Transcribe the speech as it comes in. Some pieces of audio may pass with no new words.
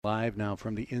Live now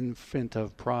from the Infant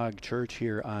of Prague Church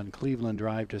here on Cleveland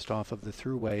Drive, just off of the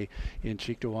Thruway in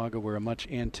Cheektowaga, where a much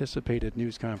anticipated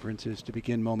news conference is to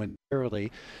begin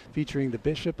momentarily, featuring the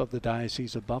Bishop of the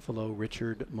Diocese of Buffalo,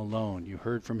 Richard Malone. You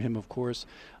heard from him, of course,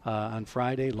 on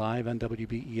Friday live on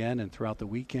WBEN and throughout the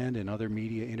weekend and other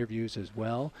media interviews as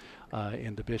well.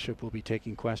 And the Bishop will be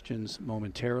taking questions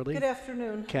momentarily. Good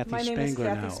afternoon. My name is Spangler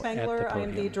Kathy now Spangler. I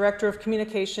am the Director of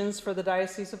Communications for the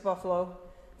Diocese of Buffalo.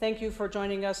 Thank you for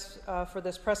joining us for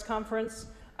this press conference.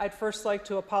 I'd first like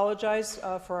to apologize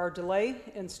for our delay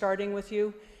in starting with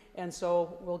you, and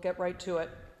so we'll get right to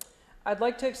it. I'd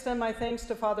like to extend my thanks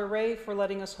to Father Ray for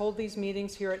letting us hold these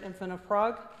meetings here at Infant of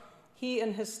Prague. He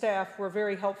and his staff were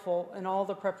very helpful in all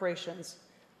the preparations.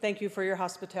 Thank you for your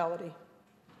hospitality.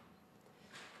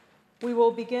 We will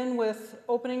begin with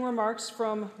opening remarks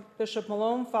from Bishop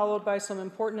Malone, followed by some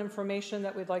important information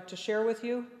that we'd like to share with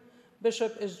you.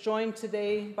 Bishop is joined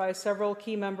today by several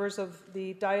key members of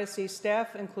the diocese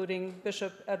staff, including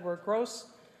Bishop Edward Gross,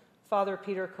 Father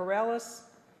Peter Corrales,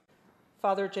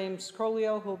 Father James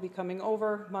Crolio, who will be coming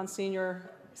over,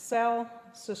 Monsignor Sal,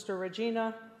 Sister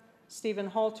Regina, Stephen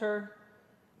Halter,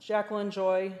 Jacqueline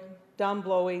Joy, Dom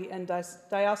Blowy, and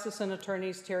diocesan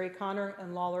attorneys Terry Connor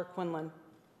and Lawler Quinlan.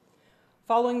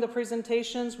 Following the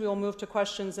presentations, we will move to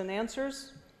questions and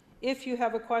answers. If you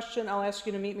have a question, I'll ask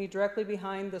you to meet me directly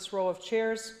behind this row of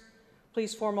chairs.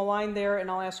 Please form a line there,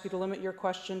 and I'll ask you to limit your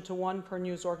question to one per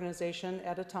news organization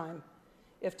at a time.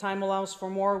 If time allows for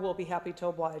more, we'll be happy to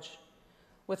oblige.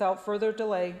 Without further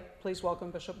delay, please welcome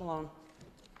Bishop Malone.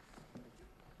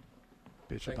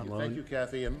 Bishop Malone. Malone. Thank you,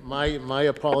 Kathy. And my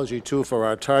apology, too, for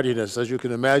our tardiness. As you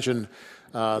can imagine,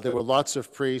 there were lots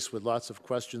of priests with lots of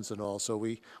questions and all, so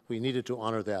we needed to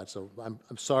honor that. So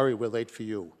I'm sorry we're late for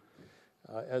you.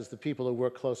 As the people who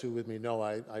work closely with me know,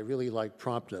 I really like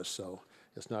promptness, so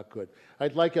it's not good.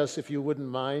 I'd like us, if you wouldn't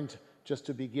mind, just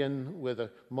to begin with a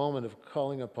moment of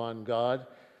calling upon God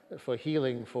for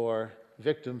healing for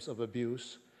victims of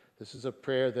abuse. This is a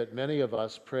prayer that many of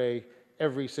us pray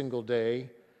every single day,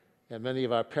 and many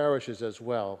of our parishes as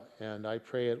well, and I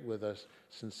pray it with a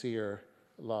sincere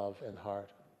love and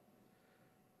heart.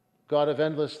 God of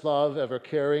endless love, ever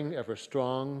caring, ever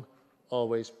strong,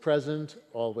 always present,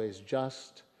 always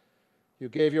just, you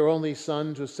gave your only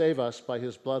Son to save us by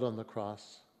his blood on the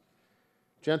cross.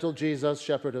 Gentle Jesus,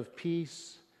 shepherd of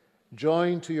peace,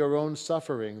 join to your own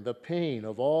suffering the pain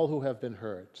of all who have been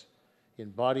hurt,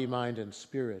 in body, mind, and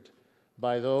spirit,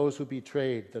 by those who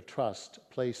betrayed the trust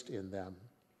placed in them.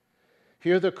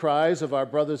 Hear the cries of our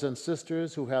brothers and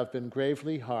sisters who have been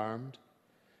gravely harmed,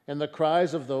 and the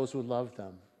cries of those who love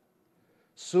them.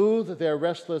 Soothe their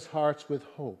restless hearts with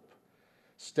hope.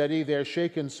 Steady their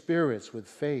shaken spirits with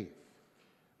faith.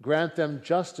 Grant them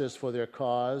justice for their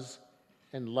cause,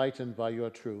 enlightened by your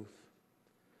truth.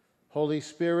 Holy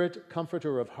Spirit,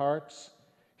 comforter of hearts,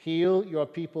 heal your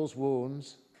people's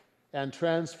wounds and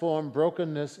transform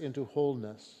brokenness into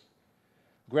wholeness.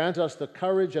 Grant us the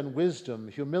courage and wisdom,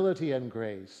 humility and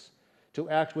grace to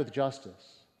act with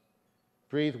justice.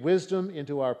 Breathe wisdom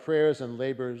into our prayers and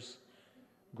labors.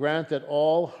 Grant that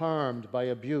all harmed by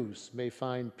abuse may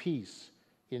find peace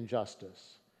in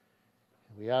justice.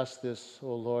 We ask this,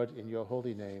 O Lord, in your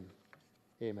holy name.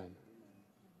 Amen.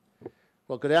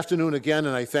 Well, good afternoon again,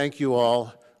 and I thank you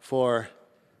all for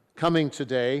coming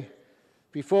today.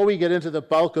 Before we get into the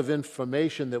bulk of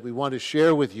information that we want to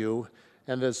share with you,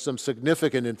 and there's some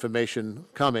significant information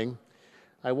coming,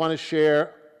 I want to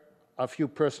share a few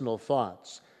personal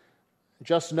thoughts.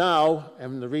 Just now,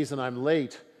 and the reason I'm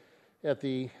late, at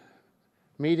the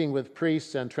meeting with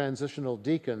priests and transitional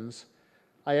deacons,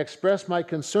 I expressed my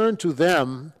concern to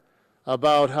them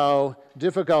about how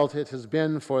difficult it has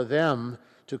been for them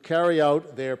to carry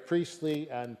out their priestly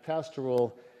and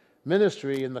pastoral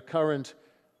ministry in the current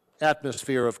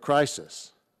atmosphere of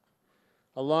crisis.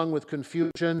 Along with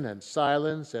confusion and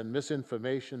silence and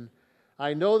misinformation,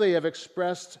 I know they have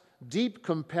expressed deep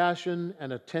compassion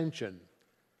and attention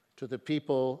to the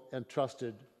people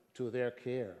entrusted to their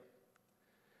care.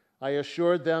 I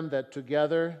assured them that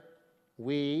together,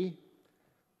 we,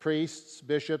 priests,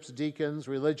 bishops, deacons,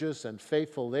 religious, and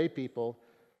faithful lay people,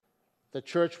 the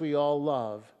church we all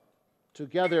love,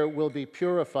 together will be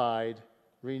purified,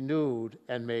 renewed,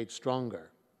 and made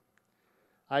stronger.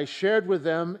 I shared with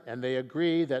them, and they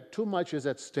agree, that too much is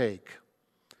at stake: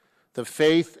 the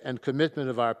faith and commitment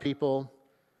of our people,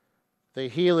 the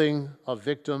healing of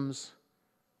victims,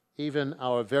 even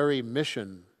our very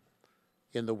mission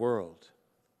in the world.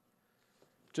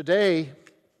 Today,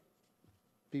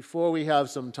 before we have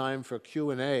some time for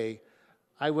Q&A,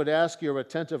 I would ask your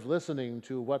attentive listening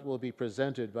to what will be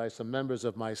presented by some members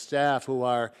of my staff who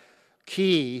are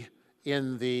key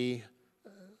in the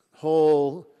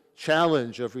whole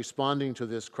challenge of responding to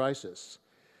this crisis.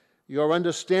 Your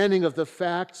understanding of the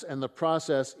facts and the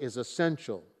process is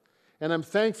essential, and I'm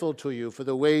thankful to you for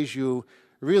the ways you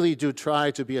really do try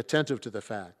to be attentive to the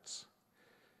facts.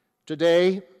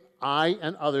 Today, I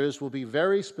and others will be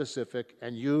very specific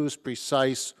and use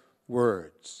precise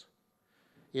words.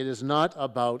 It is not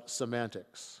about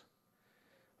semantics.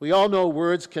 We all know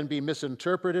words can be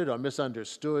misinterpreted or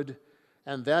misunderstood,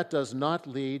 and that does not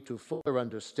lead to fuller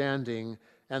understanding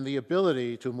and the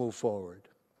ability to move forward.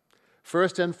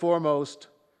 First and foremost,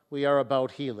 we are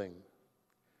about healing.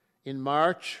 In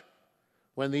March,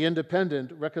 when the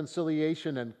Independent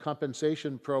Reconciliation and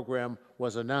Compensation Program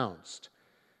was announced,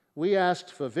 we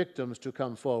asked for victims to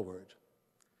come forward.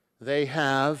 They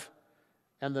have,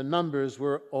 and the numbers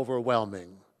were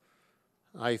overwhelming.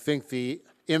 I think the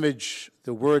image,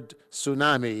 the word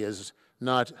tsunami, is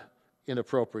not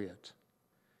inappropriate.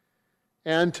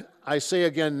 And I say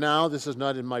again now, this is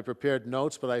not in my prepared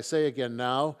notes, but I say again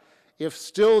now, if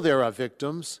still there are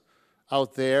victims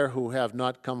out there who have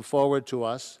not come forward to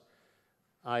us,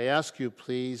 I ask you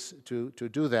please to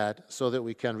do that so that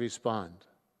we can respond.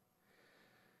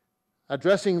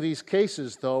 Addressing these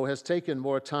cases, though, has taken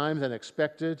more time than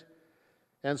expected,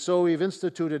 and so we've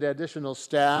instituted additional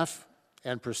staff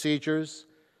and procedures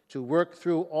to work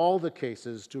through all the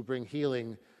cases to bring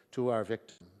healing to our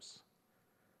victims.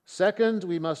 Second,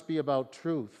 we must be about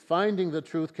truth. Finding the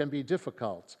truth can be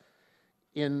difficult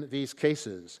in these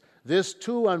cases. This,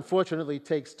 too, unfortunately,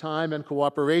 takes time and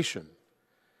cooperation.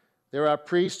 There are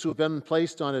priests who have been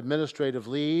placed on administrative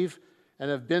leave and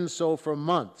have been so for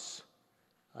months.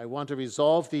 I want to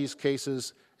resolve these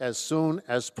cases as soon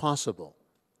as possible.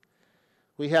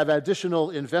 We have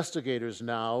additional investigators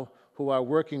now who are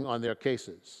working on their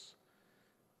cases.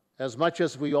 As much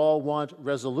as we all want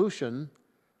resolution,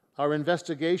 our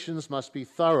investigations must be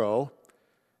thorough,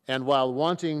 and while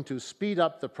wanting to speed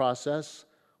up the process,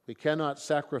 we cannot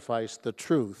sacrifice the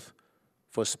truth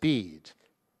for speed.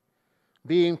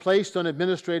 Being placed on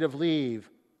administrative leave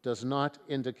does not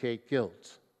indicate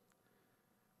guilt.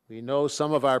 We know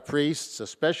some of our priests,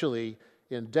 especially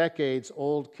in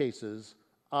decades-old cases,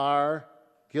 are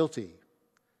guilty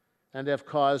and have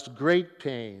caused great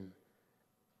pain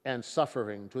and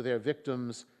suffering to their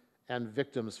victims and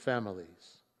victims'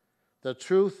 families. The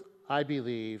truth, I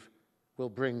believe, will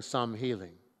bring some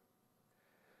healing.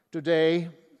 Today,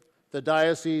 the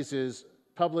diocese is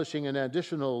publishing an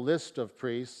additional list of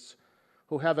priests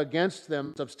who have against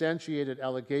them substantiated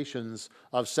allegations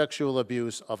of sexual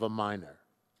abuse of a minor.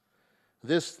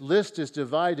 This list is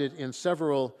divided in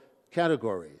several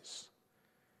categories.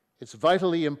 It's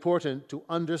vitally important to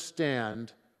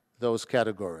understand those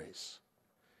categories.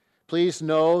 Please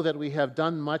know that we have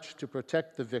done much to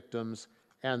protect the victims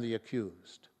and the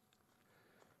accused.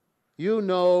 You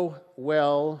know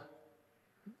well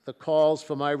the calls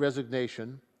for my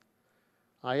resignation.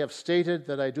 I have stated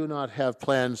that I do not have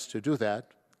plans to do that.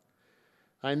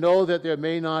 I know that there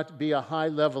may not be a high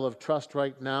level of trust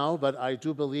right now, but I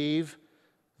do believe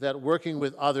that working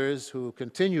with others who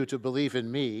continue to believe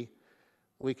in me,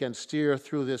 we can steer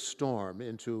through this storm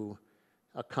into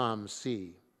a calm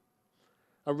sea.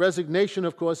 A resignation,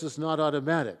 of course, is not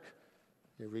automatic.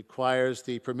 It requires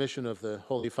the permission of the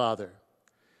Holy Father.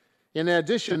 In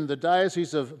addition, the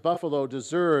Diocese of Buffalo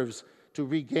deserves to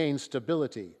regain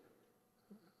stability.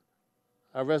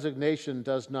 A resignation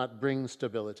does not bring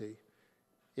stability.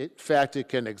 In fact, it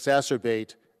can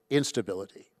exacerbate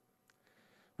instability.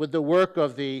 With the work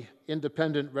of the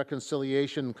Independent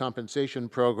Reconciliation and Compensation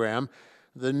Program,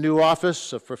 the new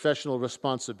Office of Professional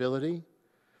Responsibility,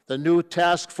 the new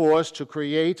task force to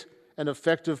create an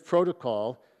effective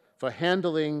protocol for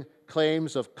handling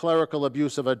claims of clerical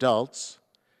abuse of adults,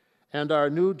 and our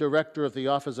new director of the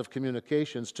Office of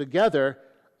Communications, together,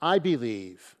 I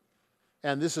believe,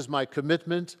 and this is my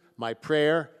commitment, my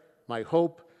prayer, my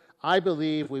hope, I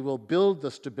believe we will build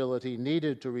the stability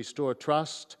needed to restore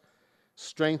trust,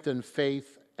 strengthen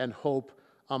faith, and hope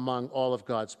among all of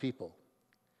God's people.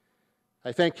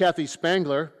 I thank Kathy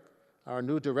Spangler, our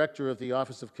new director of the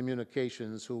Office of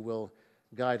Communications, who will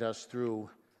guide us through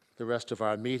the rest of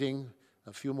our meeting.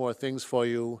 A few more things for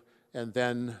you, and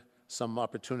then some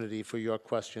opportunity for your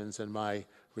questions and my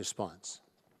response.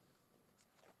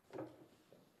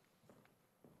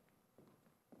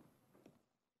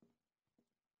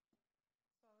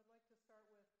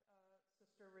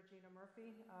 Regina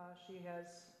Murphy. She has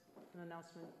an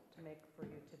announcement to make for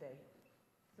you today.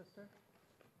 Sister?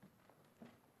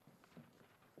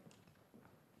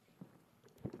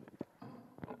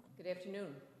 Good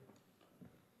afternoon.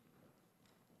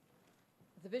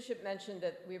 The bishop mentioned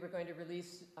that we were going to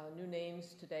release new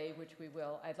names today, which we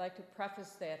will. I'd like to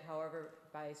preface that, however,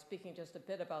 by speaking just a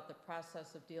bit about the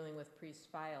process of dealing with priest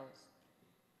files.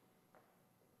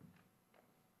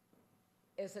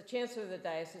 As the chancellor of the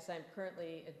diocese, I'm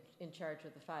currently in charge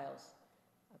of the files.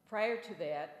 Prior to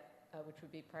that, which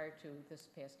would be prior to this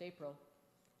past April,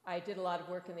 I did a lot of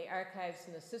work in the archives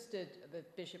and assisted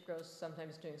with Bishop Gross,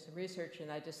 sometimes doing some research,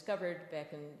 and I discovered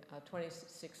back in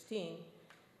 2016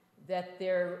 that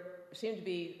there seemed to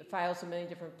be files in many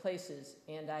different places,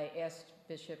 and I asked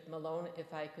Bishop Malone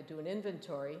if I could do an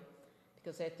inventory,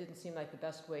 because that didn't seem like the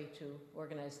best way to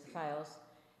organize the files.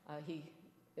 He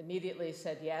immediately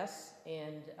said yes,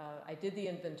 and I did the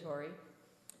inventory,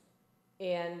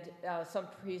 and some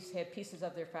priests had pieces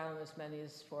of their file in as many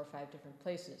as 4 or 5 different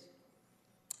places.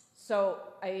 So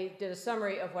I did a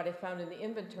summary of what I found in the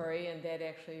inventory, and that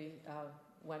actually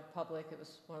went public. It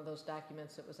was one of those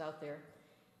documents that was out there.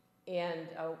 And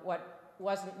what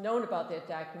wasn't known about that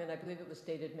document, I believe it was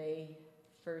dated May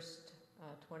 1st,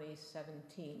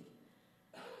 2017.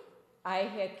 I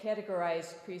had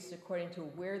categorized priests according to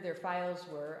where their files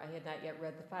were. I had not yet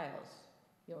read the files.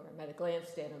 You know, I might have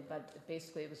glanced at them, but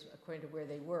basically it was according to where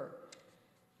they were.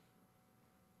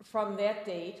 From that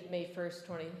date, May 1st,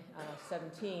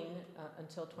 2017,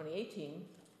 until 2018,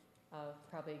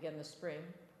 probably again this spring,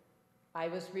 I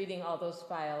was reading all those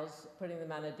files, putting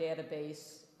them on a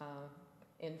database,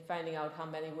 and finding out how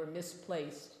many were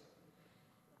misplaced.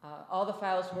 All the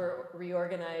files were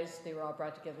reorganized. They were all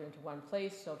brought together into one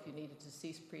place. So if you need a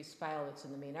deceased priest file, it's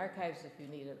in the main archives. If you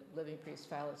need a living priest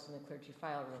file, it's in the clergy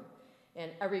file room.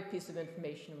 And every piece of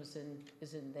information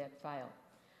is in that file.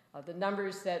 The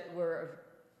numbers that were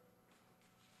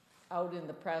out in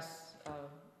the press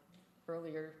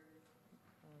earlier,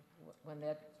 when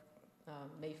that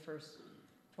May 1st,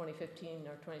 2015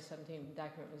 or 2017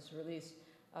 document was released,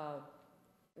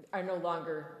 are no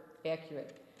longer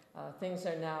accurate. Things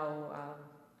are now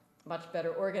much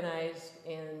better organized,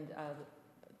 and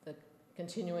the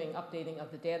continuing updating of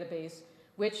the database,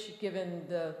 which, given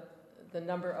the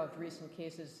number of recent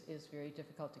cases, is very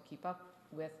difficult to keep up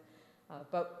with.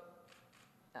 But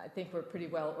I think we're pretty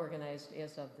well organized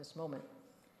as of this moment.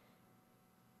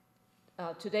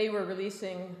 Today we're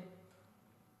releasing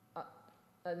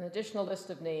an additional list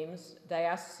of names.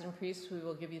 Diocesan priests, we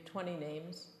will give you 20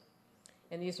 names.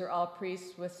 And these are all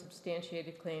priests with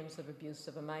substantiated claims of abuse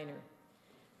of a minor.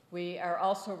 We are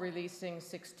also releasing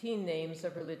 16 names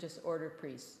of religious order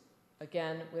priests,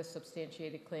 again with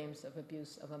substantiated claims of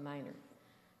abuse of a minor.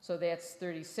 So that's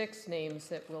 36 names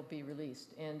that will be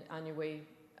released. And on your way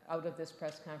out of this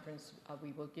press conference,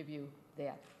 we will give you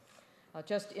that.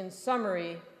 Just in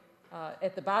summary,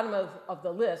 at the bottom of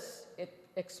the list, it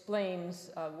explains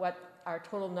what our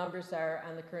total numbers are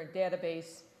on the current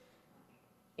database.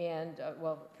 And,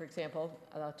 well, for example,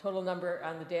 total number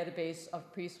on the database of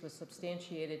priests with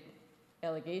substantiated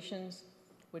allegations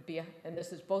would be, and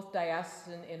this is both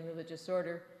diocesan and religious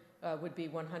order, would be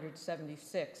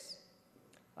 176.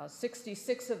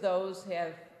 66 of those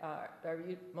are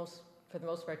for the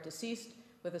most part deceased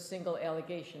with a single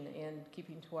allegation. And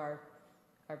keeping to our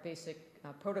basic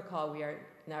protocol, we are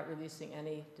not releasing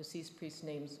any deceased priest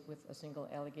names with a single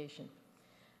allegation.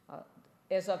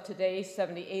 As of today,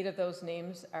 78 of those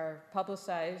names are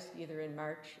publicized either in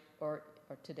March or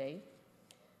today.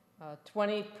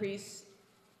 20 priests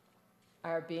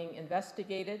are being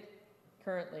investigated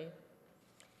currently.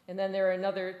 And then there are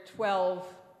another 12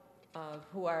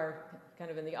 who are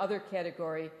kind of in the other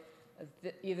category.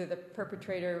 Either the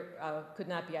perpetrator could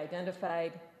not be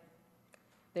identified,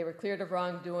 they were cleared of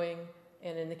wrongdoing,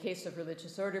 and in the case of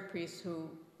religious order priests who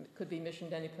could be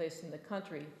missioned any place in the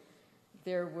country,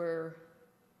 there were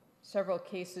several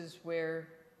cases where,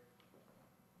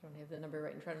 I don't have the number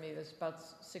right in front of me, there's about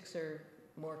 6 or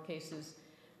more cases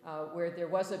where there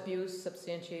was abuse,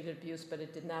 substantiated abuse, but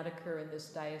it did not occur in this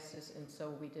diocese, and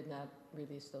so we did not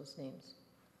release those names.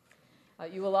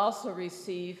 You will also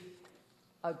receive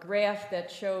a graph that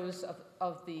shows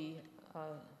of the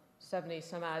 70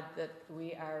 some odd that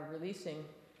we are releasing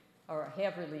or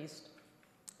have released,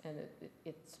 and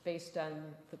it's based on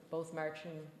both March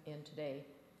and today.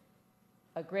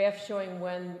 A graph showing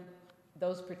when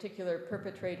those particular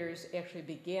perpetrators actually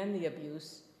began the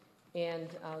abuse, and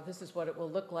this is what it will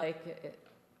look like.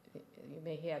 You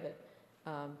may have it.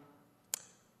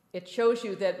 It shows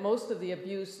you that most of the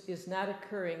abuse is not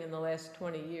occurring in the last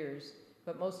 20 years,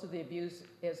 but most of the abuse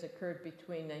has occurred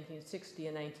between 1960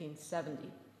 and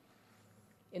 1970.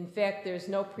 In fact, there's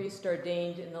no priest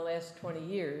ordained in the last 20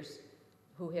 years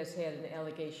who has had an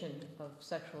allegation of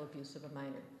sexual abuse of a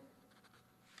minor.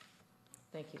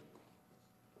 Thank you.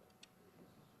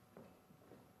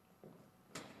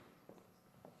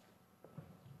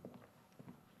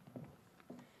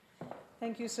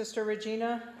 Thank you, Sister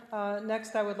Regina.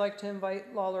 Next, I would like to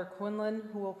invite Lawler Quinlan,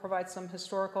 who will provide some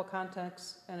historical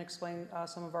context and explain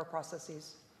some of our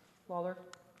processes. Lawler.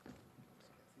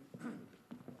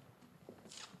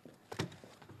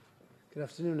 Good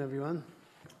afternoon, everyone.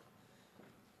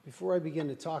 Before I begin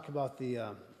to talk about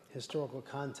the historical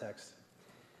context,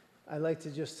 I'd like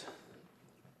to just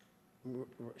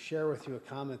share with you a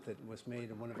comment that was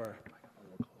made in one of our,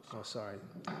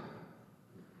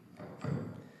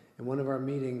 in one of our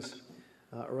meetings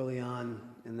early on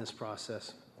in this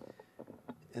process.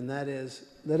 And that is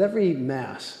that every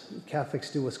Mass,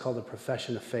 Catholics do what's called a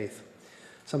profession of faith.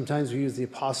 Sometimes we use the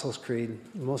Apostles' Creed.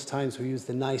 Most times we use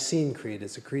the Nicene Creed.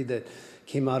 It's a creed that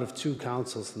came out of 2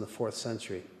 councils in the 4th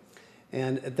century.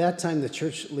 And at that time, the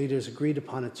church leaders agreed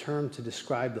upon a term to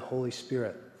describe the Holy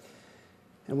Spirit.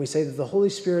 And we say that the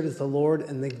Holy Spirit is the Lord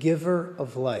and the giver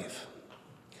of life.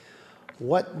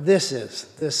 What this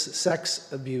is, this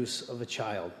sex abuse of a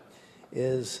child,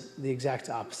 is the exact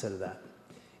opposite of that.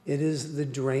 It is the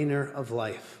drainer of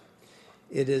life.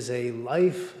 It is a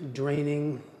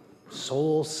life-draining,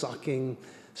 soul-sucking,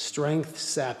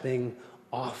 strength-sapping,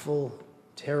 awful,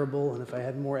 terrible, and if I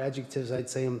had more adjectives, I'd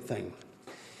say thing.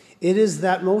 It is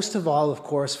that most of all, of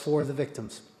course, for the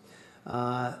victims.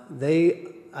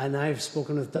 And I've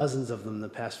spoken with dozens of them in the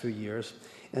past few years,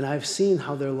 and I've seen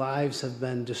how their lives have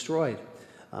been destroyed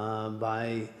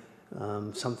by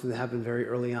something that happened very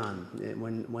early on.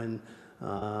 When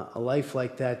a life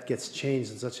like that gets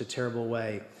changed in such a terrible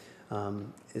way,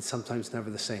 it's sometimes never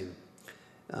the same.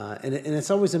 And it's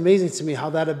always amazing to me how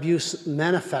that abuse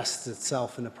manifests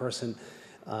itself in a person.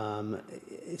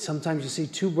 Sometimes you see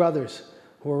 2 brothers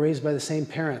who were raised by the same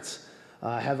parents,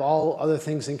 have all other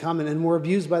things in common, and were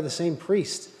abused by the same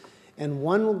priest. And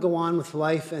one will go on with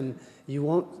life, and you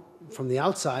won't, from the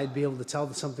outside, be able to tell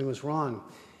that something was wrong.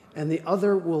 And the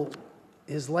other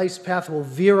his life's path will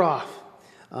veer off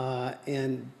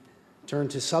and turn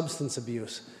to substance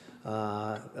abuse,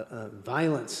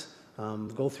 violence,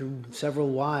 go through several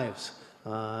wives.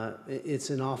 It's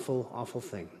an awful, awful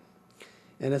thing.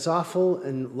 And it's awful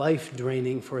and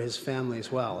life-draining for his family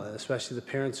as well, especially the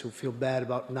parents who feel bad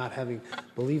about not having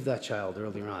believed that child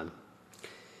earlier on.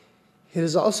 It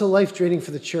is also life-draining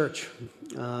for the church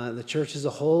as a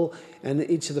whole, and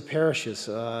each of the parishes,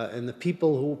 and the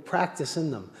people who practice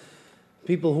in them.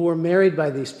 People who are married by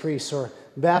these priests or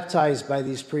baptized by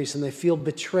these priests, and they feel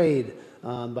betrayed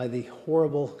by the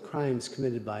horrible crimes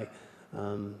committed by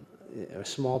a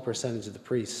small percentage of the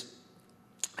priests.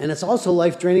 And it's also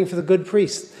life-draining for the good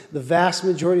priests, the vast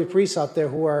majority of priests out there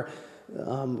who are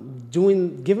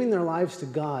giving their lives to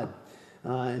God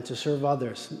and to serve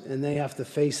others. And they have to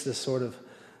face this sort of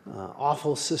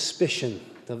awful suspicion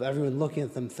of everyone looking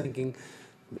at them thinking,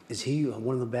 is he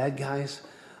one of the bad guys?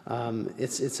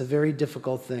 It's a very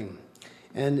difficult thing.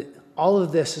 And all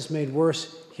of this is made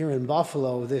worse here in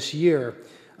Buffalo this year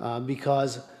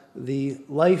because the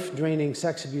life-draining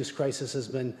sex abuse crisis has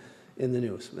been in the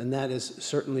news, and that is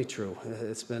certainly true.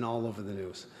 It's been all over the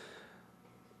news.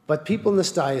 But people in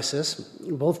this diocese,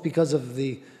 both because of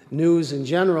the news in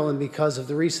general and because of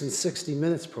the recent 60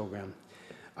 Minutes program,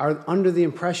 are under the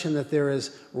impression that there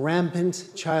is rampant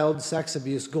child sex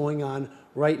abuse going on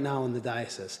right now in the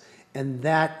diocese. And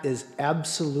that is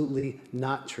absolutely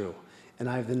not true. And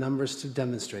I have the numbers to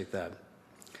demonstrate that.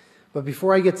 But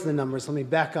before I get to the numbers, let me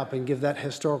back up and give that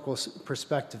historical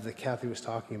perspective that Kathy was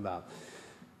talking about.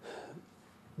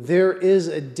 There is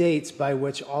a date by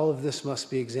which all of this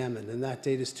must be examined, and that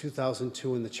date is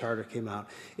 2002 when the charter came out.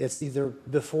 It's either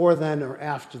before then or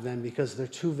after then because they're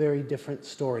 2 very different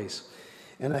stories.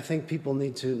 And I think people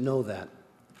need to know that.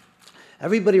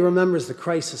 Everybody remembers the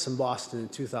crisis in Boston in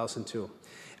 2002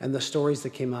 and the stories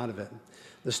that came out of it.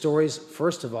 The stories,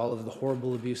 first of all, of the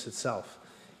horrible abuse itself.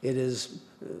 It is,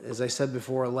 as I said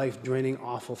before, a life-draining,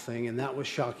 awful thing, and that was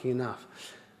shocking enough.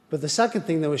 But the second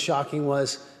thing that was shocking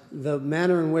was the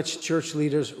manner in which church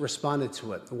leaders responded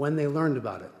to it, when they learned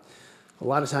about it. A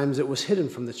lot of times it was hidden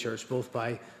from the church, both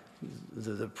by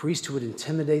the priest who would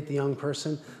intimidate the young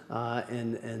person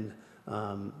and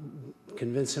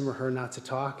convince him or her not to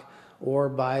talk, or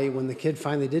by when the kid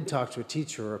finally did talk to a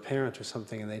teacher or a parent or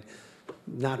something and they'd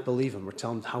not believe him or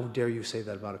tell him, how dare you say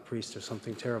that about a priest or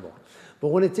something terrible. But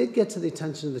when it did get to the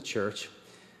attention of the church,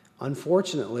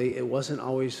 unfortunately, it wasn't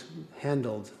always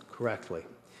handled correctly.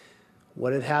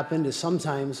 What had happened is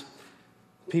sometimes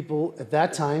people at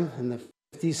that time, in the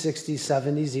 50s, 60s,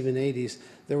 70s, even 80s,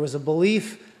 there was a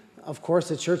belief, of course,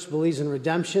 the church believes in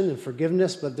redemption and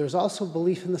forgiveness, but there's also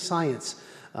belief in the science,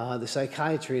 the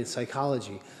psychiatry and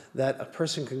psychology, that a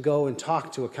person could go and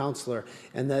talk to a counselor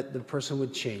and that the person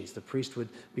would change. The priest would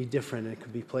be different and it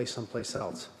could be placed someplace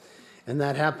else. And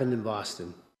that happened in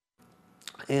Boston.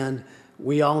 And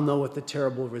we all know what the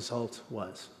terrible result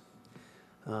was.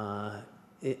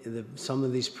 Some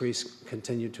of these priests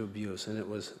continued to abuse, and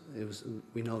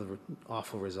we know the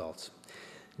awful results.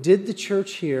 Did the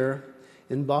church here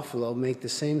in Buffalo make the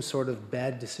same sort of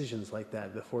bad decisions like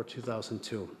that before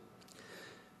 2002?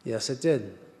 Yes, it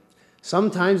did.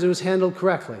 Sometimes it was handled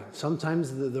correctly.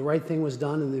 Sometimes the right thing was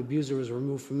done and the abuser was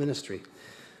removed from ministry.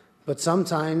 But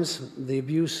sometimes the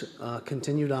abuse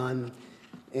continued on,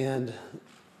 and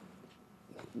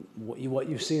what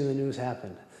you see in the news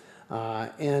happened.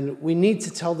 And we need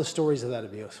to tell the stories of that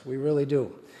abuse. We really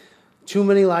do. Too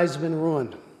many lives have been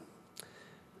ruined.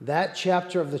 That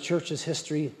chapter of the church's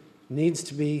history needs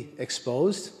to be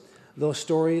exposed. Those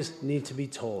stories need to be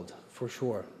told, for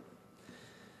sure.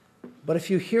 But if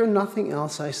you hear nothing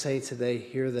else I say today,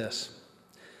 hear this.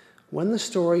 When the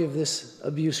story of this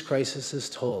abuse crisis is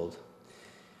told,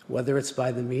 whether it's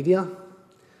by the media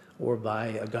or by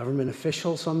a government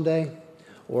official someday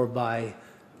or by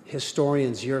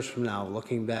historians years from now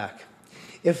looking back,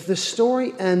 if the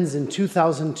story ends in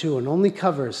 2002 and only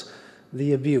covers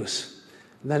the abuse,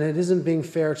 then it isn't being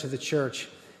fair to the church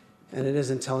and it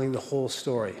isn't telling the whole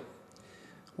story.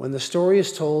 When the story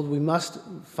is told, we must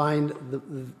find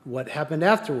what happened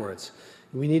afterwards.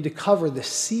 We need to cover the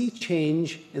sea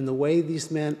change in the way these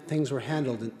things were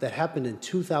handled that happened in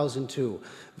 2002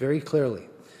 very clearly,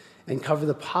 and cover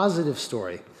the positive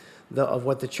story of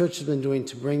what the church has been doing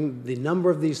to bring the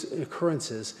number of these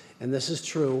occurrences, and this is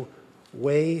true,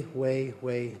 way, way,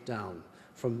 way down.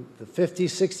 From the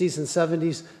 50s, 60s, and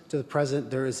 70s to the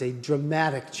present, there is a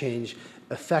dramatic change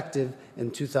effective in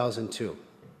 2002.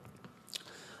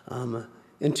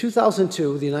 In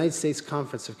 2002, the United States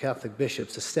Conference of Catholic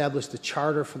Bishops established a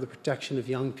charter for the protection of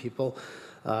young people,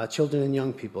 children and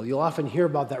young people. You'll often hear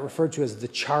about that referred to as the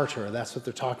charter. That's what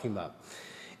they're talking about.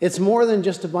 It's more than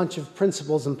just a bunch of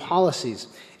principles and policies.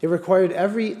 It required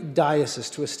every diocese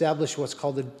to establish what's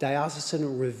called a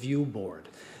diocesan review board.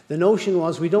 The notion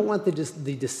was we don't want the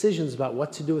decisions about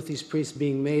what to do with these priests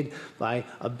being made by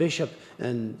a bishop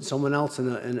and someone else in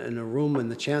a room in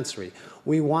the chancery.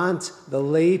 We want the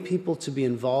lay people to be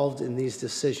involved in these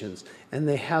decisions, and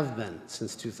they have been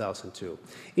since 2002.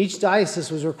 Each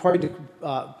diocese was required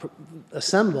to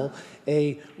assemble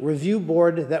a review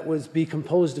board that would be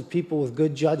composed of people with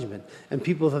good judgment and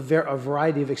people with a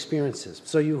variety of experiences.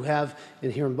 So you have,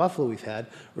 and here in Buffalo we've had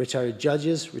retired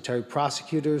judges, retired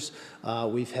prosecutors,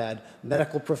 we've had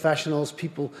medical professionals,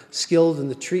 people skilled in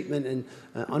the treatment and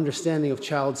understanding of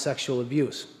child sexual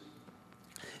abuse.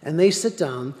 And they sit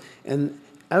down, and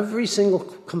every single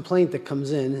complaint that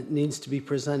comes in needs to be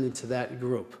presented to that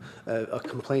group, a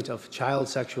complaint of child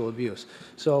sexual abuse.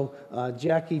 So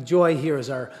Jackie Joy here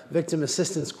is our victim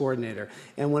assistance coordinator.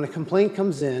 And when a complaint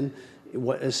comes in,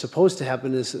 what is supposed to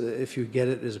happen is if you get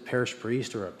it as a parish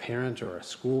priest or a parent or a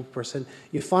school person,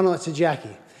 you funnel it to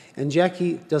Jackie. And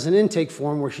Jackie does an intake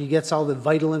form where she gets all the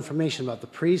vital information about the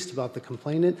priest, about the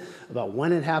complainant, about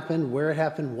when it happened, where it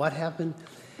happened, what happened.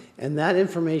 And that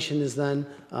information is then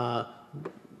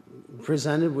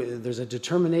presented. There's a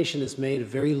determination that's made, a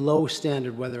very low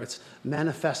standard, whether it's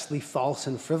manifestly false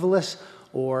and frivolous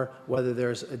or whether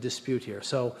there's a dispute here.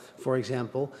 So, for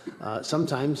example,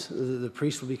 sometimes the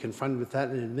priest will be confronted with that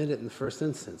and admit it in the first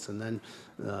instance, and then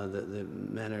the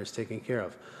matter is taken care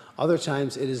of. Other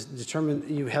times it is determined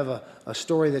you have a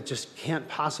story that just can't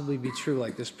possibly be true,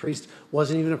 like this priest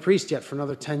wasn't even a priest yet for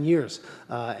another 10 years.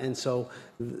 And so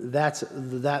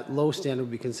that low standard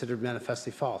would be considered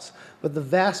manifestly false. But the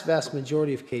vast, vast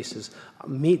majority of cases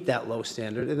meet that low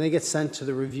standard, and they get sent to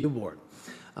the review board.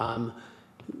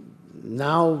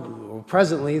 Now, or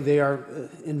presently, they are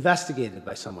investigated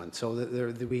by someone. So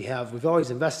we've always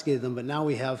investigated them, but now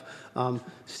we have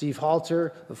Steve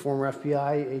Halter, the former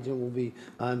FBI agent, will be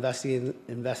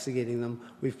investigating them.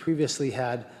 We've previously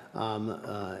had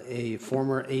a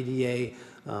former ADA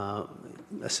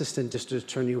assistant district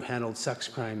attorney who handled sex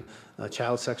crime,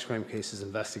 child sex crime cases,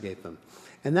 investigate them.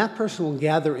 And that person will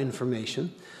gather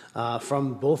information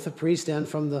from both the priest and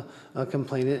from the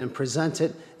complainant and present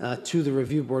it to the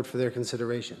review board for their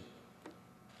consideration.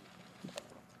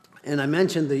 And I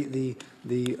mentioned the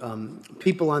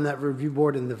people on that review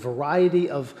board and the variety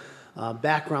of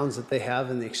backgrounds that they have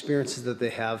and the experiences that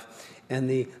they have. And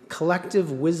the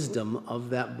collective wisdom of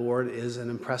that board is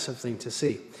an impressive thing to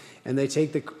see. And they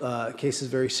take the cases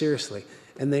very seriously.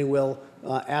 And they will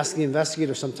ask the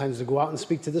investigator sometimes to go out and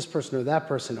speak to this person or that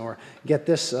person or get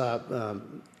this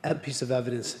piece of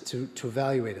evidence to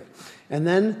evaluate it. And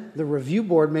then the review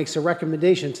board makes a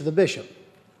recommendation to the bishop,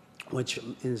 which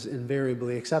is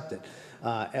invariably accepted.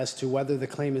 as to whether the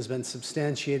claim has been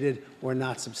substantiated or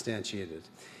not substantiated.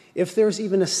 If there's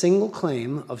even a single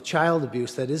claim of child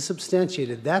abuse that is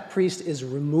substantiated, that priest is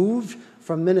removed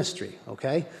from ministry,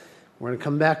 okay? We're going to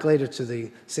come back later to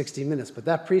the 60 minutes, but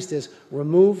that priest is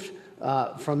removed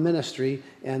from ministry,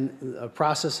 and a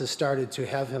process has started to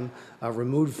have him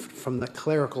removed from the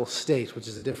clerical state, which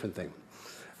is a different thing.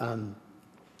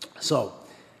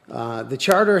 The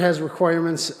charter has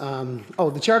requirements.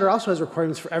 The charter also has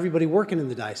requirements for everybody working in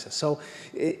the diocese. So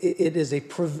it is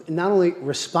not only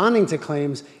responding to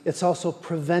claims, it's also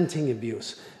preventing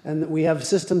abuse. And we have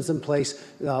systems in place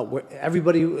where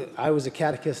everybody, I was a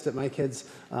catechist at my kids'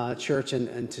 church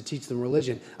and to teach them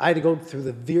religion. I had to go through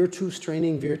the Virtus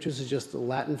training. Virtus is just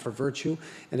Latin for virtue.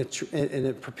 And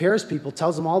it prepares people,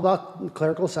 tells them all about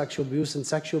clerical sexual abuse and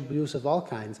sexual abuse of all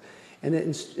kinds. And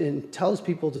it tells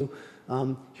people to,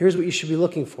 here's what you should be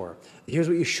looking for. Here's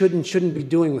what you should and shouldn't be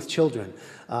doing with children.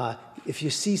 If you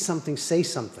see something, say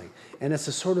something. And it's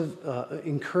a sort of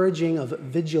encouraging of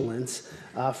vigilance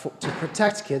to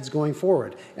protect kids going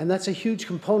forward. And that's a huge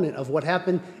component of what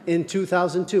happened in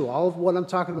 2002. All of what I'm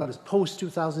talking about is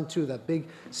post-2002, that big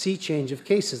sea change of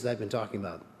cases that I've been talking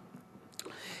about.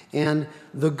 And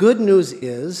the good news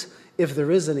is, if there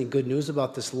is any good news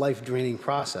about this life-draining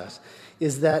process,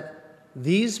 is that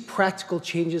these practical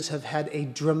changes have had a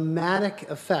dramatic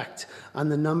effect on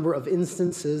the number of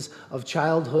instances of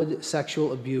childhood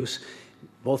sexual abuse,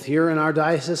 both here in our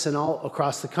diocese and all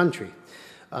across the country.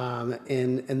 And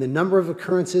the number of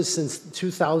occurrences since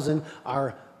 2000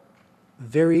 are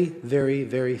very, very,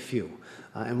 very few.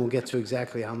 And we'll get to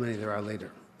exactly how many there are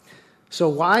later. So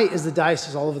why is the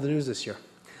diocese all over the news this year?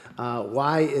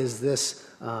 Why is this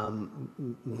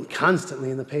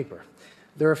constantly in the paper?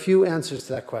 There are a few answers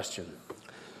to that question.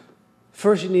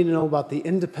 First, you need to know about the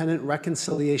Independent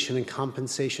Reconciliation and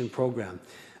Compensation Program.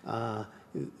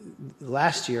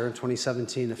 Last year, in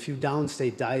 2017, a few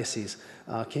downstate dioceses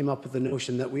came up with the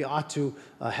notion that we ought to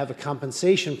have a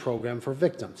compensation program for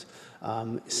victims,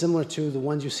 similar to the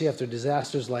ones you see after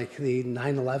disasters like the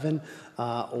 9/11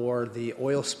 or the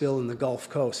oil spill in the Gulf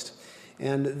Coast.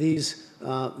 And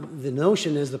the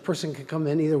notion is the person can come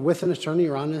in either with an attorney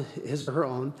or on his or her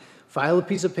own, file a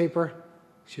piece of paper,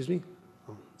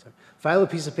 file a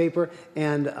piece of paper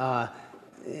and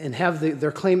have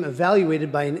their claim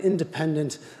evaluated by an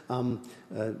independent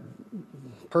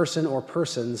person or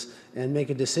persons and make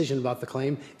a decision about the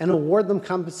claim and award them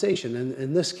compensation. And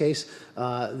in this case,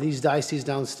 these dioceses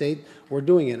downstate were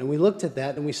doing it. And we looked at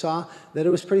that and we saw that it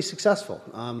was pretty successful.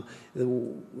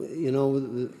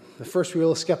 The first we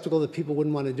were skeptical that people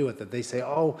wouldn't want to do it, that they say,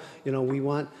 we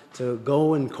want to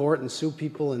go in court and sue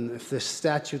people, and if this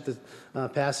statute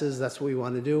that passes, that's what we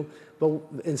want to do. But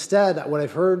instead, what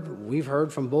we've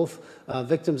heard from both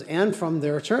victims and from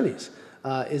their attorneys,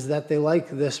 is that they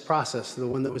like this process, the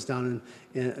one that was going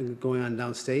on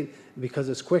downstate, because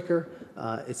it's quicker,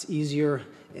 it's easier,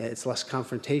 it's less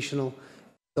confrontational.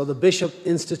 So the bishop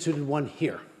instituted one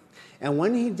here. And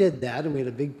when he did that, and we had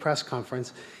a big press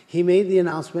conference, he made the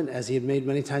announcement, as he had made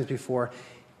many times before,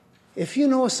 if you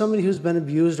know of somebody who's been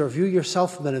abused, or if you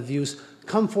yourself have been abused,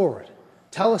 come forward.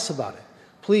 Tell us about it.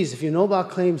 Please, if you know about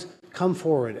claims, come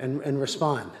forward and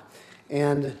respond.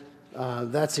 And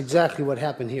that's exactly what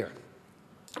happened here.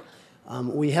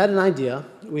 We had an idea.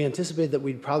 We anticipated that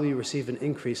we'd probably receive an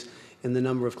increase in the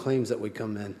number of claims that would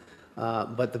come in.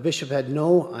 But the bishop had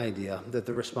no idea that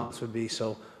the response would be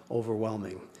so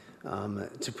overwhelming.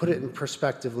 To put it in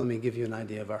perspective, let me give you an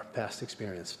idea of our past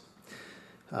experience.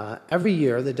 Every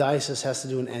year, the diocese has to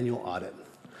do an annual audit.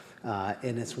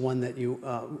 And it's one that you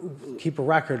keep a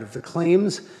record of the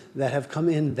claims that have come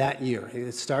in that year.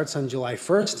 It starts on July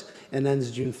 1st and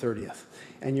ends June 30th.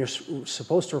 And you're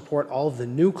supposed to report all of the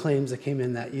new claims that came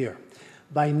in that year.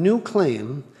 By new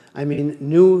claim, I mean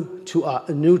new to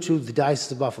the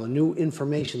Diocese of Buffalo, new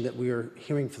information that we are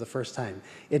hearing for the first time.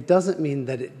 It doesn't mean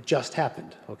that it just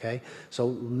happened, okay? So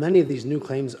many of these new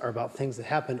claims are about things that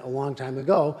happened a long time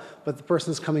ago, but the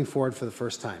person's coming forward for the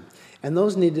first time. And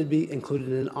those need to be included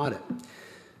in an audit.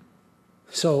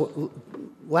 So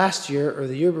last year, or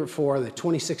the year before, the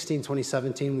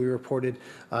 2016-2017, we reported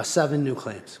 7 new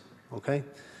claims, okay?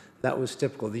 That was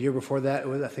typical. The year before that, it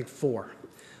was, I think, 4.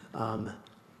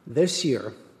 This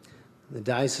year, the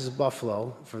Diocese of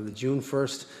Buffalo, from the July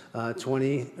 1st,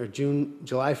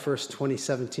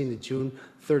 2017 to June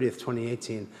 30th,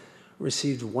 2018,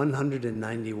 received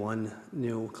 191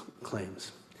 new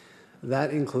claims.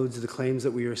 That includes the claims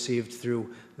that we received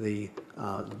through the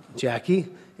Jackie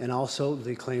and also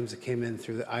the claims that came in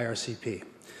through the IRCP.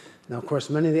 Now, of course,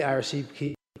 many of the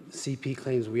IRCP CP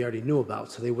claims we already knew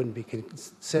about, so they wouldn't be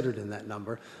considered in that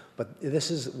number. But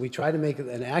we try to make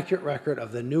an accurate record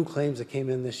of the new claims that came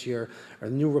in this year, or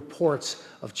new reports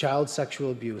of child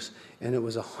sexual abuse, and it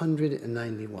was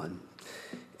 191.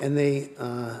 And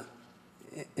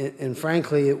and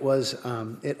frankly,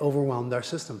 it overwhelmed our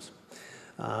systems.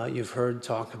 You've heard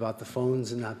talk about the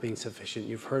phones not being sufficient.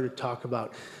 You've heard talk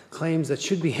about claims that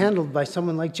should be handled by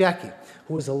someone like Jackie,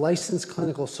 who is a licensed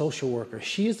clinical social worker.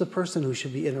 She is the person who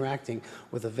should be interacting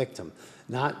with a victim,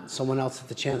 not someone else at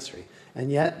the chancery.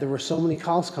 And yet there were so many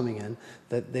calls coming in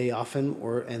that they often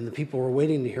were, and the people were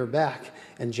waiting to hear back.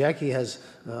 And Jackie has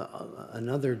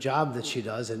another job that she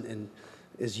does, and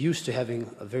is used to having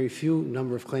a very few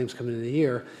number of claims come in a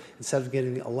year. Instead of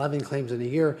getting 11 claims in a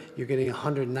year, you're getting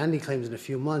 190 claims in a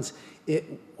few months.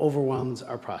 It overwhelms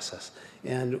our process.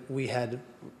 And we had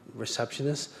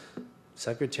receptionists,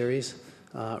 secretaries,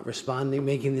 responding,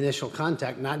 making the initial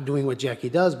contact, not doing what Jackie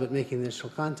does, but making the initial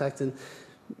contact. And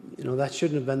that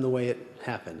shouldn't have been the way it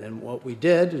happened. And what we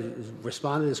did is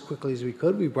responded as quickly as we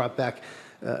could. We brought back,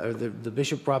 the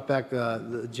bishop brought back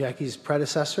Jackie's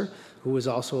predecessor, who was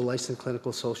also a licensed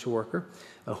clinical social worker,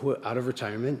 out of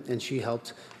retirement, and she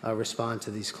helped respond to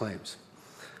these claims.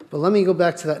 But let me go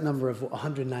back to that number of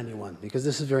 191, because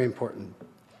this is very important.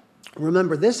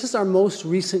 Remember, this is our most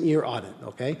recent year audit,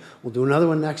 okay? We'll do another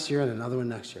one next year and another one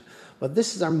next year. But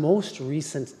this is our most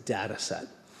recent data set.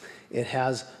 It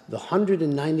has the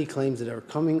 190 claims that are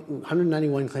coming,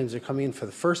 191 claims that are coming in for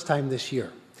the first time this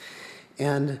year.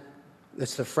 And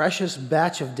it's the freshest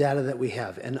batch of data that we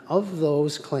have. And of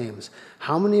those claims,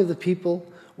 how many of the people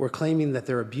were claiming that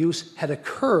their abuse had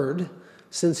occurred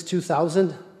since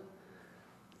 2000?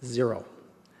 0.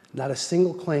 Not a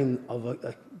single claim of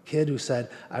a kid who said,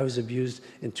 I was abused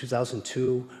in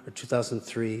 2002 or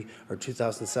 2003 or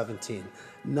 2017.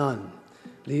 None.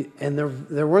 And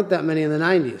there weren't that many in the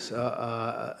 90s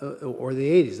or the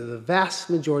 80s. The vast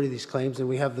majority of these claims, and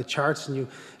we have the charts and you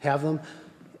have them,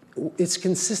 it's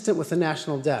consistent with the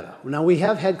national data. Now, we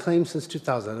have had claims since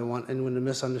 2000. I don't want anyone to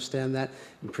misunderstand that.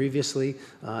 And previously,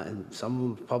 and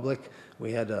some of them public,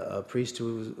 we had a priest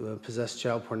who possessed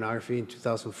child pornography in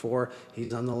 2004.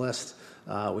 He's on the list.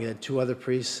 We had 2 other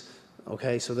priests.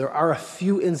 Okay, so there are a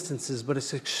few instances, but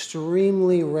it's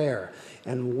extremely rare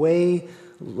and way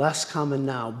less common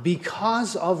now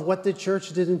because of what the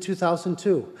church did in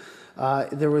 2002.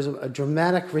 There was a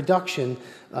dramatic reduction,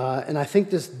 and I think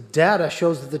this data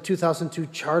shows that the 2002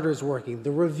 charter is working,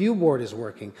 the review board is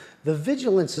working, the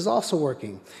vigilance is also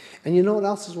working. And you know what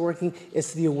else is working?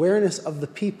 It's the awareness of the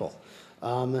people.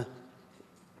 One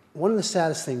of the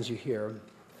saddest things you hear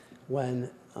when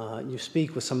you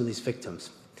speak with some of these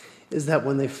victims is that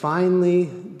when they finally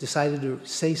decided to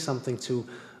say something to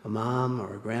a mom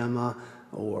or a grandma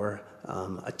or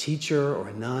a teacher or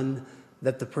a nun,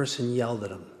 that the person yelled at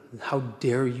them. How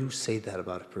dare you say that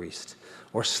about a priest?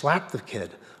 Or slapped the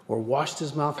kid, or washed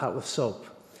his mouth out with soap.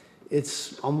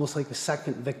 It's almost like a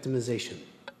second victimization.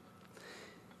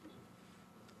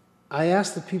 I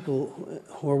asked the people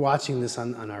who are watching this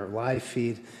on our live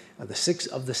feed, of the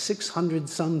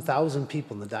 600-some thousand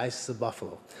people in the Diocese of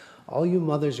Buffalo, all you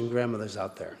mothers and grandmothers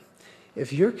out there,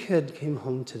 if your kid came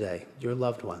home today, your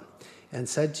loved one, and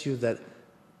said to you that,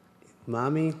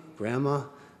 Mommy, Grandma,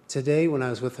 today when I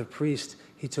was with a priest,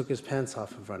 he took his pants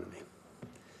off in front of me.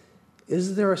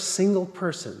 Is there a single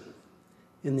person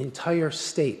in the entire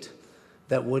state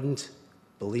that wouldn't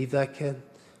believe that kid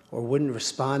or wouldn't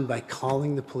respond by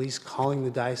calling the police, calling the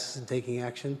diocese, and taking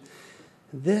action?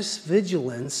 This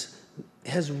vigilance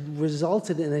has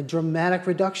resulted in a dramatic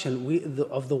reduction.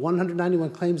 Of the 191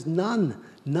 claims, none,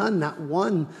 not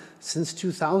one since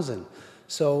 2000.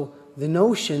 So the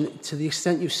notion, to the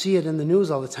extent you see it in the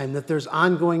news all the time, that there's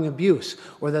ongoing abuse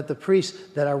or that the priests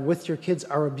that are with your kids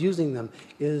are abusing them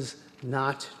is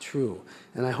not true.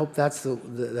 And I hope that's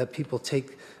that people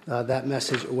take that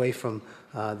message away from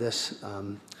this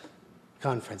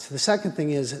conference. The second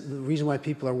thing is, the reason why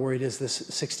people are worried is this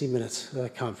 60 Minutes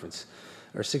conference,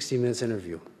 or 60 Minutes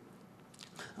interview.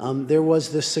 There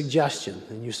was this suggestion,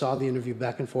 and you saw the interview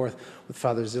back and forth with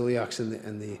Father Ziliaks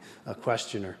and the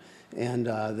questioner. And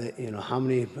how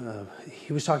many,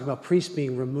 he was talking about priests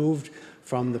being removed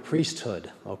from the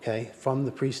priesthood, okay, from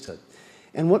the priesthood.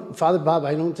 And what Father Bob,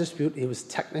 I don't dispute, he was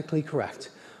technically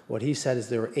correct. What he said is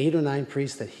there were 8 or 9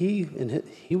 priests that he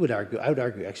would argue, I would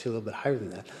argue actually a little bit higher than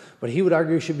that, but he would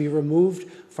argue should be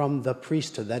removed from the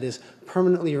priesthood, that is,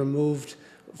 permanently removed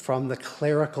from the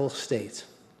clerical state.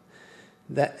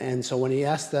 And so when he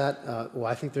asked that, well,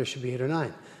 I think there should be 8 or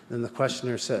 9. Then the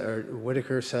questioner said, or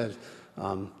Whitaker said,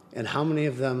 and how many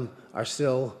of them are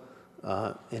still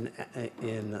in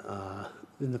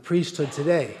in the priesthood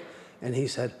today? And he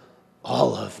said,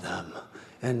 all of them,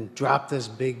 and dropped this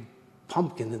big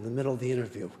pumpkin in the middle of the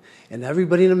interview. And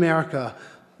everybody in America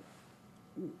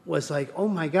was like, oh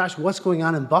my gosh, what's going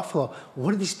on in Buffalo?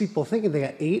 What are these people thinking? They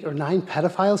got 8 or 9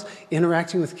 pedophiles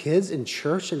interacting with kids in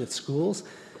church and at schools?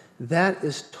 That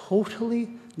is totally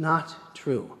not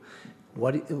true.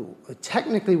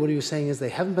 Technically, what he was saying is they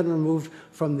haven't been removed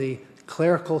from the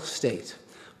clerical state,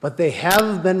 but they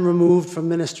have been removed from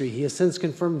ministry. He has since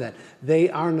confirmed that. They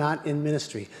are not in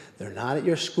ministry. They're not at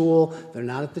your school. They're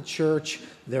not at the church.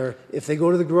 If they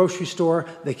go to the grocery store,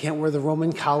 they can't wear the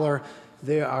Roman collar.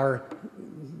 They are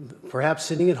perhaps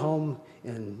sitting at home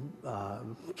in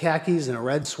khakis and a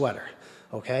red sweater,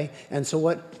 okay? And so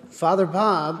what Father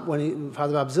Bob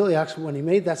Ziliak, when he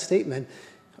made that statement,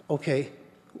 okay,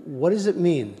 what does it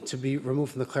mean to be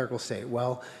removed from the clerical state?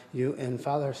 Well, and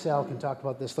Father Sal can talk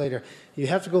about this later, you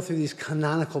have to go through these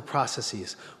canonical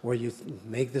processes where you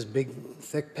make this big,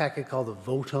 thick packet called a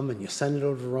votum, and you send it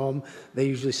over to Rome. They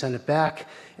usually send it back,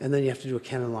 and then you have to do a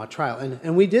canon law trial.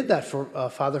 And we did that for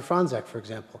Father Franzak, for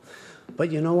example. But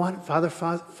you know what? Father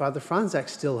Franzak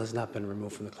still has not been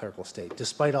removed from the clerical state.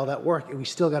 Despite all that work, we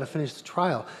still got to finish the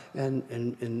trial, and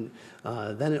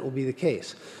then it will be the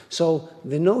case. So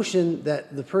the notion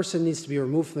that the person needs to be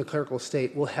removed from the clerical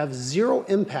state will have zero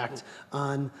impact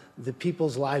on the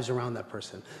people's lives around that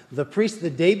person. The priest, the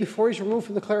day before he's removed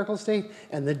from the clerical state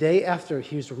and the day after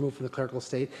he's removed from the clerical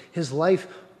state, his life,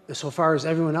 so far as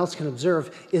everyone else can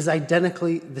observe, is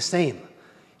identically the same.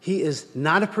 He is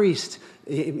not a priest.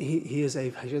 He is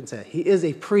a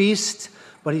priest,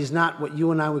 but he's not what you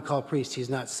and I would call a priest.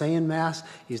 He's not saying Mass.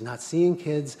 He's not seeing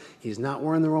kids. He's not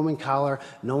wearing the Roman collar.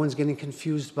 No one's getting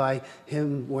confused by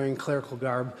him wearing clerical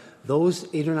garb. Those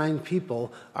 8 or 9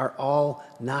 people are all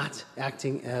not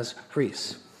acting as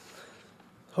priests.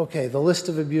 Okay, the list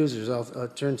of abusers. I'll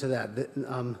turn to that. This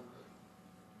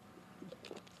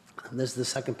is the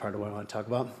second part of what I want to talk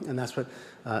about, and that's what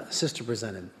Sister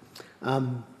presented.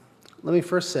 Let me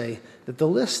first say that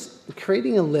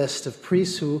creating a list of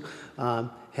priests who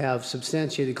have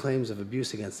substantiated claims of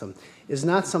abuse against them is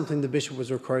not something the bishop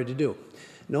was required to do.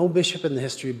 No bishop in the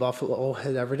history of Buffalo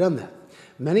had ever done that.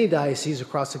 Many dioceses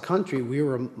across the country, we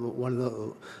were one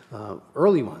of the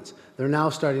early ones. They're now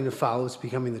starting to follow. It's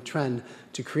becoming the trend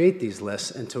to create these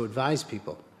lists and to advise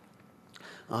people.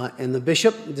 And the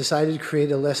bishop decided to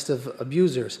create a list of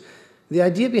abusers. The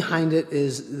idea behind it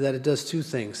is that it does 2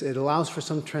 things. It allows for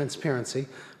some transparency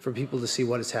for people to see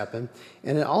what has happened.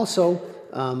 And it also,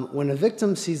 when a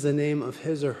victim sees the name of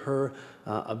his or her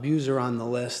abuser on the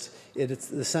list, it's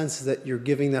the sense that you're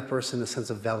giving that person a sense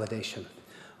of validation.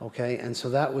 Okay? And so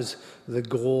that was the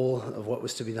goal of what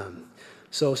was to be done.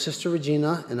 So Sister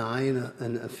Regina and I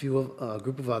and a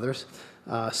group of others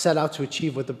set out to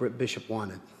achieve what the bishop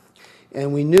wanted.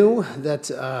 And we knew that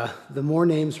the more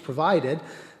names provided,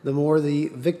 the more the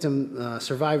victim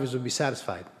survivors would be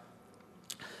satisfied.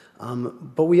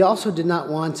 But we also did not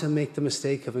want to make the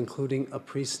mistake of including a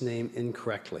priest's name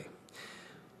incorrectly.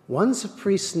 Once a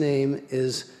priest's name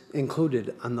is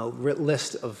included on the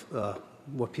list of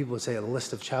what people would say a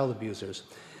list of child abusers,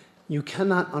 you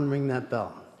cannot unring that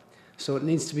bell. So it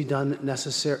needs to be done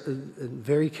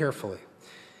very carefully.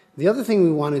 The other thing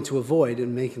we wanted to avoid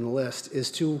in making the list is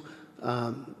to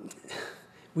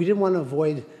we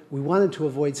wanted to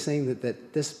avoid saying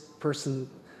that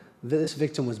this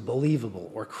victim was believable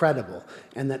or credible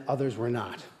and that others were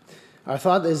not. Our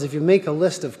thought is if you make a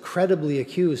list of credibly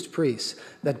accused priests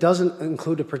that doesn't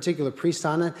include a particular priest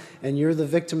on it, and you're the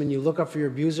victim and you look up for your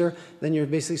abuser, then you're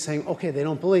basically saying, okay, they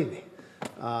don't believe me.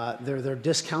 They're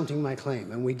discounting my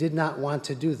claim, and we did not want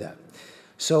to do that.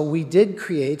 So we did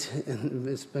create, and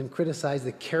it's been criticized,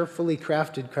 the carefully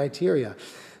crafted criteria.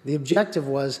 The objective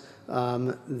was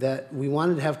that we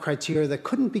wanted to have criteria that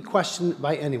couldn't be questioned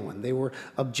by anyone. They were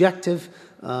objective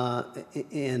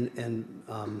and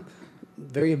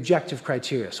very objective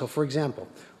criteria. So, for example,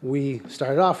 we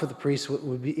started off with the priests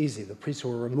would be easy. The priests who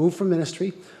were removed from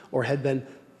ministry or had been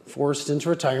forced into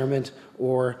retirement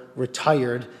or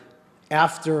retired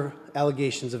after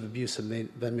allegations of abuse had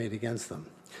been made against them.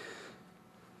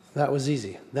 That was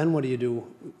easy. Then what do you do?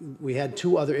 We had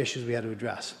 2 other issues we had to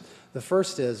address. The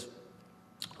first is,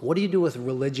 what do you do with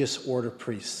religious order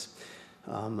priests?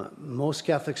 Most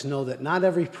Catholics know that not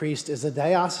every priest is a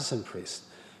diocesan priest.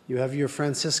 You have your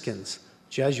Franciscans,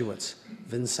 Jesuits,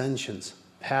 Vincentians,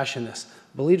 Passionists.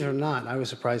 Believe it or not, I was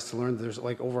surprised to learn there's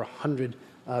like over 100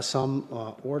 some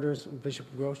orders. Bishop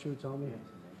Gross, you tell me?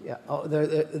 Yeah,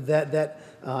 that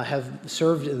have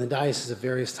served in the diocese at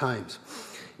various times.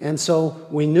 And so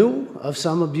we knew of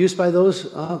some abuse by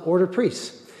those order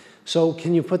priests. So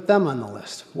can you put them on the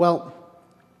list? Well,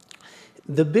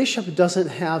 The bishop doesn't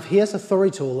have, he has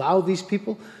authority to allow these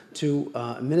people to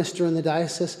minister in the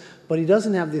diocese, but he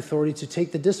doesn't have the authority to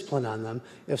take the discipline on them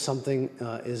if something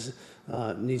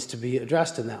needs to be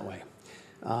addressed in that way.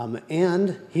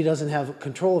 And he doesn't have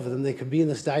control over them. They could be in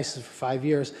this diocese for 5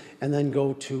 years and then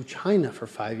go to China for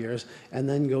 5 years and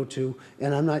then go to,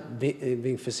 and I'm not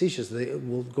being facetious, they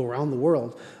will go around the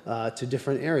world to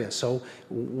different areas. So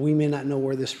we may not know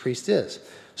where this priest is.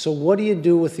 So what do you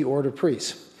do with the order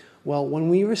priest? Well, when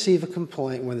we receive a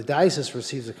complaint, when the diocese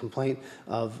receives a complaint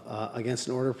against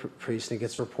an order priest and it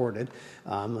gets reported,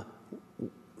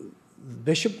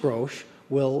 Bishop Grosch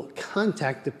will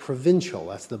contact the provincial,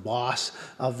 that's the boss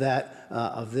of that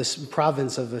of this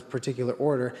province of a particular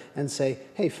order, and say,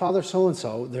 hey, Father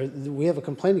so-and-so, we have a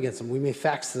complaint against him. We may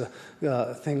fax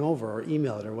the thing over or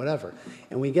email it or whatever.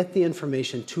 And we get the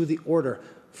information to the order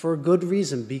for a good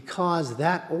reason, because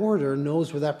that order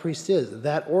knows where that priest is.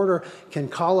 That order can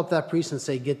call up that priest and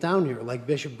say, get down here, like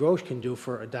Bishop Grosch can do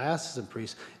for a diocesan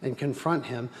priest, and confront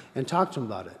him and talk to him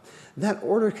about it. That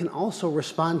order can also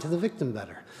respond to the victim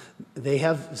better. They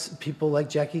have people like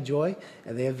Jackie Joy,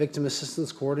 and they have victim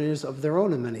assistance coordinators of their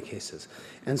own in many cases.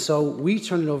 And so we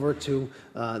turn it over to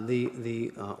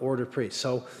the order priest.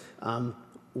 So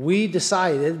we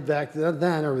decided back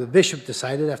then, or the bishop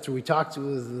decided after we talked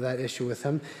to that issue with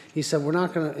him, he said, we're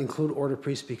not going to include order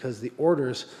priests because the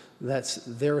orders that's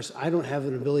theirs, I don't have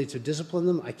an ability to discipline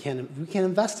them. We can't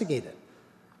investigate it.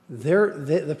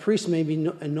 The priest may be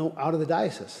out of the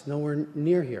diocese, nowhere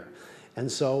near here. And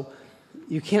so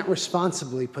you can't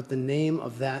responsibly put the name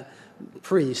of that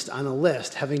priest on a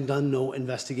list having done no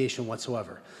investigation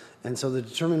whatsoever. And so the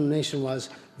determination was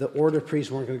the order priests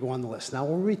weren't going to go on the list. Now,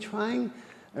 were we trying,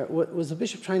 was the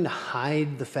bishop trying to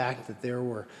hide the fact that there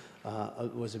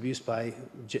was abuse by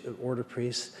order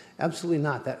priests? Absolutely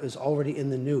not. That was already in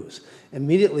the news.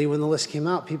 Immediately when the list came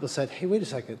out, people said, hey, wait a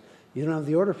second, you don't have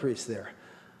the order priests there.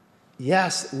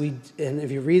 Yes, and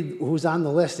if you read who's on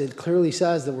the list, it clearly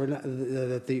says that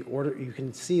you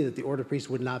can see that the order priest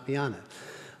would not be on it.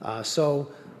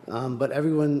 But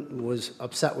everyone was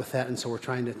upset with that, and so we're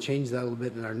trying to change that a little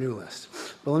bit in our new list.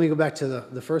 But let me go back to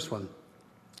the first one.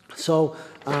 So,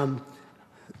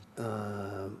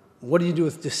 what do you do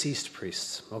with deceased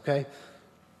priests, okay?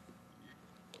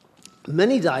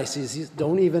 Many dioceses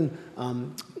don't even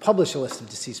publish a list of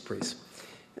deceased priests.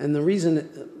 And the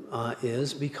reason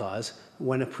is because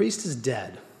when a priest is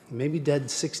dead, he may be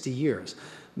dead 60 years,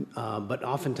 but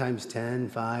oftentimes 10,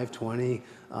 5, 20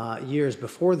 years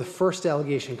before the first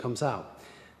allegation comes out,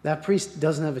 that priest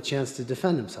doesn't have a chance to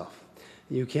defend himself.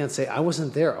 You can't say, I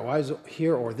wasn't there, or I was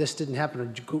here, or this didn't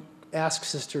happen, or ask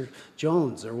Sister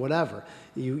Jones, or whatever.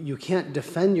 You can't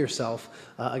defend yourself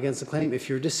against a claim if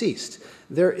you're deceased.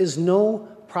 There is no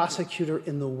prosecutor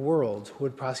in the world who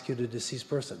would prosecute a deceased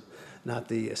person. Not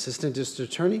the Assistant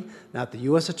District Attorney, not the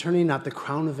U.S. Attorney, not the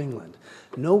Crown of England.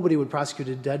 Nobody would prosecute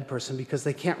a dead person because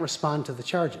they can't respond to the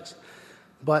charges.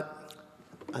 But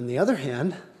on the other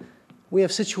hand, we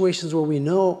have situations where we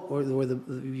know, or where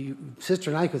the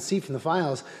sister and I could see from the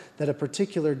files, that a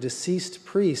particular deceased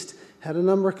priest had a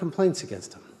number of complaints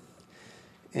against him.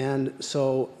 And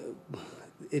so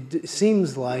it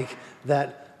seems like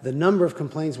that the number of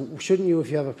complaints, shouldn't you, if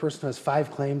you have a person who has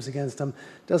 5 claims against him,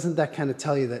 doesn't that kind of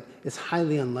tell you that it's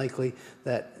highly unlikely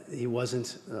that he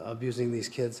wasn't abusing these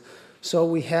kids? So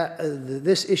we had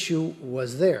this issue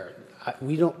was there. I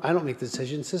don't make the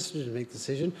decision. Sisters make the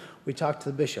decision. We talked to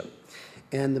the bishop,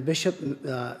 and the bishop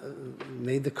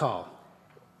made the call.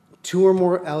 2 or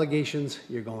more allegations,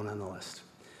 you're going on the list.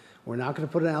 We're not going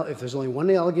to put it out. If there's only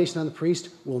 1 allegation on the priest,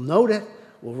 we'll note it.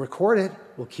 We'll record it,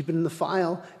 we'll keep it in the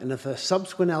file, and if a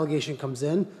subsequent allegation comes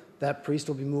in, that priest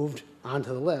will be moved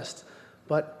onto the list.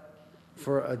 But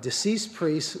for a deceased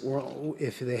priest,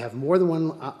 if they have more than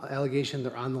 1 allegation,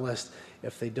 they're on the list.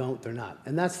 If they don't, they're not.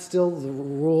 And that's still the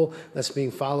rule that's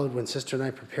being followed when Sister and I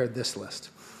prepared this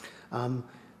list. By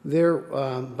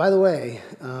the way,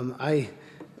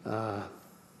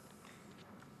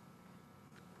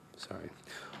 sorry.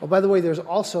 Oh, by the way, there's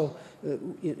also,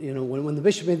 when the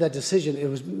bishop made that decision, it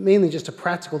was mainly just a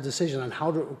practical decision on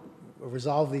how to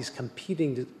resolve these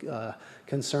competing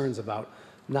concerns about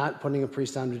not putting a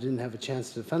priest on who didn't have a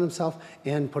chance to defend himself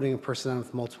and putting a person on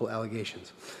with multiple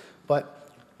allegations. But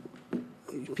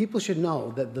people should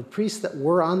know that the priests that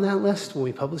were on that list, when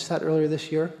we published that earlier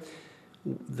this year,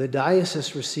 the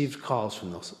diocese received calls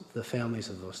from the families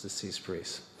of those deceased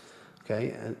priests,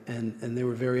 okay? And they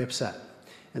were very upset.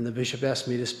 And the bishop asked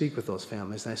me to speak with those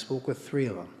families, and I spoke with 3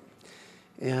 of them.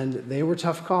 And they were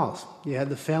tough calls. You had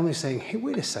the family saying, hey,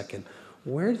 wait a second,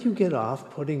 where did you get off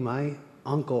putting my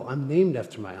uncle, I'm named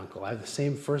after my uncle. I have the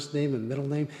same first name and middle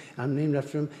name. I'm named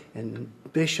after him. And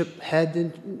Bishop Head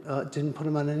didn't put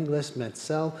him on any list.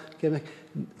 Metzel,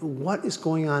 what is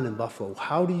going on in Buffalo?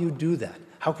 How do you do that?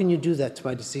 How can you do that to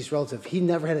my deceased relative? He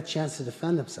never had a chance to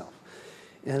defend himself.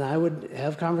 And I would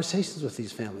have conversations with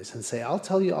these families and say, I'll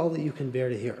tell you all that you can bear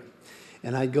to hear.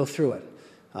 And I'd go through it.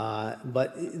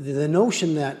 But the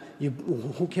notion that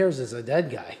who cares is a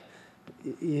dead guy,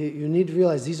 you need to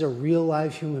realize these are real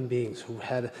live human beings who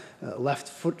had left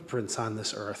footprints on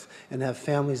this earth and have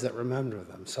families that remember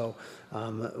them. So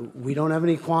we don't have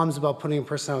any qualms about putting a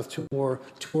person on with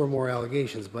two or more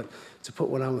allegations, but to put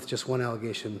one on with just one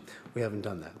allegation, we haven't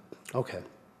done that. Okay.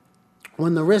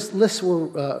 When the lists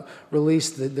were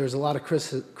released, there's a lot of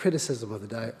criticism of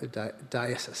the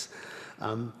diocese.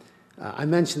 I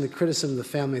mentioned the criticism of the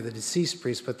family of the deceased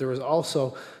priest, but there was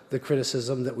also the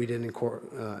criticism that we didn't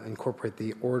incorporate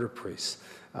the order priests.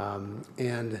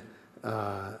 You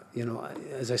know,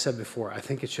 as I said before, I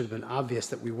think it should have been obvious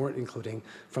that we weren't including,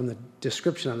 from the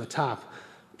description on the top,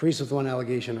 priests with one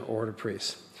allegation or order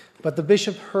priests. But the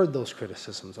bishop heard those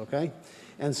criticisms, okay?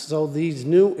 And so these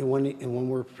new, and when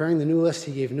we're preparing the new list,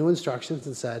 he gave new instructions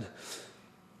and said,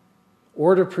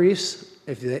 order priests,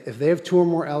 if they have 2 or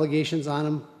more allegations on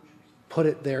them, put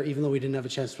it there, even though we didn't have a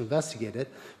chance to investigate it,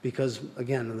 because,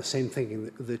 again, in the same thinking,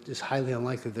 that it's highly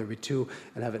unlikely there'd be 2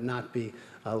 and have it not be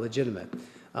legitimate.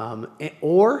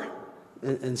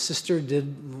 And Sister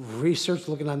did research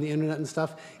looking on the internet and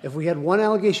stuff. If we had 1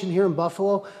 allegation here in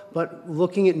Buffalo, but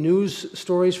looking at news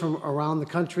stories from around the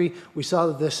country, we saw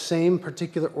that this same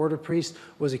particular order priest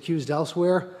was accused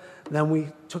elsewhere, then we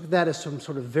took that as some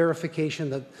sort of verification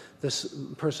that this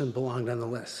person belonged on the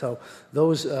list. So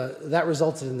that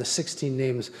resulted in the 16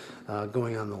 names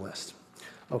going on the list.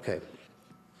 Okay.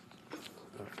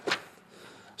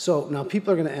 So now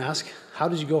people are going to ask, how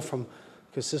did you go from,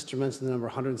 because Sister mentioned the number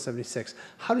 176,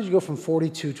 how did you go from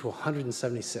 42 to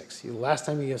 176? Last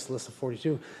time you gave us a list of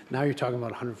 42, now you're talking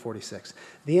about 146.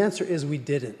 The answer is we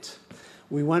didn't.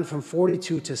 We went from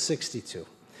 42 to 62.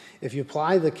 If you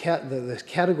apply the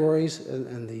categories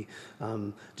and the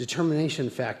determination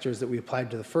factors that we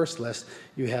applied to the first list,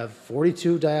 you have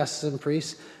 42 diocesan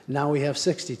priests. Now we have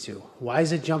 62. Why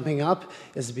is it jumping up?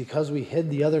 Is it because we hid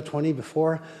the other 20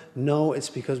 before? No, it's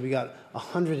because we got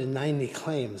 190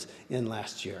 claims in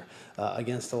last year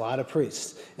against a lot of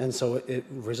priests. And so it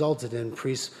resulted in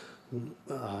priests,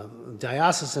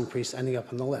 diocesan priests ending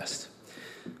up on the list.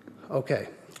 Okay.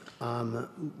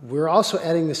 We're also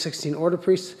adding the 16 order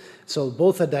priests. So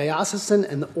both the diocesan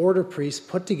and the order priests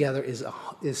put together is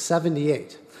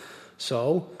 78.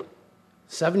 So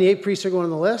 78 priests are going on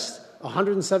the list.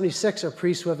 176 are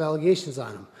priests who have allegations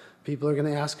on them. People are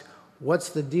going to ask, what's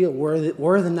the deal? Where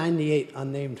are the 98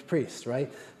 unnamed priests,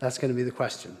 right? That's going to be the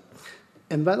question.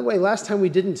 And by the way, last time we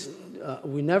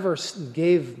never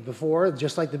gave before,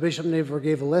 just like the bishop never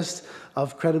gave a list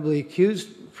of credibly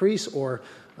accused priests or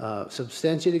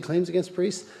substantiated claims against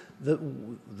priests,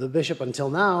 the bishop until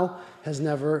now has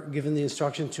never given the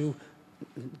instruction to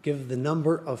give the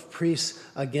number of priests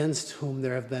against whom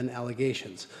there have been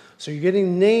allegations. So you're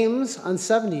getting names on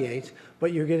 78,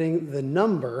 but you're getting the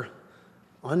number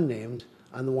unnamed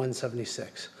on the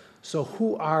 176. So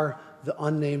who are the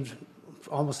unnamed,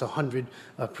 almost 100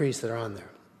 priests that are on there?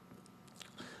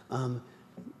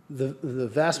 The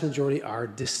vast majority are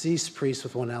deceased priests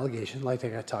with 1 allegation, like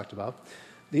I talked about.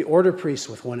 The order priests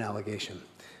with 1 allegation.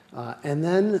 And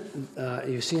then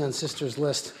you see on Sister's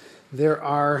list, there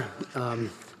are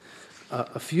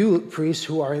a few priests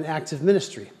who are in active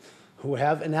ministry, who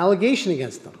have an allegation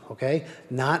against them, okay?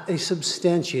 Not a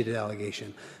substantiated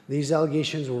allegation. These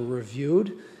allegations were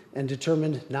reviewed and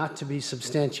determined not to be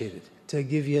substantiated. To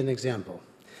give you an example,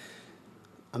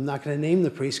 I'm not going to name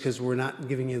the priest because we're not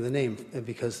giving you the name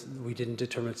because we didn't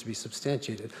determine it to be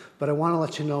substantiated. But I want to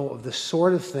let you know of the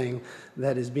sort of thing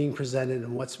that is being presented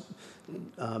and what's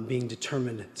being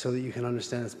determined so that you can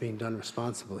understand it's being done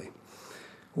responsibly.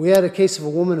 We had a case of a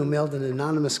woman who mailed an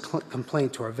anonymous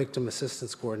complaint to our victim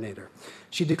assistance coordinator.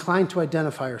 She declined to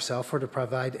identify herself or to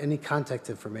provide any contact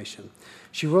information.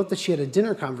 She wrote that she had a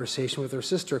dinner conversation with her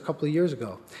sister a couple of years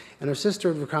ago, and her sister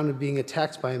had recounted being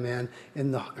attacked by a man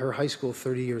in her high school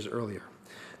 30 years earlier.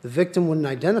 The victim wouldn't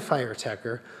identify her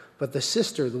attacker, but the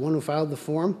sister, the one who filed the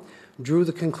form, drew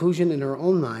the conclusion in her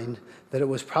own mind that it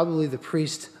was probably the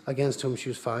priest against whom she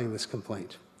was filing this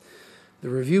complaint. The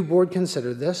review board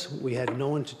considered this. We had no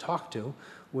one to talk to.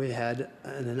 We had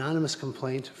an anonymous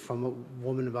complaint from a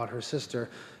woman about her sister,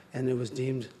 and it was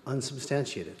deemed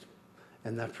unsubstantiated,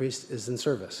 and that priest is in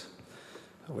service.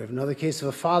 We have another case of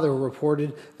a father who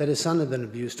reported that his son had been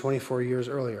abused 24 years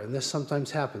earlier, and this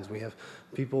sometimes happens. We have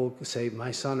people say,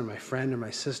 my son or my friend or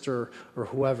my sister or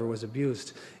whoever was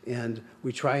abused, and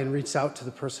we try and reach out to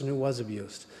the person who was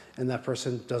abused, and that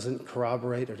person doesn't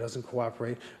corroborate or doesn't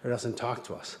cooperate or doesn't talk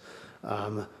to us.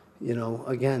 You know,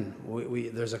 again,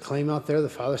 there's a claim out there. The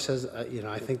father says, you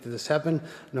know, I think that this happened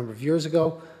a number of years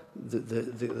ago.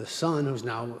 The son, who's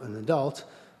now an adult,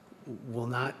 will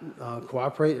not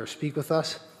cooperate or speak with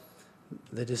us.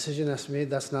 The decision has to be made.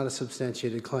 That's not a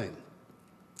substantiated claim.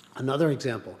 Another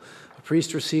example, a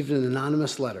priest received an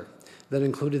anonymous letter that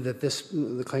included that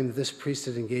the claim that this priest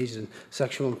had engaged in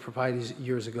sexual improprieties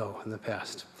years ago in the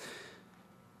past.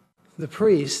 The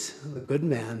priest, the good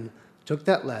man, took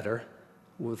that letter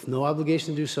with no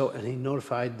obligation to do so, and he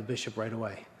notified the bishop right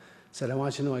away. Said, I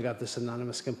want you to know I got this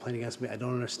anonymous complaint against me. I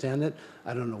don't understand it.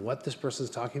 I don't know what this person's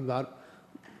talking about.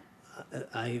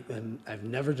 I've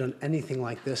never done anything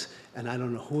like this, and I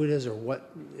don't know who it is or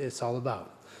what it's all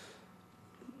about.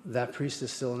 That priest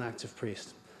is still an active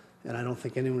priest, and I don't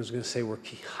think anyone is going to say we're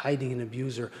hiding an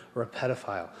abuser or a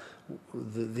pedophile.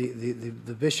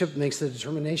 The bishop makes the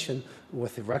determination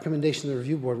with the recommendation of the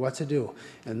review board what to do,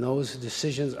 and those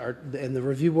decisions are, and the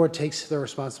review board takes their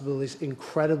responsibilities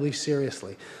incredibly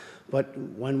seriously. But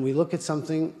when we look at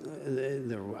something,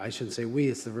 I shouldn't say we,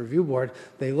 it's the review board,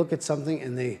 they look at something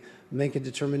and they make a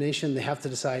determination. They have to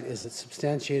decide, is it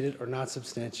substantiated or not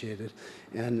substantiated?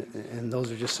 And those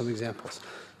are just some examples.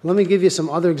 Let me give you some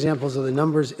other examples of the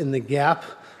numbers in the gap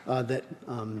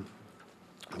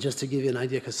just to give you an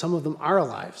idea, because some of them are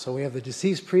alive. So we have the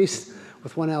deceased priest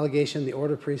with one allegation, the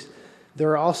order priest.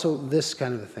 There are also this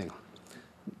kind of a thing.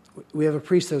 We have a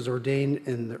priest that was ordained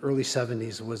in the early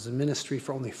 70s, was in ministry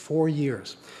for only 4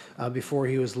 years before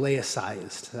he was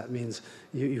laicized. That means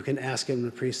you can ask him,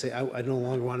 the priest, say, I no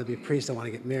longer want to be a priest, I want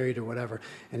to get married or whatever,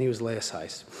 and he was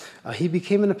laicized. He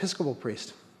became an Episcopal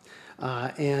priest,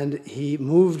 and he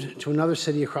moved to another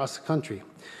city across the country.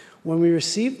 When we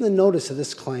received the notice of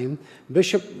this claim,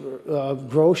 Bishop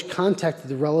Grosch contacted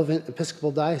the relevant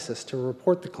Episcopal diocese to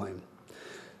report the claim.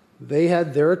 They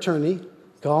had their attorney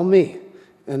call me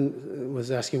and was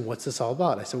asking, what's this all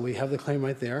about? I said, we have the claim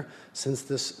right there. Since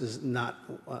this is not,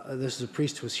 this is a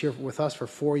priest who was here with us for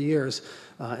 4 years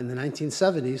in the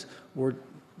 1970s, we're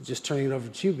just turning it over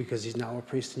to you because he's now a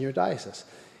priest in your diocese.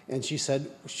 And she said,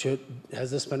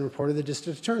 has this been reported to the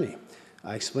district attorney?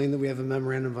 I explained that we have a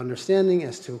memorandum of understanding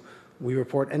as to we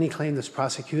report any claim that's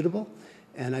prosecutable.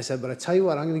 And I said, but I tell you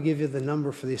what, I'm going to give you the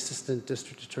number for the assistant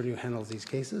district attorney who handles these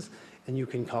cases, and you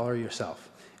can call her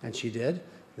yourself. And she did.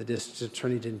 The district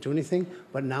attorney didn't do anything,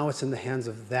 but now it's in the hands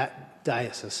of that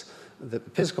diocese, the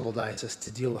Episcopal diocese, to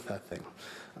deal with that thing.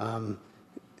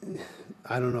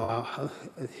 I don't know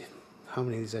how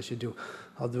many of these I should do.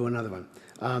 I'll do another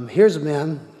one. Here's a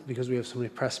man, because we have so many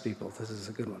press people, this is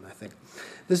a good one, I think.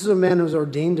 This is a man who was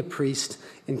ordained a priest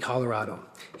in Colorado.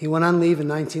 He went on leave in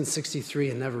 1963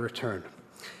 and never returned.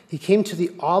 He came to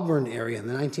the Auburn area in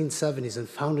the 1970s and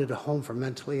founded a home for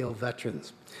mentally ill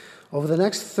veterans. Over the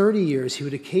next 30 years, he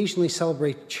would occasionally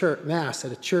celebrate Mass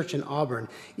at a church in Auburn,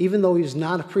 even though he was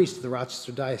not a priest of the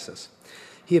Rochester Diocese.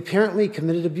 He apparently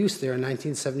committed abuse there in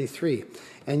 1973,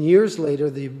 and years later,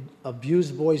 the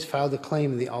abused boys filed a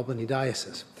claim in the Albany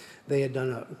Diocese. They had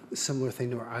done a similar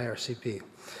thing to our IRCP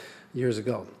years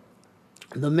ago.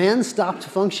 The man stopped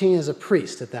functioning as a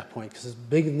priest at that point because it's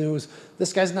big news.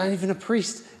 This guy's not even a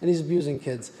priest, and he's abusing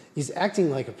kids. He's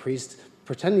acting like a priest,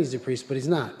 pretending he's a priest, but he's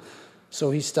not.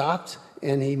 So he stopped,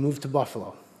 and he moved to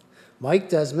Buffalo. Mike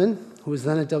Desmond, who was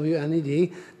then at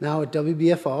WNED, now at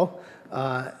WBFO,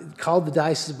 called the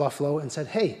Diocese of Buffalo and said,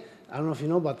 hey, I don't know if you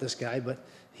know about this guy, but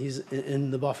he's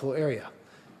in the Buffalo area.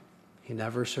 He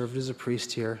never served as a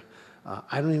priest here.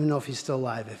 I don't even know if he's still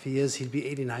alive. If he is, he'd be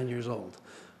 89 years old.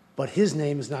 But his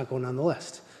name is not going on the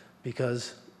list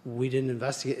because we didn't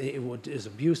investigate. It was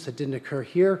abuse that didn't occur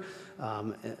here,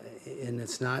 and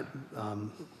it's not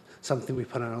something we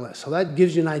put on our list. So that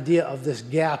gives you an idea of this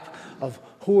gap of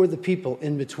who are the people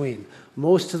in between.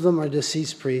 Most of them are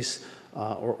deceased priests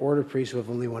or order priests who have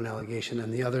only one allegation,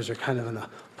 and the others are kind of in a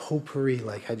potpourri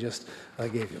like I just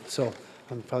gave you. So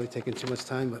I'm probably taking too much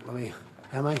time, but let me,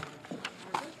 am I?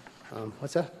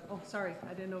 What's that? Oh, sorry,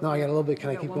 I didn't know. No, I got a little bit. Can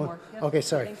I keep going? Yep. Okay,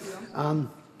 sorry. Thank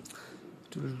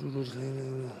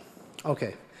you.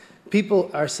 Okay.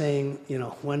 People are saying, you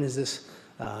know, when is this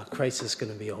crisis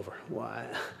going to be over? Why?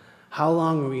 How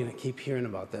long are we going to keep hearing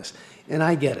about this? And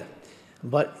I get it.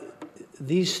 But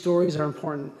these stories are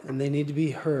important, and they need to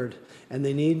be heard. And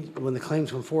they need, when the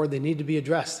claims come forward, they need to be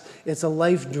addressed. It's a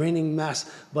life-draining mess,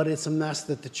 but it's a mess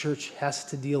that the church has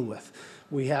to deal with.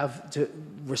 We have to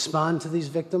respond to these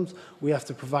victims. We have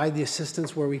to provide the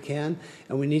assistance where we can,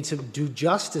 and we need to do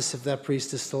justice if that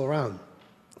priest is still around.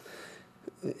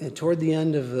 And toward the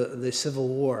end of the Civil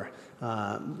War,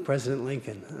 President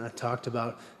Lincoln talked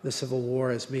about the Civil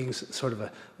War as being sort of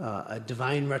a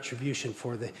divine retribution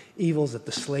for the evils that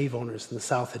the slave owners in the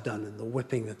South had done and the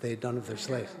whipping that they had done of their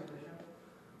slaves.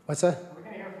 What's that?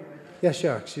 Yeah,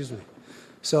 sure, excuse me.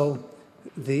 So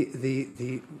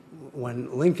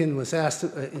when Lincoln was asked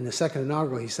in the second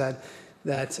inaugural, he said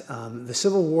that the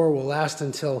Civil War will last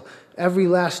until every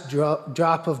last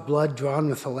drop of blood drawn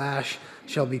with a lash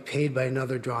shall be paid by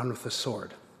another drawn with a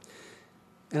sword.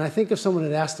 And I think if someone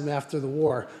had asked him after the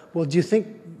war, well, do you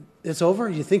think it's over?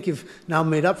 Do you think you've now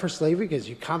made up for slavery because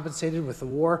you compensated with the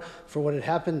war for what had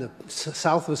happened? The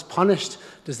South was punished.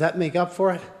 Does that make up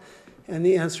for it? And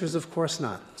the answer is, of course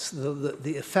not.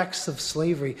 The effects of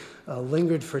slavery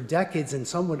lingered for decades, and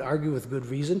some would argue with good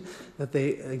reason that they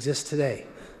exist today.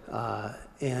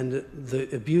 And the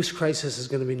abuse crisis is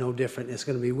going to be no different. It's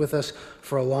going to be with us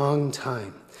for a long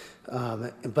time.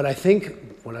 But I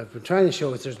think what I've been trying to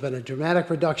show is there's been a dramatic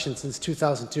reduction since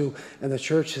 2002, and the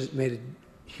church has made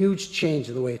a huge change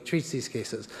in the way it treats these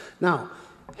cases. Now,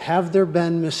 have there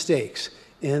been mistakes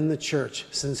in the church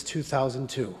since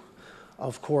 2002?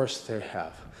 Of course there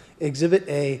have. Exhibit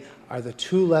A are the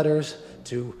 2 letters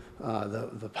to the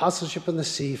Apostleship in the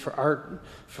See for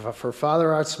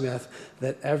Father Art Smith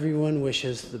that everyone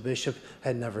wishes the bishop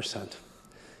had never sent.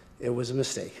 It was a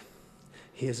mistake.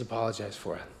 He has apologized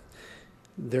for it.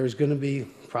 There's going to be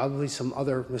probably some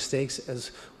other mistakes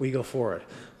as we go forward.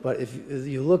 But if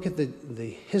you look at the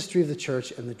history of the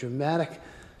church and the dramatic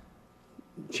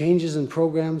changes in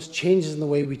programs, changes in the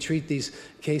way we treat these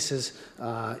cases,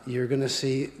 you're going to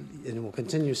see, and will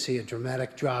continue to see, a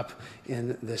dramatic drop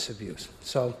in this abuse.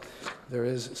 So there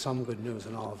is some good news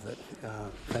in all of it.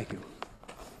 Thank you.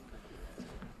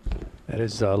 That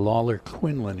is Lawler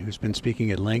Quinlan, who's been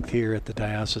speaking at length here at the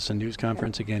Diocesan News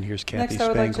Conference. Again, here's Kathy Next, I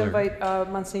would like to Spangler. invite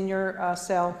Monsignor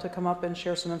Sal to come up and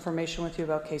share some information with you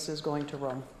about cases going to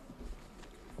Rome.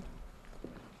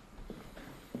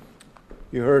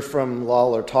 You heard from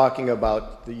Lawler talking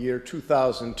about the year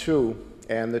 2002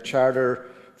 and the Charter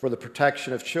for the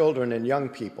Protection of Children and Young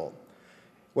People.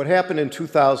 What happened in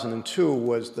 2002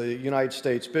 was the United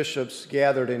States bishops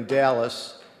gathered in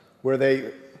Dallas, where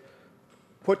they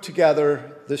put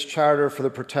together this Charter for the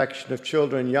Protection of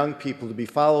Children and Young People to be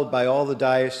followed by all the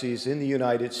dioceses in the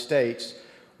United States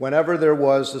whenever there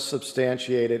was a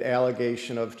substantiated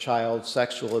allegation of child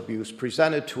sexual abuse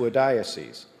presented to a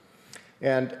diocese.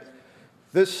 And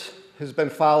this has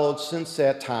been followed since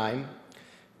that time.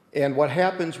 And what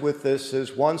happens with this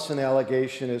is once an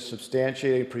allegation is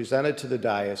substantiated and presented to the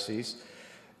diocese,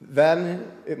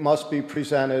 then it must be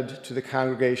presented to the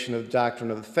Congregation of the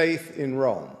Doctrine of the Faith in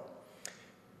Rome.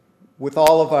 With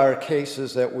all of our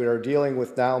cases that we are dealing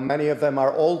with now, many of them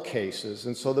are old cases,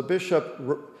 and so the bishop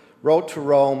wrote to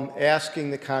Rome asking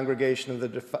the Congregation of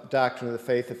the Doctrine of the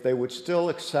Faith if they would still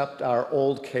accept our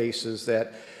old cases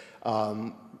that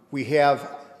we have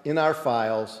in our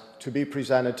files to be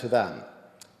presented to them.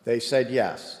 They said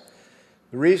yes.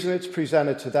 The reason it's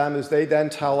presented to them is they then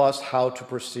tell us how to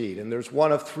proceed, and there's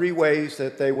one of 3 ways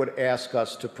that they would ask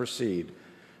us to proceed,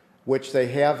 which they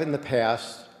have in the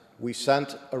past. We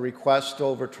sent a request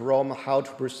over to Rome how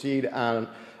to proceed on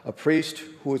a priest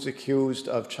who was accused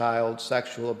of child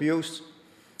sexual abuse,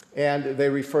 and they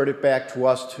referred it back to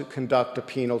us to conduct a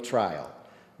penal trial.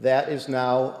 That is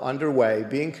now underway,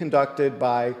 being conducted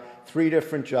by 3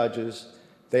 different judges.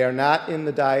 They are not in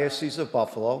the Diocese of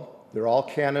Buffalo. They're all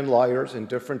canon lawyers in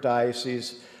different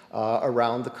dioceses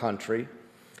around the country.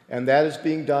 And that is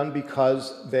being done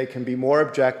because they can be more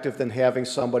objective than having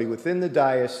somebody within the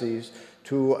diocese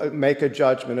to make a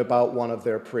judgment about one of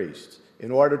their priests.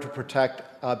 In order to protect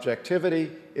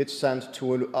objectivity, it's sent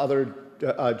to other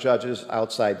judges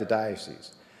outside the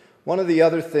diocese. One of the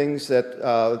other things that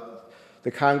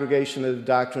the Congregation of the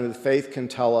Doctrine of the Faith can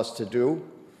tell us to do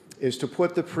is to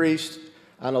put the priest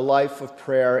on a life of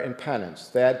prayer and penance.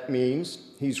 That means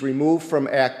he's removed from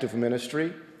active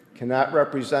ministry, cannot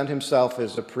represent himself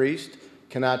as a priest,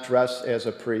 cannot dress as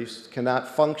a priest, cannot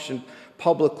function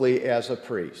publicly as a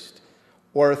priest.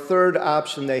 Or a third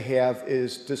option they have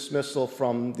is dismissal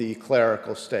from the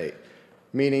clerical state,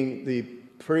 meaning the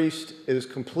priest is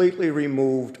completely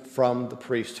removed from the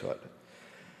priesthood.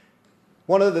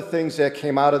 One of the things that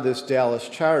came out of this Dallas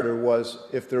Charter was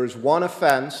if there's one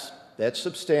offense that's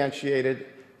substantiated,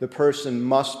 the person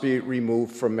must be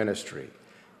removed from ministry.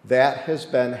 That has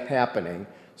been happening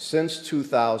since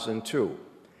 2002.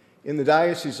 In the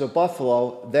Diocese of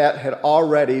Buffalo, that had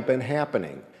already been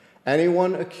happening.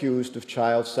 Anyone accused of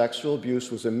child sexual abuse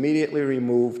was immediately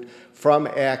removed from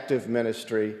active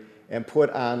ministry and put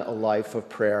on a life of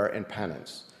prayer and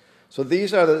penance. So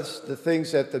these are the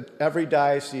things that every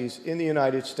diocese in the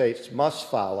United States must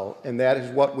follow, and that is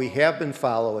what we have been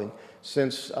following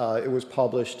since it was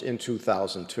published in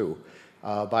 2002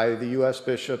 by the U.S.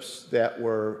 bishops that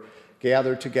were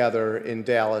gathered together in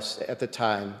Dallas at the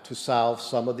time to solve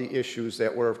some of the issues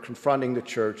that were confronting the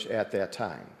church at that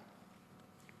time.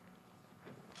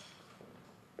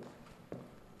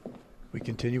 We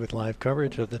continue with live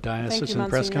coverage of the Thank you, Diocesan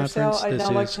Press Monsignor Conference. Sell. I'd This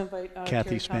now like is to invite Kathy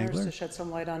Terry Connors Spangler. to shed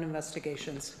some light on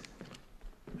investigations.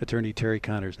 Attorney Terry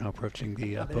Connors now approaching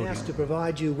the I've been podium. asked to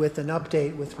provide you with an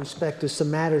update with respect to some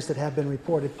matters that have been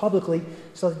reported publicly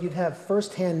so that you'd have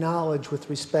firsthand knowledge with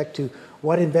respect to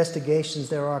what investigations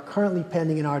there are currently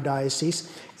pending in our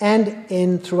diocese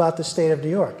and throughout the state of New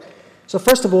York. So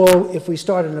first of all, if we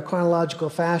start in a chronological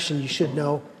fashion, you should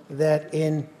know that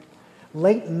in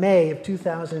late May of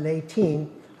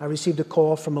 2018, I received a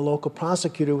call from a local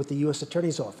prosecutor with the U.S.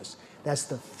 Attorney's Office. That's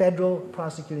the federal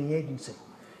prosecuting agency.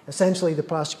 Essentially, the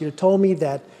prosecutor told me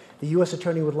that the U.S.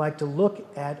 Attorney would like to look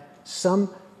at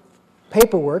some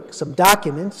paperwork, some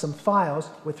documents, some files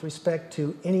with respect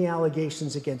to any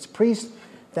allegations against priests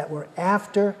that were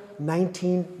after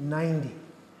 1990.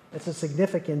 It's a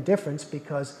significant difference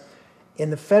because in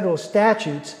the federal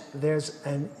statutes, there's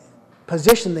a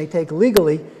position they take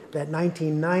legally that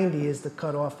 1990 is the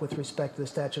cutoff with respect to the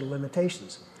statute of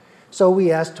limitations. So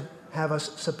we asked to have a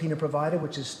subpoena provided,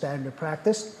 which is standard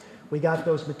practice. We got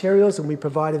those materials and we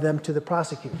provided them to the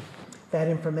prosecutor. That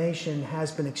information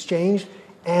has been exchanged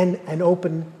and an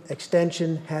open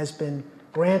extension has been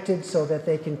granted so that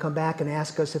they can come back and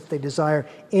ask us if they desire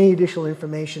any additional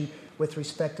information with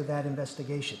respect to that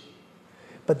investigation.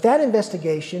 But that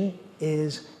investigation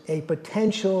is a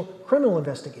potential criminal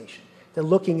investigation. They're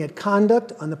looking at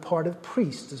conduct on the part of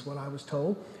priests, is what I was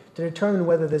told, to determine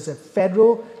whether there's a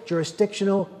federal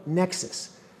jurisdictional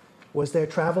nexus. Was there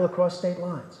travel across state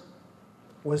lines?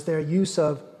 Was there use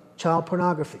of child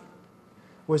pornography?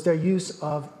 Was there use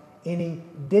of any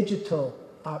digital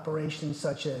operations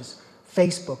such as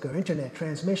Facebook or internet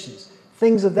transmissions?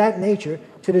 Things of that nature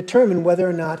to determine whether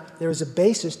or not there is a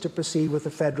basis to proceed with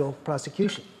a federal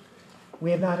prosecution.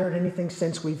 We have not heard anything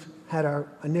since we've had our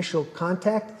initial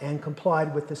contact and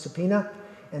complied with the subpoena,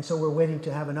 and so we're waiting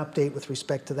to have an update with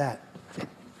respect to that.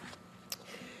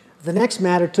 The next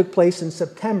matter took place in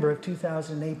September of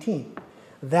 2018.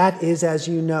 That is, as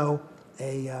you know,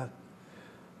 a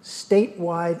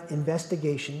statewide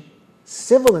investigation,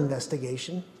 civil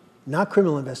investigation, not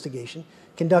criminal investigation,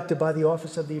 conducted by the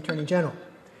Office of the Attorney General.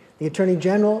 The Attorney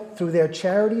General, through their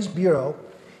Charities Bureau,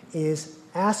 is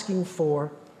asking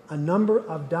for a number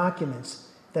of documents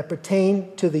that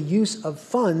pertain to the use of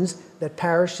funds that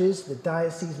parishes, the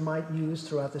diocese might use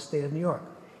throughout the state of New York.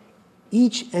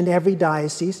 Each and every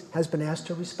diocese has been asked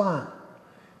to respond.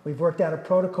 We've worked out a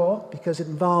protocol because it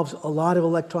involves a lot of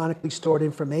electronically stored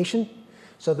information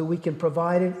so that we can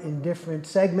provide it in different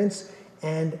segments,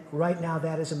 and right now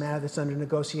that is a matter that's under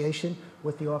negotiation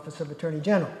with the Office of Attorney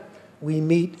General. We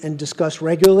meet and discuss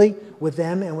regularly with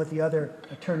them and with the other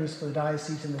attorneys for the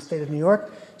diocese in the state of New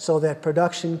York so that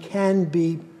production can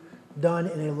be done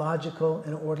in a logical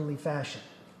and orderly fashion.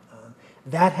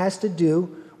 That has to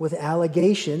do with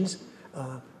allegations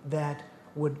that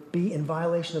would be in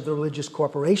violation of the Religious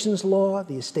Corporations Law,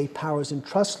 the Estate Powers and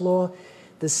Trust Law,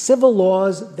 the civil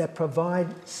laws that provide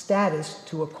status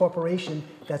to a corporation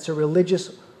that's a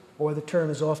religious, or the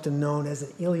term is often known as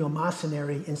an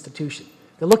eleemosynary institution.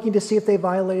 They're looking to see if they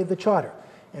violated the charter,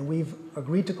 and we've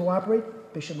agreed to cooperate.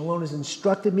 Bishop Malone has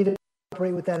instructed me to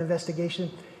cooperate with that investigation,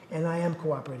 and I am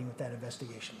cooperating with that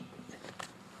investigation.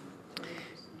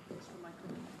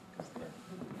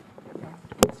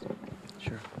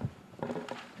 Sure.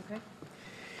 Okay.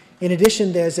 In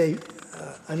addition, there's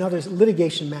another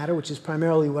litigation matter, which is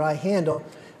primarily what I handle.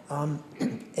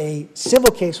 A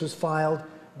civil case was filed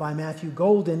by Matthew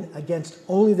Golden against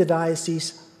only the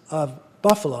Diocese of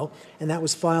Buffalo, and that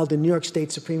was filed in New York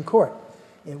State Supreme Court.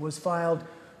 It was filed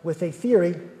with a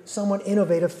theory, somewhat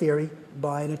innovative theory,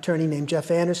 by an attorney named Jeff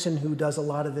Anderson, who does a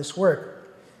lot of this work.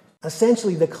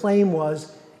 Essentially, the claim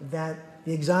was that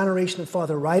the exoneration of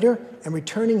Father Reiter and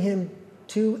returning him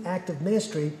to active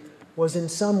ministry was in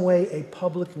some way a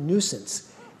public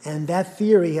nuisance, and that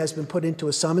theory has been put into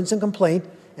a summons and complaint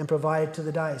and provided to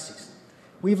the diocese.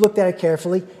 We've looked at it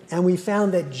carefully, and we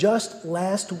found that just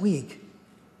last week,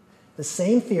 the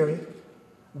same theory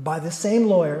by the same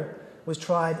lawyer was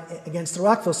tried against the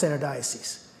Rockville Center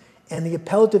Diocese. And the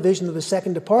Appellate Division of the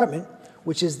Second Department,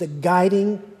 which is the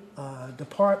guiding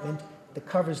department that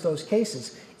covers those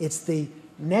cases. It's the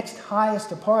next highest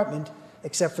department,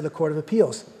 except for the Court of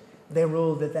Appeals. They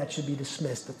ruled that that should be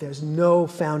dismissed, that there's no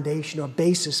foundation or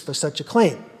basis for such a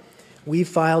claim. We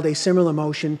filed a similar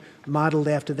motion modeled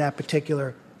after that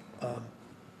particular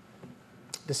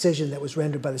decision that was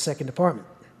rendered by the Second Department.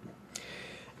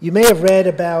 You may have read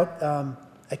about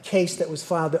a case that was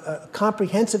filed, a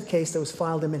comprehensive case that was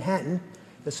filed in Manhattan,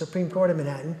 the Supreme Court of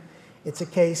Manhattan. It's a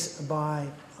case by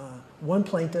one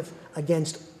plaintiff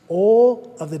against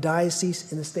all of the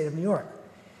dioceses in the state of New York.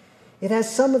 It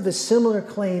has some of the similar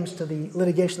claims to the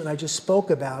litigation that I just spoke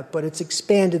about, but it's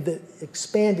expanded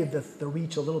the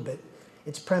reach a little bit.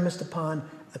 It's premised upon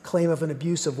a claim of an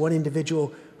abuse of one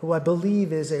individual who I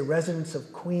believe is a resident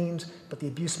of Queens, but the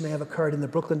abuse may have occurred in the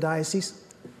Brooklyn diocese.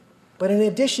 But in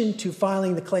addition to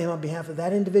filing the claim on behalf of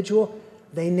that individual,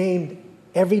 they named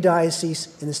every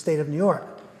diocese in the state of New York.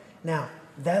 Now,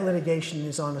 that litigation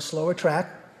is on a slower track.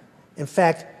 In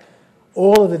fact,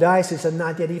 all of the dioceses have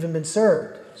not yet even been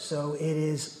served. So it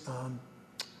is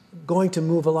going to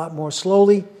move a lot more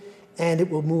slowly, and it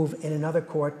will move in another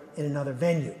court in another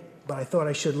venue. But I thought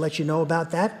I should let you know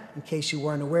about that in case you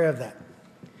weren't aware of that.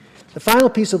 The final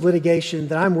piece of litigation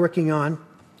that I'm working on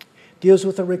deals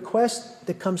with a request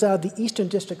that comes out of the Eastern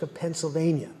District of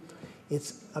Pennsylvania.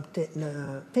 It's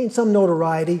obtained some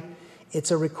notoriety.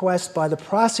 It's a request by the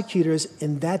prosecutors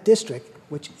in that district,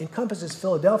 which encompasses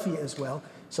Philadelphia as well,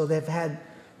 so they've had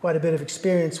quite a bit of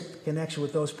experience in connection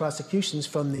with those prosecutions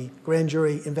from the grand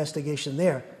jury investigation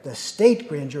there, the state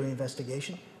grand jury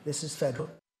investigation. This is federal.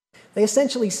 They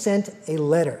essentially sent a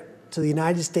letter to the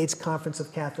United States Conference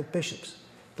of Catholic Bishops.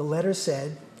 The letter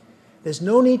said, there's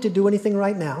no need to do anything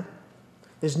right now.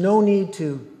 There's no need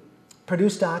to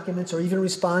produce documents or even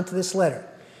respond to this letter.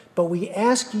 But we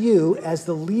ask you, as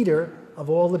the leader of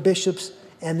all the bishops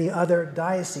and the other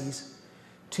dioceses,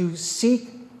 to seek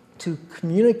to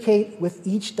communicate with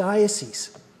each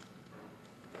diocese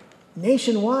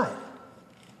nationwide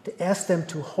to ask them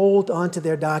to hold on to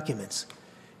their documents.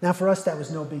 Now, for us, that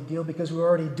was no big deal because we were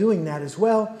already doing that as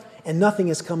well, and nothing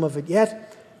has come of it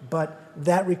yet, but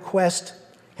that request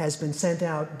has been sent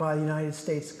out by the United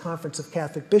States Conference of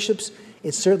Catholic Bishops.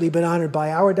 It's certainly been honored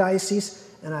by our diocese,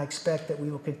 and I expect that we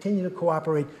will continue to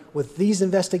cooperate with these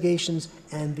investigations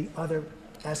and the other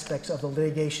aspects of the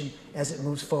litigation as it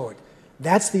moves forward.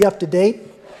 That's the up-to-date.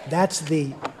 That's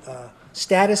the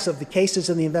status of the cases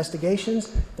and the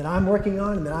investigations that I'm working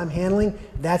on and that I'm handling.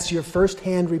 That's your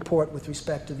first-hand report with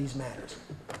respect to these matters.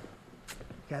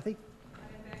 Kathy? I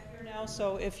am back here now,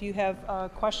 so if you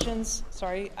have questions,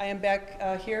 I am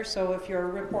back here, so if you're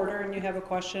a reporter and you have a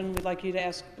question, we'd like you to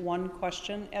ask one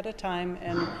question at a time,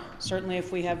 and certainly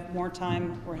if we have more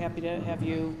time, we're happy to have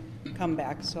you come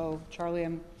back. So, Charlie,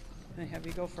 I'm going to have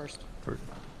you go first.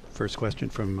 First question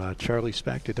from Charlie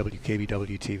Specht at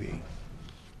WKBW-TV.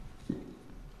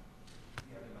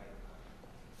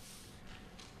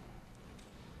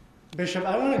 Bishop,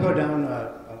 I want to go down.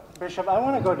 Bishop, I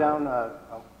want to go down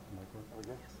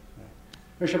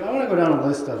a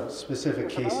list of specific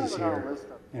cases here,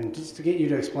 and just to get you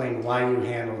to explain why you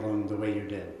handled them the way you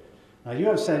did. You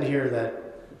have said here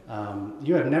that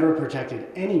you have never protected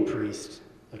any priest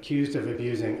accused of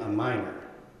abusing a minor.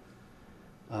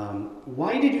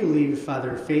 Why did you leave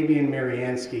Father Fabian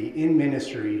Mariansky in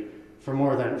ministry for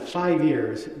more than 5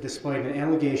 years, despite an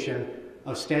allegation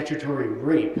of statutory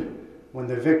rape when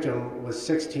the victim was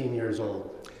 16 years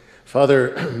old? Father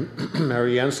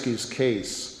Mariansky's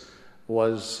case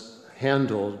was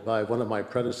handled by one of my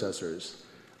predecessors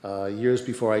years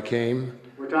before I came.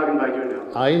 We're talking about you now.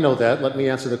 I know that. Let me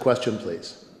answer the question,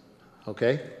 please.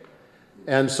 Okay?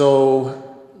 And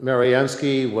so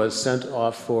Mariansky was sent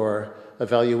off for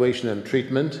evaluation and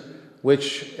treatment,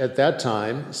 which at that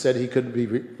time said he could be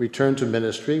returned to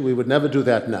ministry. We would never do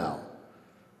that now.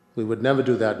 We would never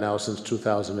do that now since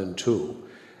 2002.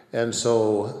 And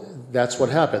so that's what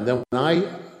happened. Then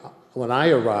when I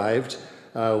arrived,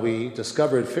 we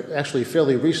discovered, actually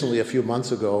fairly recently, a few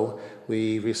months ago,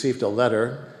 we received a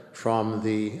letter from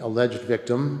the alleged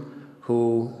victim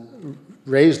who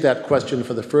raised that question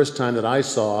for the first time that I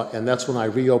saw, and that's when I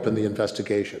reopened the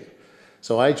investigation.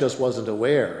 So I just wasn't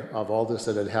aware of all this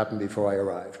that had happened before I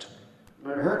arrived.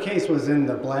 But her case was in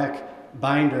the black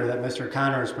binder that Mr.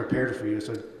 Connors prepared for you.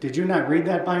 So did you not read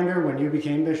that binder when you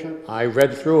became bishop? I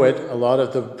read through it. A lot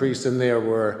of the priests in there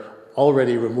were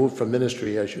already removed from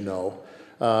ministry, as you know.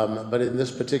 But in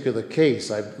this particular case,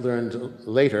 I learned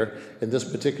later, in this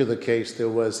particular case, there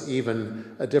was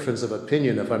even a difference of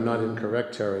opinion, if I'm not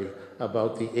incorrect, Terry,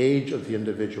 about the age of the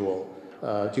individual.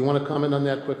 Do you want to comment on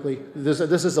that quickly?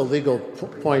 This is a legal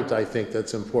point, I think,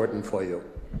 that's important for you.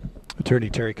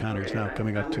 Attorney Terry Connor is now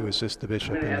coming up to assist the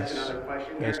bishop in this,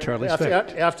 as Charlie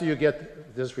Specht. After you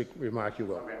get this remark, you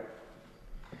will.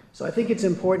 So I think it's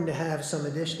important to have some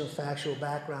additional factual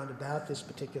background about this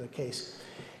particular case.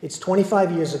 It's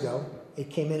 25 years ago.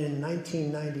 It came in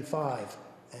 1995.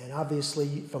 And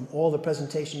obviously, from all the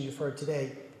presentation you've heard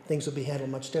today, things will be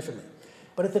handled much differently.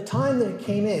 But at the time that it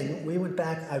came in, we went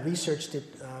back, I researched it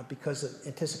because of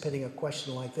anticipating a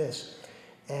question like this.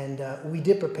 And we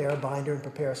did prepare a binder and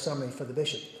prepare a summary for the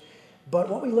bishop. But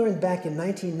what we learned back in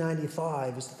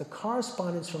 1995 is that the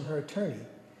correspondence from her attorney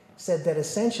said that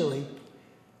essentially,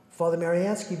 Father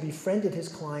Mariansky befriended his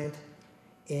client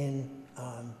in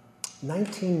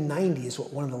 1990 is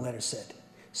what one of the letters said.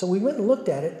 So we went and looked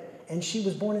at it, and she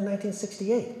was born in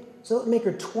 1968. So that would make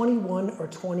her 21 or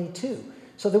 22.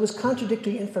 So there was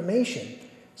contradictory information.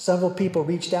 Several people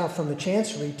reached out from the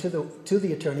chancery to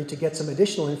the attorney to get some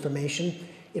additional information.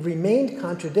 It remained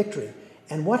contradictory.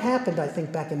 And what happened, I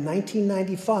think, back in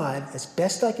 1995, as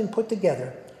best I can put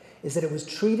together, is that it was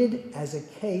treated as a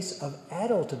case of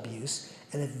adult abuse.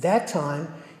 And at that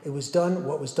time, it was done,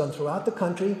 what was done throughout the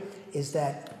country, is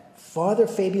that Father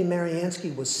Fabian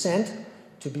Mariansky was sent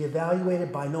to be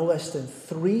evaluated by no less than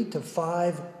 3 to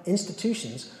 5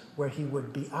 institutions where he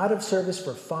would be out of service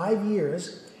for 5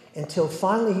 years until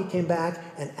finally he came back,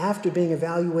 and after being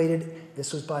evaluated,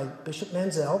 this was by Bishop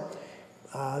Manzel,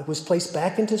 was placed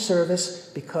back into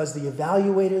service because the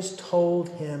evaluators told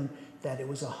him that it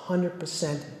was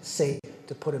 100% safe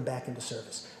to put him back into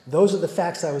service. Those are the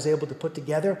facts I was able to put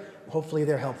together. Hopefully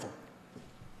they're helpful.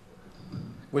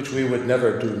 Which we would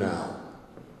never do now.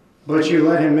 But you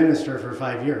let him minister for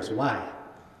 5 years. Why?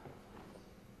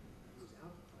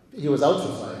 He was out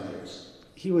for 5 years.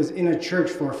 He was in a church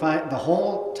for the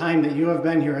whole time that you have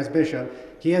been here as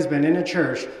bishop. He has been in a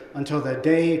church until the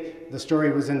day the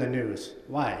story was in the news.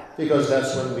 Why? Because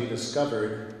that's when we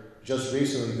discovered, just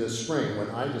recently this spring, when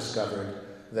I discovered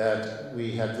that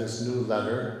we had this new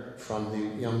letter from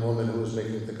the young woman who was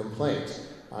making the complaint.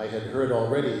 I had heard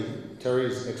already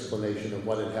Terry's explanation of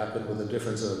what had happened with a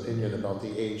difference of opinion about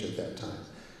the age at that time.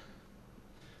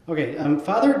 Okay,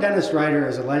 Father Dennis Ryder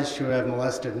is alleged to have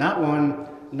molested not 1,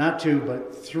 not 2,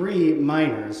 but 3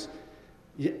 minors.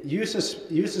 You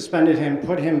suspended him,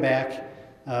 put him back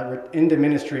into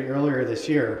ministry earlier this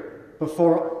year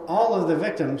before all of the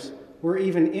victims were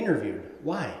even interviewed.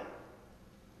 Why?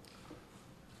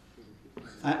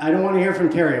 I don't want to hear from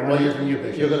Terry. I want to hear from you,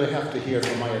 Bishop. You're going to have to hear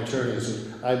from my attorneys.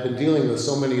 I've been dealing with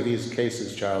so many of these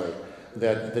cases, Charlie,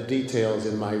 that the details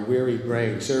in my weary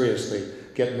brain, seriously,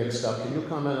 get mixed up. Can you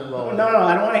comment as well? No,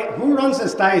 I don't want to. Who runs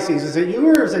this diocese? Is it you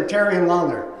or is it Terry and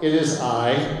Lawler? It is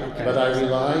I, but I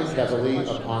rely heavily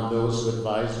upon those who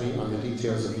advise me on the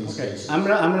details of these cases. I'm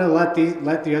gonna let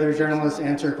the other journalists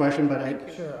answer a question, but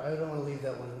Sure, I don't want to leave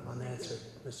that one unanswered,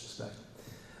 Mr. Specht.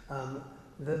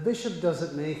 The bishop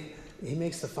doesn't he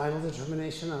makes the final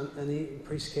determination on any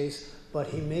priest case, but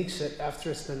he makes it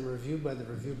after it's been reviewed by the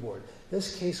review board.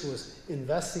 This case was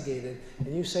investigated,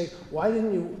 and you say, why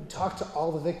didn't you talk to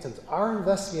all the victims? Our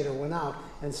investigator went out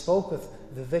and spoke with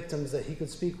the victims that he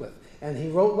could speak with, and he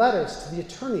wrote letters to the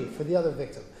attorney for the other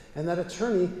victim, and that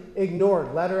attorney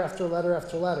ignored letter after letter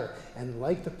after letter. And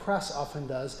like the press often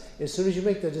does, as soon as you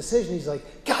make the decision, he's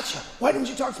like, gotcha, why didn't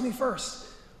you talk to me first?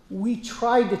 We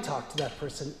tried to talk to that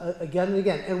person again and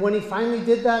again. And when he finally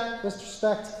did that, Mr.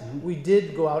 Specht, we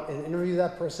did go out and interview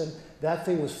that person. That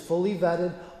thing was fully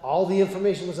vetted. All the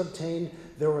information was obtained.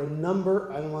 There were a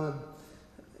number, I don't want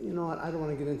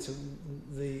to get into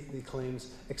the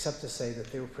claims, except to say that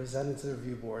they were presented to the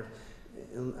review board.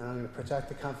 And I'm going to protect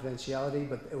the confidentiality,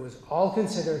 but it was all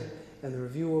considered, and the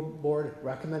review board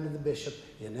recommended the bishop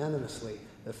unanimously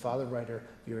that Father Ryder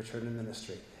be returned to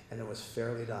ministry. And it was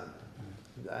fairly done.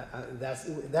 That's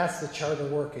the charter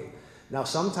working. Now,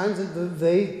 sometimes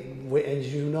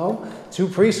as you know, 2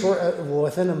 priests were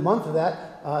within a month of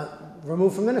that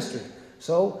removed from ministry.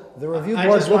 So the review board.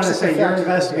 I just want to say your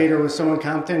investigator was someone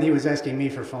competent. He was asking me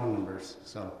for phone numbers.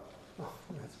 So.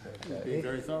 That's being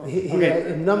very thorough. He had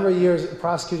a number of years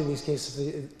prosecuting these cases.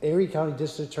 The Erie County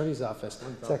District Attorney's Office.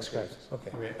 Sex crimes.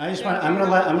 Okay. I just want. I'm going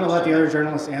to let the other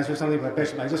journalists answer something. But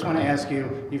Bishop, I just want to ask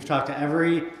you. You've talked to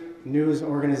every news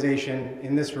organization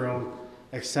in this room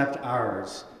except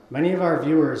ours. Many of our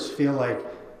viewers feel like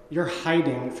you're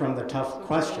hiding from the tough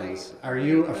questions. Are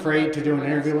you afraid to do an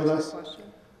interview with us?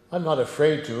 I'm not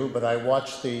afraid to, but I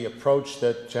watch the approach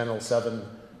that Channel 7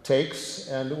 takes,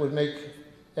 and it would make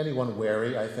anyone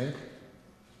wary, I think.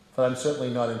 But I'm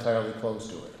certainly not entirely closed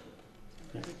to it.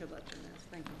 We could let you know.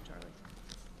 Thank you, Charlie.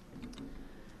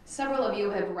 Several of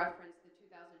you have referenced the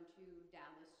 2002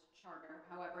 Dallas charter.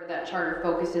 However, that charter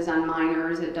focuses on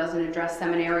minors. It doesn't address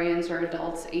seminarians or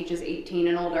adults ages 18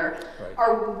 and older. Right.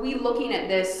 Are we looking at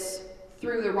this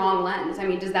through the wrong lens? I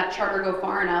mean, does that charter go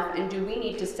far enough, and do we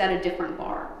need to set a different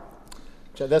bar?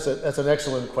 That's an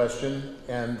excellent question,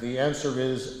 and the answer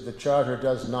is the charter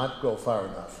does not go far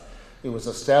enough. It was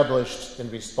established in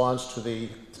response to the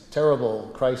terrible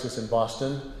crisis in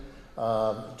Boston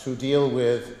to deal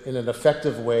with, in an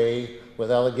effective way,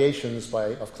 with allegations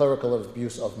of clerical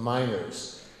abuse of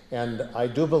minors. And I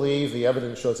do believe the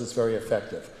evidence shows it's very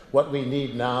effective. What we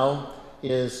need now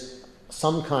is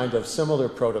some kind of similar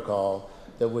protocol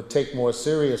that would take more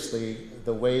seriously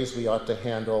the ways we ought to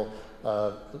handle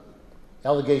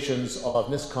allegations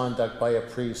of misconduct by a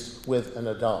priest with an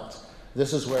adult.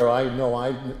 This is where I know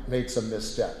I made some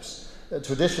missteps.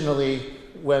 Traditionally,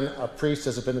 when a priest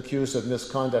has been accused of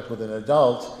misconduct with an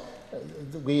adult,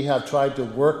 we have tried to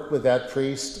work with that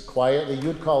priest quietly.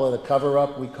 You'd call it a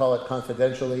cover-up, we call it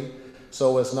confidentially,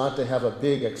 so as not to have a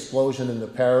big explosion in the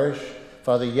parish.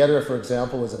 Father Yetter, for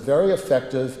example, was a very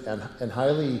effective and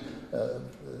highly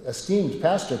esteemed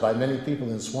pastor by many people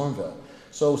in Swarmville.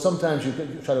 So sometimes you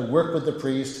try to work with the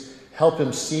priest, help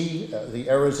him see the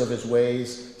errors of his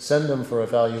ways, send him for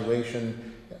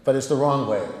evaluation, but it's the wrong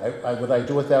way. Would I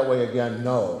do it that way again?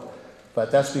 No. But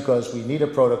that's because we need a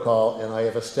protocol, and I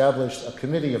have established a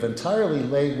committee of entirely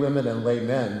lay women and lay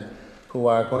men who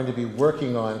are going to be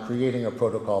working on creating a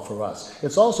protocol for us.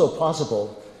 It's also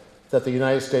possible that the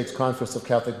United States Conference of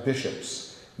Catholic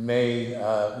Bishops may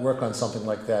work on something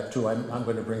like that too. I'm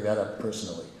going to bring that up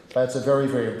personally. That's a very,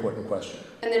 very important question.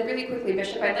 And then really quickly,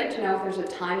 Bishop, I'd like to know if there's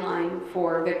a timeline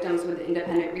for victims with the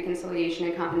Independent Reconciliation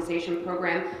and Compensation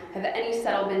Program. Have any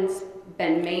settlements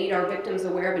been made? Are victims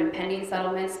aware of impending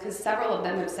settlements? Because several of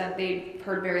them have said they've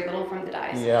heard very little from the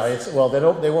diocese. Yeah, well,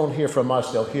 they won't hear from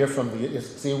us. They'll hear from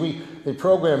the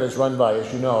program is run by,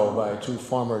 as you know, by two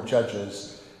former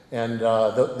judges, and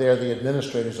they're the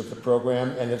administrators of the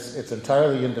program, and it's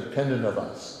entirely independent of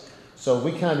us. So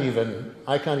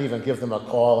I can't even give them a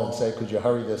call and say, could you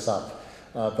hurry this up?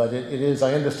 But it is,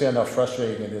 I understand how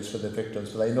frustrating it is for the victims,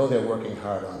 but I know they're working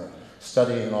hard on it,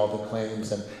 studying all the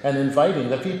claims and inviting.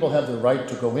 The people have the right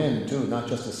to go in too, not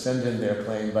just to send in their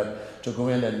claim, but to go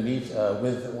in and meet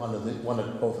with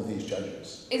both of these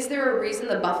judges. Is there a reason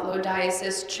the Buffalo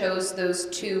Diocese chose those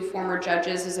two former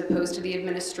judges as opposed to the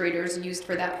administrators used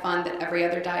for that fund that every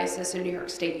other diocese in New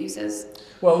York State uses?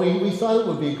 Well, we thought it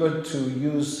would be good to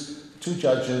use two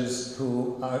judges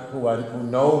who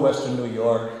know Western New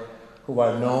York, who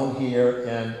are known here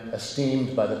and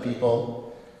esteemed by the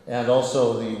people, and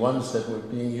also the ones that were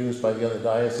being used by the other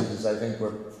dioceses, I think,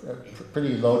 were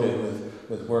pretty loaded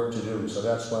with work to do. So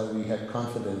that's why we had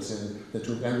confidence in the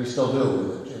two, and we still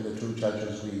do, in the two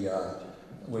judges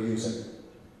we're using.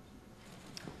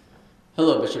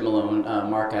 Hello, Bishop Malone.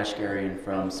 Mark Ashgarian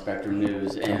from Spectrum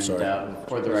News. And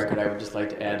for the record, I would just like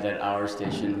to add that our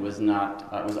station was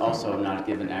also not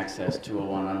given access to a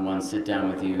one-on-one sit-down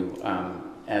with you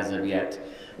as of yet.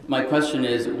 My question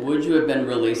is, would you have been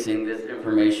releasing this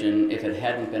information if it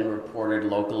hadn't been reported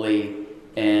locally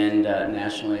and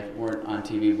nationally? If it weren't on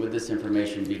TV, would this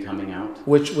information be coming out?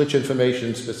 Which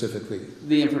information specifically?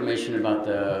 The information about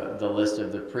the list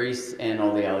of the priests and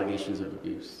all the allegations of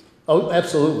abuse. Oh,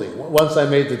 absolutely. Once I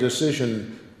made the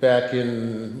decision back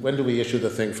in, when do we issue the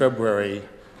thing? February,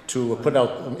 to put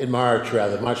out, in March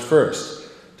 1st,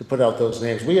 to put out those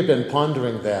names. We had been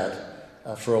pondering that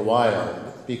for a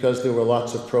while because there were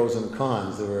lots of pros and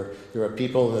cons. There were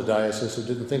people in the diocese who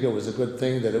didn't think it was a good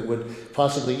thing, that it would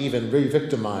possibly even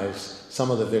re-victimize some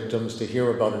of the victims to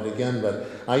hear about it again. But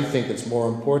I think it's more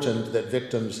important that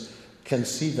victims can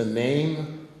see the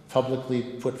name publicly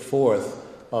put forth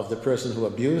of the person who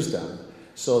abused them,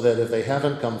 so that if they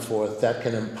haven't come forth, that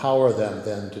can empower them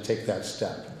then to take that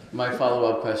step. My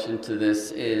follow-up question to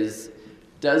this is,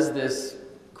 does this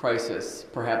crisis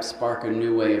perhaps spark a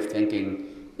new way of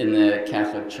thinking in the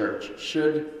Catholic Church?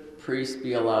 Should priests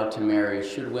be allowed to marry?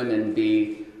 Should women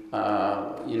be,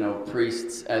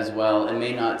 priests as well? It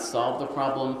may not solve the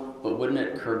problem, but wouldn't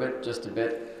it curb it just a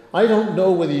bit? I don't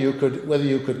know whether you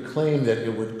could claim that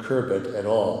it would curb it at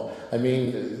all. I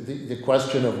mean, the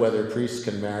question of whether priests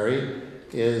can marry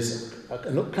is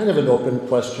kind of an open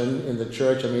question in the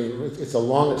Church. I mean, it's a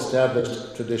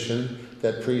long-established tradition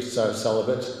that priests are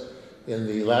celibate in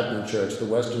the Latin Church, the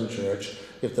Western Church.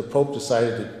 If the Pope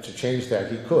decided to change that,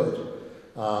 he could.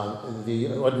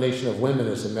 The ordination of women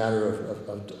is a matter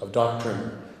of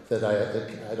doctrine that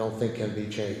I don't think can be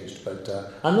changed. But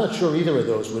I'm not sure either of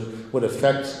those would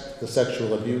affect the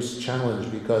sexual abuse challenge,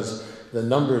 because the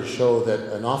numbers show that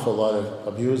an awful lot of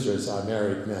abusers are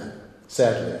married men,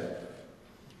 sadly.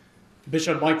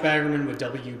 Bishop Mike Baggerman with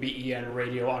WBEN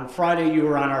Radio. On Friday, you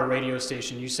were on our radio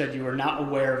station. You said you were not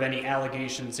aware of any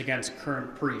allegations against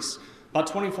current priests. About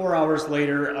 24 hours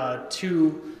later,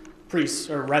 two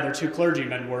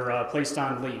clergymen were placed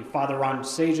on leave, Father Ron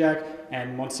Sajak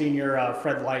and Monsignor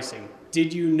Fred Lysing.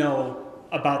 Did you know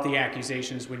about the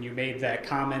accusations when you made that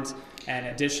comment? And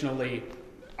additionally,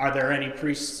 are there any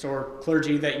priests or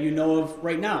clergy that you know of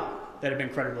right now that have been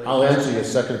credibly? I'll answer your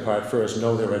second part first.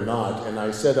 No, there are not. And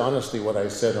I said honestly what I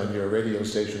said on your radio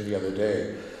station the other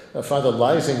day. Father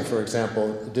Lysing, for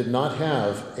example, did not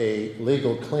have a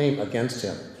legal claim against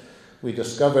him. We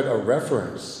discovered a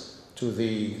reference to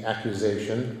the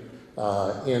accusation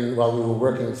while we were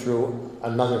working through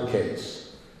another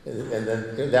case. And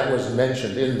then that was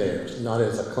mentioned in there, not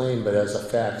as a claim, but as a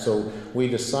fact. So we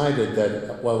decided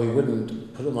that while we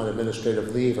wouldn't put him on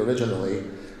administrative leave originally,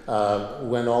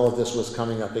 when all of this was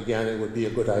coming up again, it would be a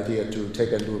good idea to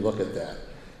take a new look at that.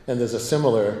 And there's a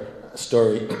similar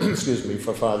story, excuse me,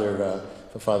 for Father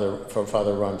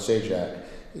Ron Sajak.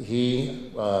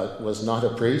 He was not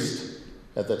a priest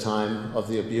at the time of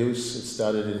the abuse. It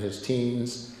started in his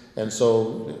teens. And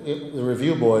so the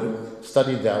review board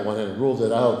studied that one and ruled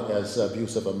it out as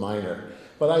abuse of a minor.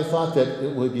 But I thought that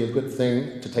it would be a good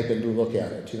thing to take a new look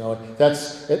at it. You know,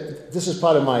 this is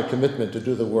part of my commitment to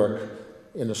do the work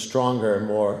in a stronger,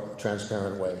 more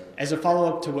transparent way. As a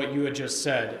follow-up to what you had just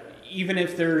said, even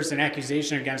if there's an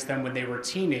accusation against them when they were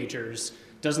teenagers,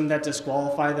 doesn't that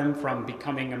disqualify them from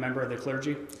becoming a member of the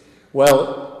clergy?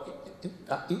 Well,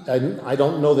 I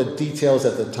don't know the details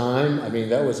at the time. I mean,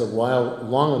 that was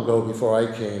long ago before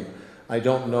I came. I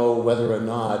don't know whether or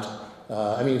not,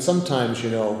 I mean, sometimes, you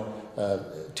know,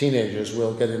 teenagers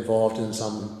will get involved in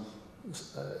some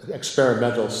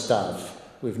experimental stuff.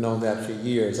 We've known that for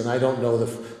years, and I don't know the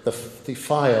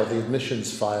file, the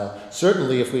admissions file.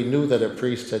 Certainly, if we knew that a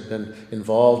priest had been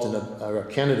involved in or a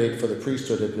candidate for the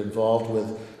priesthood had been involved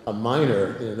with a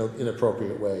minor in an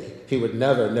inappropriate way, he would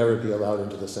never be allowed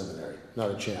into the seminary. Not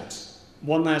a chance.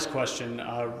 One last question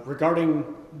regarding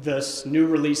this new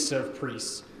release of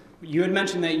priests. You had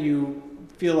mentioned that you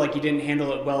feel like you didn't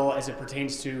handle it well as it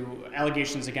pertains to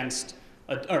allegations of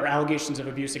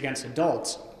abuse against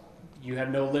adults. You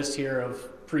have no list here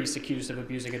of priests accused of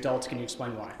abusing adults. Can you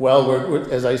explain why? Well,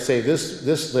 as I say,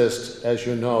 this list, as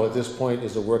you know, at this point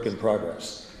is a work in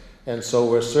progress. And so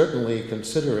we're certainly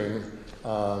considering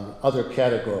other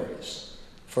categories.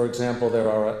 For example, there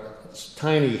are a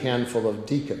tiny handful of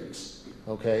deacons,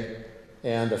 okay,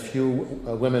 and a few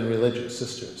women religious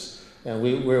sisters. And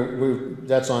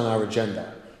that's on our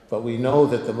agenda. But we know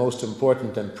that the most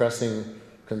important and pressing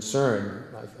concern,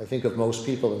 I think of most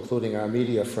people, including our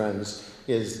media friends,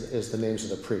 is the names of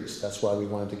the priests. That's why we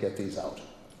wanted to get these out.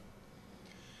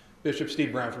 Bishop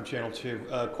Steve Brown from Channel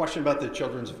 2. Question about the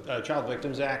Child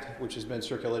Victims Act, which has been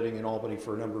circulating in Albany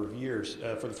for a number of years.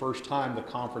 For the first time, the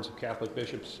Conference of Catholic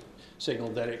Bishops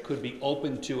signaled that it could be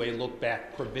open to a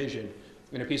look-back provision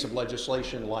in a piece of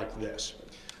legislation like this.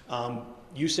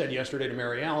 You said yesterday to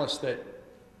Mary Alice that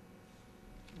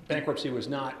bankruptcy was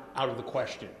not out of the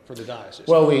question for the diocese.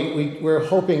 Well, we're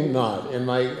hoping not. And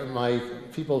my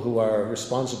people who are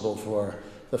responsible for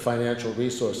the financial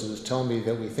resources tell me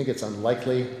that we think it's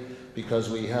unlikely because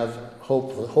we have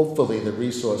hopefully the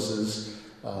resources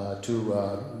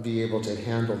to be able to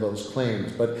handle those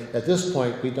claims. But at this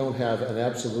point, we don't have an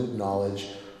absolute knowledge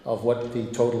of what the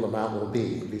total amount will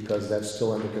be because that's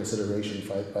still under consideration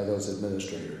by those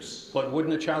administrators. But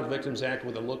wouldn't a Child Victims Act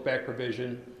with a look-back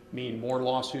provision mean more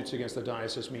lawsuits against the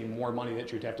diocese, mean more money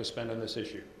that you'd have to spend on this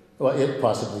issue? Well, it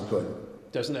possibly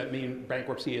could. Doesn't that mean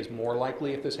bankruptcy is more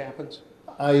likely if this happens?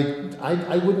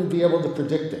 I wouldn't be able to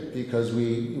predict it because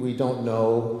we don't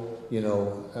know,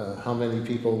 how many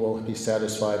people will be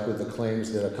satisfied with the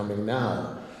claims that are coming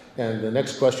now. And the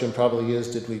next question probably is,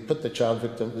 did we put in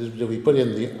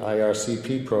the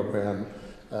IRCP program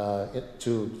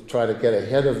to try to get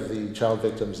ahead of the Child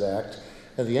Victims Act?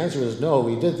 And the answer is no.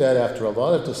 We did that after a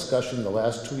lot of discussion the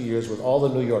last 2 years with all the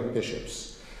New York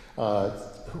bishops.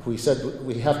 We said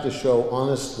we have to show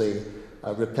honestly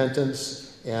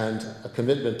repentance and a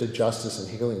commitment to justice and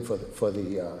healing for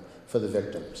the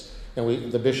victims.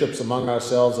 And the bishops among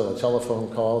ourselves on a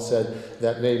telephone call said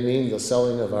that may mean the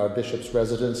selling of our bishops'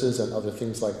 residences and other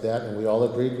things like that, and we all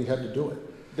agreed we had to do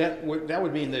it. That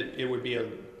would mean that it would be a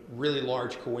really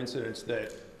large coincidence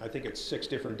that I think it's 6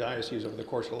 different dioceses over the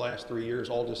course of the last 3 years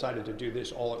all decided to do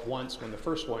this all at once when the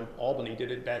first one, Albany,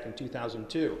 did it back in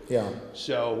 2002. Yeah.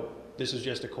 So this is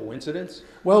just a coincidence?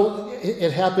 Well,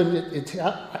 it happened.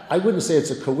 I wouldn't say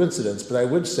it's a coincidence, but I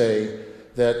would say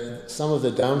that some of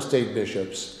the downstate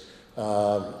bishops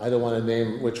I don't want to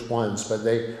name which ones, but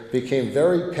they became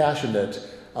very passionate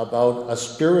about a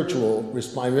spiritual,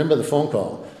 I remember the phone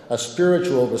call, a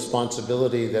spiritual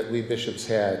responsibility that we bishops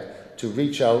had to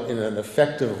reach out in an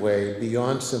effective way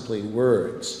beyond simply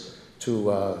words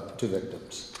to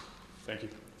victims. Thank you.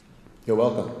 You're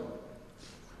welcome.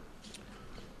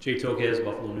 Jay Tokaz,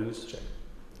 Buffalo News.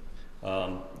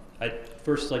 I'd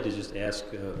first like to just ask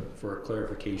for a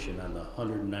clarification on the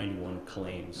 191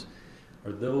 claims.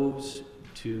 Are those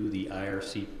to the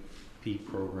IRCP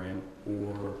program,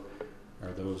 or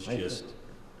are those just...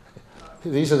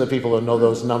 These are the people who know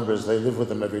those numbers. They live with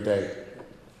them every day.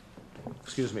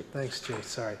 Excuse me. Thanks, Jay.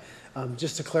 Sorry.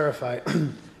 Just to clarify,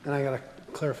 and I got to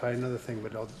clarify another thing,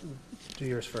 but I'll do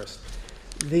yours first.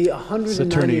 The 191,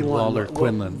 Attorney Lawler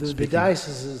Quinlan the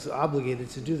diocese is obligated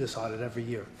to do this audit every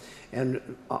year. And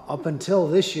up until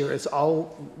this year, it's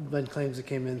all been claims that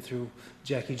came in through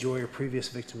Jackie Joy or previous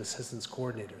victim assistance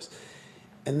coordinators.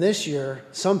 And this year,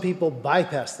 some people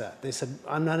bypassed that. They said,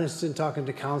 I'm not interested in talking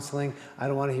to counseling. I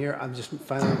don't want to hear. I'm just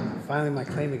filing my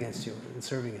claim against you and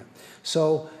serving it.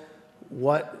 So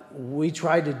what we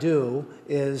tried to do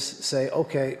is say,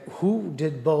 okay, who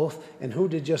did both and who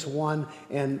did just one,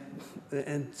 and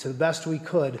to the best we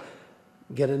could,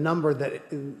 get a number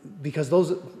that, because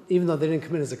those, even though they didn't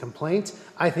come in as a complaint,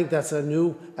 I think that's a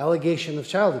new allegation of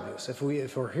child abuse. If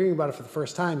we're hearing about it for the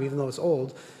first time, even though it's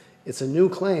old, it's a new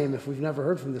claim if we've never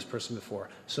heard from this person before.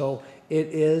 So it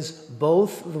is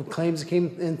both the claims that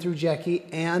came in through Jackie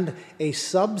and a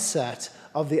subset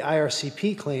of the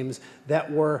IRCP claims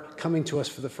that were coming to us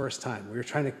for the first time. We were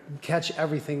trying to catch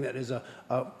everything that is a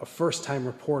first-time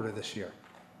reporter this year.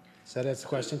 Does that answer the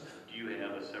question? Do you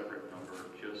have a separate number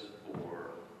just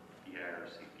for the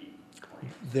IRCP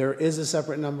claims? There is a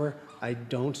separate number. I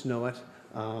don't know it.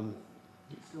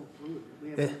 It's still fluid.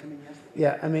 We have one coming yesterday.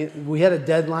 Yeah, I mean, we had a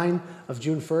deadline of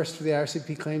June 1st for the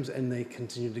IRCP claims, and they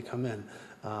continue to come in.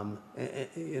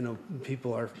 You know,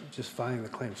 people are just filing the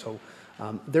claim. So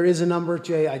there is a number,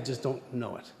 Jay, I just don't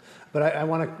know it. But I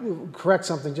want to correct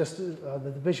something just that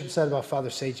the bishop said about Father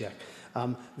Sajak.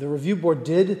 The review board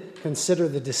did consider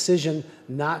the decision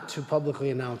not to publicly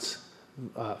announce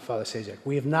Father Sajak.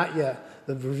 We have not yet,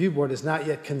 the review board has not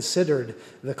yet considered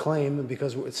the claim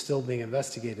because it's still being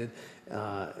investigated,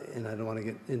 and I don't want to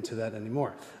get into that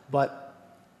anymore. But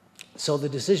so the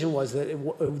decision was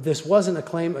that this wasn't a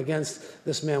claim against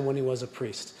this man when he was a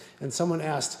priest. And someone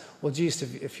asked, well, geez,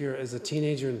 if you're as a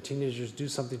teenager and teenagers do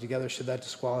something together, should that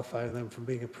disqualify them from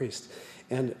being a priest?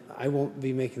 And I won't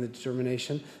be making the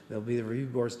determination. There'll be the review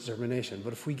board's determination.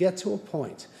 But if we get to a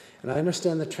point, and I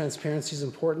understand that transparency is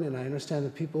important, and I understand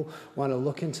that people want to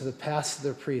look into the past of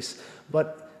their priests,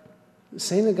 but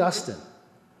St. Augustine,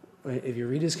 if you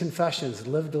read his confessions,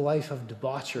 lived a life of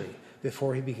debauchery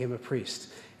before he became a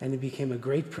priest. And he became a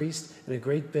great priest and a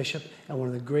great bishop and one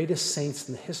of the greatest saints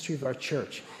in the history of our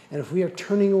church. And if we are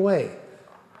turning away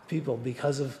people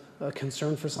because of a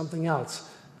concern for something else,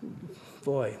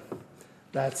 boy,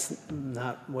 that's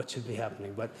not what should be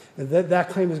happening. But that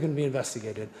claim is going to be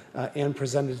investigated and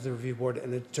presented to the review board,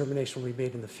 and a determination will be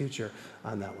made in the future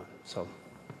on that one. So,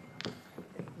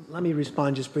 let me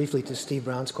respond just briefly to Steve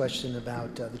Brown's question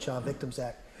about the Child Victims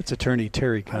Act. It's Attorney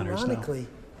Terry Connors now. Ironically,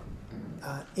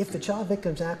 if the Child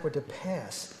Victims Act were to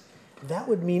pass, that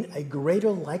would mean a greater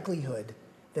likelihood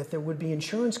that there would be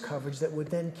insurance coverage that would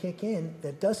then kick in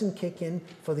that doesn't kick in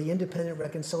for the Independent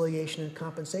Reconciliation and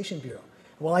Compensation Bureau.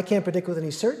 Well, I can't predict with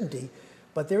any certainty,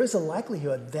 but there is a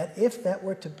likelihood that if that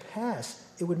were to pass,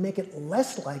 it would make it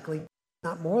less likely,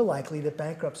 not more likely, that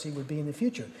bankruptcy would be in the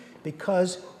future,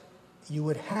 because you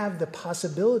would have the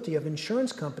possibility of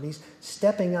insurance companies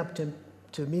stepping up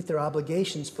to meet their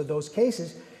obligations for those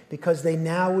cases, because they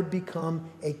now would become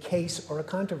a case or a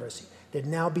controversy. There'd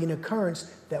now be an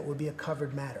occurrence that would be a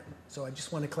covered matter. So I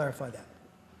just want to clarify that.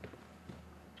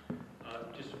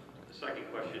 Just a second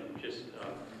question, just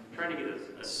trying to get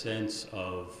a sense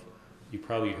of, you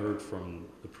probably heard from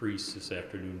the priests this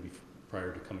afternoon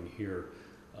prior to coming here,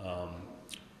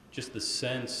 just the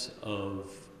sense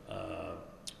of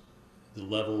the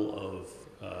level of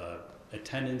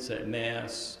attendance at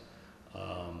Mass,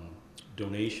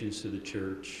 donations to the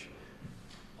church,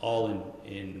 all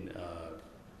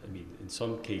I mean, in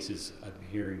some cases, I'm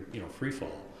hearing, free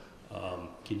fall.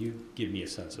 Can you give me a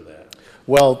sense of that?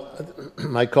 Well,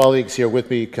 my colleagues here with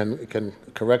me can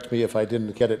correct me if I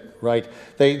didn't get it right.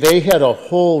 They had a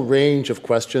whole range of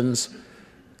questions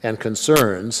and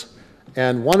concerns,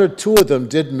 and one or two of them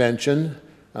did mention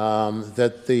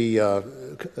that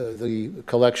the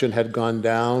collection had gone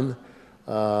down,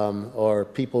 or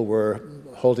people were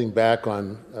holding back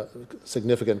on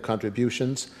significant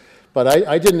contributions. But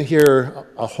I didn't hear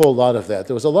a whole lot of that.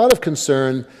 There was a lot of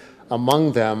concern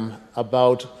among them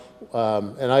about,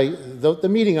 the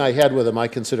meeting I had with them I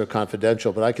consider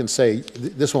confidential, but I can say,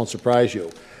 this won't surprise you.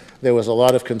 There was a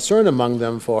lot of concern among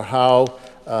them for how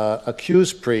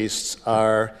accused priests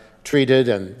are treated,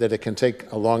 and that it can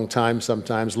take a long time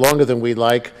sometimes, longer than we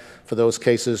like, for those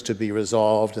cases to be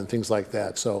resolved and things like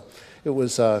that. So it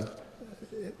was a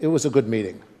good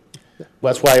meeting.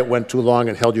 That's why it went too long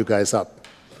and held you guys up.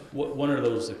 One of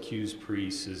those accused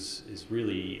priests is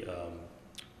really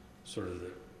sort of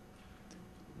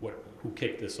who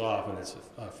kicked this off, and it's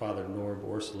Father Norb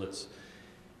Orselitz.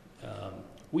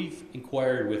 We've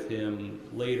inquired with him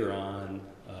later on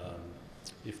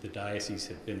if the diocese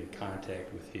had been in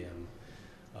contact with him.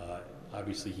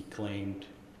 Obviously, he claimed,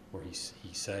 or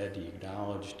he said, he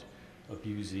acknowledged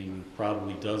abusing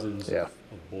probably dozens of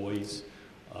boys.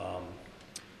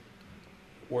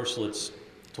 Orselitz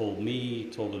told me,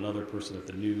 told another person at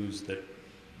the news, that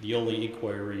the only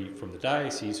inquiry from the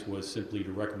diocese was simply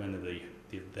to recommend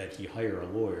that he hire a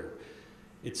lawyer.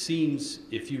 It seems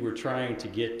if you were trying to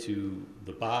get to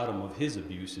the bottom of his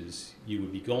abuses, you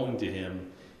would be going to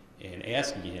him and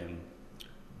asking him,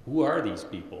 who are these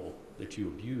people that you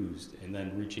abused, and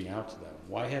then reaching out to them.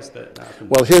 Why has that not been?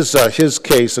 Well, his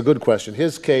case, a good question.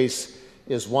 His case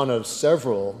is one of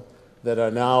several that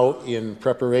are now in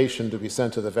preparation to be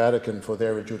sent to the Vatican for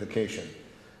their adjudication.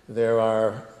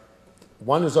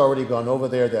 One has already gone over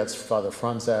there, that's Father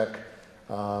Franzak.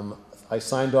 I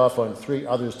signed off on 3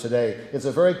 others today. It's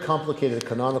a very complicated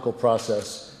canonical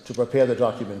process to prepare the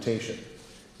documentation.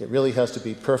 It really has to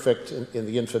be perfect in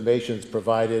the information that's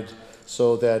provided,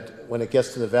 so that when it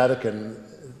gets to the Vatican,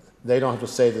 they don't have to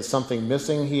say there's something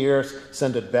missing here,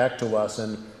 send it back to us.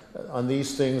 And on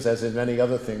these things, as in many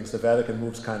other things, the Vatican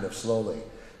moves kind of slowly.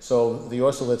 So the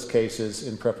Orselitz case is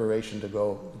in preparation to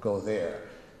go there,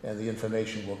 and the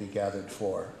information will be gathered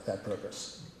for that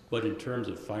purpose. But in terms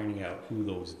of finding out who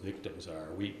those victims are,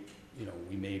 we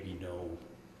maybe know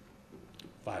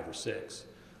 5 or 6,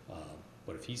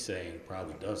 but if he's saying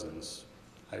probably dozens,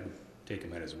 I would take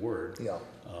him at his word. Yeah.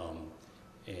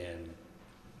 And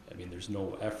I mean, there's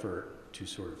no effort to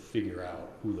sort of figure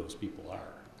out who those people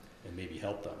are and maybe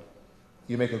help them.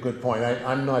 You make a good point.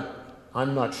 I'm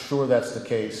not sure that's the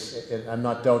case, and I'm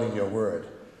not doubting your word,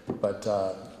 but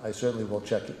I certainly will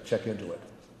check into it.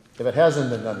 If it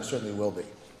hasn't been done, it certainly will be.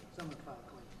 Some have filed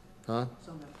claims. Huh?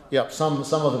 Some have filed. Yeah,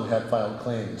 some of them have filed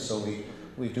claims, so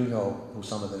we do know who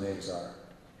some of the names are.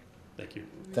 Thank you.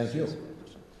 Thank you.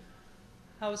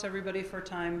 How is everybody for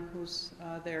time? Who's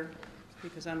there?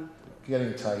 Because I'm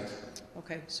getting tight.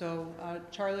 Okay, so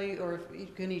Charlie, or if you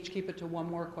can each keep it to one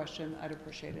more question, I'd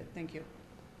appreciate it. Thank you.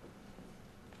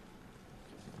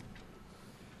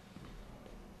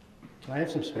 Can I have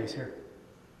some space here?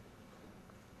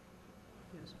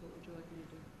 Yes, what would you like me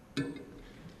to do?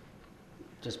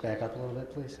 Just back up a little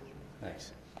bit, please.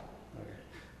 Thanks. Okay.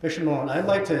 Bishop Malone, I'd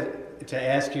like to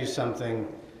ask you something.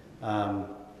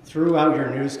 Throughout your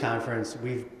news conference,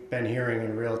 we've been hearing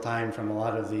in real time from a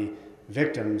lot of the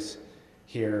victims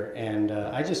here, and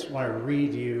I just want to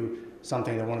read you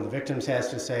something that one of the victims has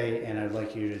to say, and I'd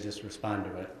like you to just respond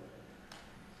to it.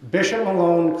 Bishop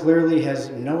Malone clearly has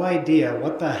no idea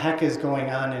what the heck is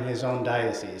going on in his own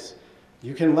diocese.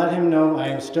 You can let him know I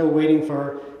am still waiting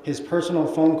for his personal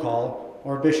phone call,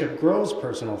 or Bishop Grove's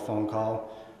personal phone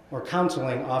call, or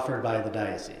counseling offered by the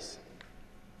diocese.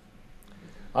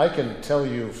 I can tell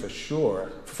you for sure.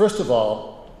 First of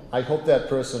all, I hope that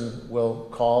person will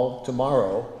call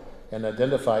tomorrow and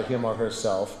identify him or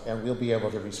herself, and we'll be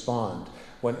able to respond.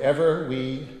 Whenever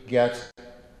we get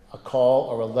a call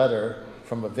or a letter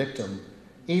from a victim,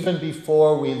 even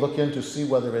before we look in to see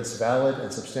whether it's valid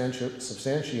and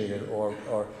substantiated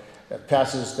or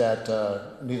passes that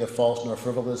neither false nor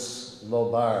frivolous low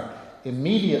bar,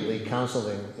 immediately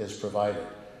counseling is provided,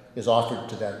 is offered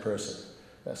to that person.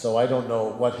 So I don't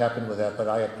know what happened with that, but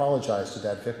I apologize to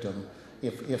that victim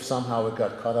if somehow it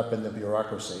got caught up in the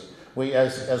bureaucracy.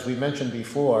 As we mentioned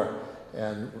before,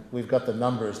 and we've got the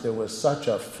numbers, there was such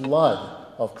a flood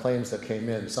of claims that came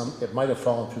in. It might have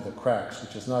fallen through the cracks,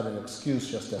 which is not an excuse,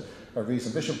 just a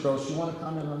reason. Bishop Gross, do you want to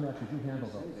comment on that? Did you handle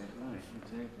those? Right,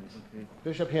 exactly. Okay.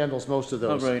 Bishop handles most of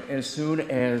those. All right. As soon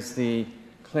as the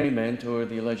claimant or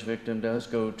the alleged victim does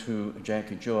go to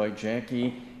Jackie Joy,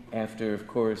 Jackie, after, of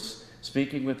course,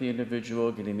 speaking with the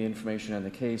individual, getting the information on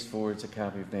the case, forwards a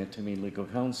copy of that to me, legal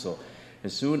counsel.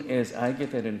 As soon as I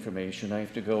get that information, I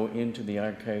have to go into the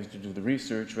archives to do the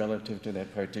research relative to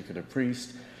that particular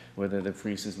priest, whether the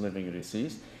priest is living or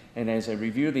deceased. And as I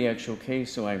review the actual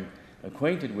case, so I'm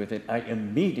acquainted with it, I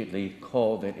immediately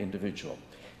call that individual.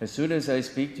 As soon as I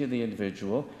speak to the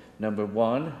individual, Number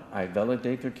one, I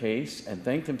validate their case and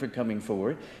thank them for coming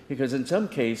forward, because in some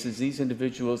cases, these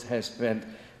individuals have spent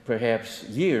perhaps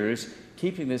years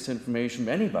keeping this information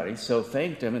from anybody, so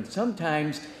thank them. And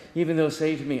sometimes even they'll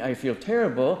say to me, I feel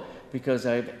terrible because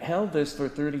I've held this for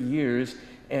 30 years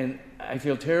and I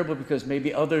feel terrible because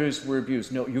maybe others were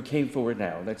abused. No, you came forward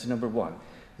now. That's number one.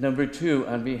 Number two,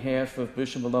 on behalf of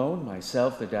Bishop Malone,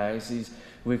 myself, the diocese,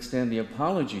 we extend the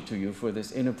apology to you for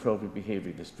this inappropriate behavior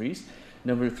of this priest.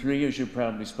 Number three, as you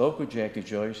probably spoke with Jackie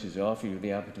Joy, she's offered you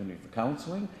the opportunity for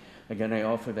counseling. Again, I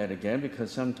offer that again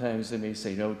because sometimes they may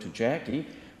say no to Jackie,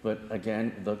 but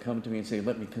again, they'll come to me and say,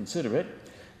 let me consider it.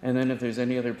 And then if there's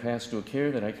any other pastoral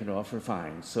care that I can offer,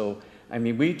 fine. So, I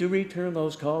mean, we do return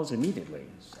those calls immediately.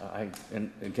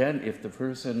 And again, if the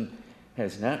person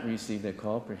has not received that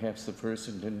call, perhaps the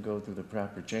person didn't go through the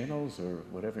proper channels or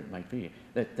whatever it might be.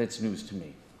 That's news to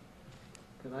me.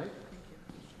 Can I?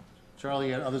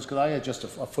 Charlie and others, could I add just a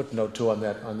footnote too on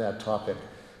that topic?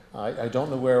 I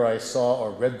don't know where I saw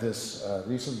or read this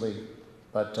recently,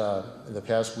 but in the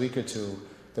past week or two,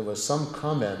 there was some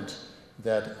comment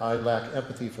that I lack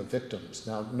empathy for victims.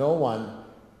 Now, no one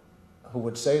who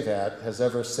would say that has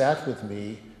ever sat with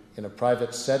me in a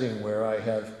private setting where I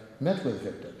have met with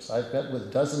victims. I've met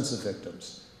with dozens of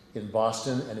victims in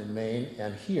Boston and in Maine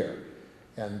and here.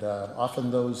 And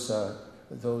often those are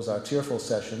tearful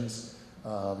sessions.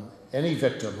 Any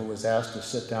victim who was asked to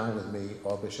sit down with me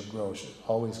or Bishop Grosch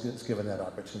always gets given that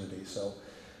opportunity. So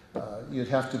you'd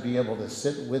have to be able to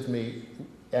sit with me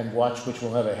and watch, which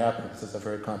will never happen because it's a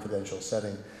very confidential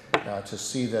setting, to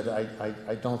see that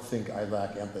I don't think I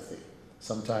lack empathy.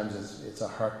 Sometimes it's a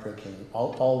heartbreaking,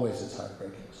 always it's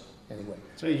heartbreaking. So anyway.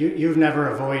 So you've never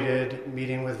avoided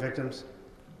meeting with victims?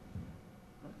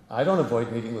 I don't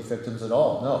avoid meeting with victims at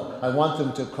all, no. I want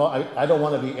them to call, I don't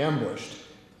want to be ambushed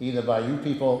either by you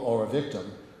people or a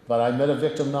victim. But I met a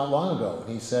victim not long ago.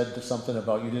 He said something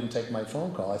about, you didn't take my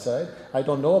phone call. I said, I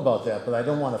don't know about that, but I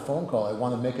don't want a phone call. I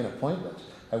want to make an appointment.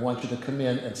 I want you to come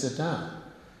in and sit down.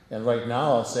 And right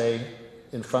now I'll say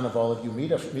in front of all of you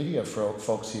media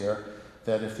folks here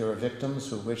that if there are victims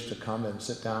who wish to come and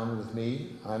sit down with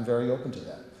me, I'm very open to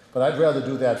that. But I'd rather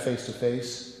do that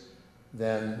face-to-face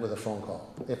than with a phone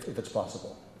call, if it's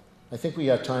possible. I think we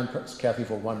have time, Kathy,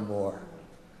 for one more.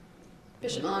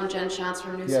 Bishop Malone, Jen Schatz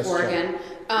from News Yes, 4 again.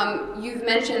 You've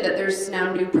mentioned that there's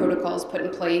now new protocols put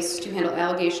in place to handle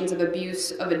allegations of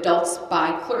abuse of adults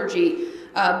by clergy.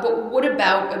 But what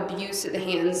about abuse at the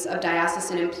hands of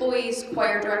diocesan employees,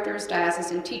 choir directors,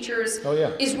 diocesan teachers? Oh,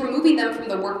 yeah. Is removing them from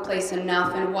the workplace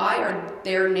enough, and why are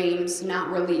their names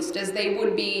not released, as they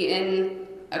would be in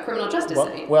a criminal justice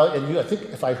setting? Well, and I think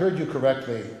if I heard you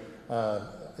correctly,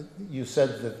 you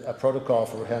said that a protocol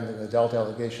for handling adult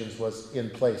allegations was in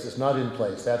place. It's not in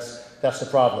place. That's the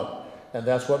problem. And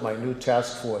that's what my new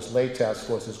task force, lay task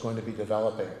force, is going to be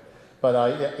developing. But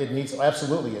it needs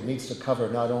to cover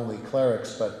not only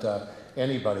clerics, but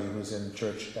anybody who's in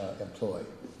church employ.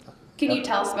 Can you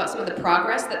tell us about some of the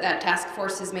progress that task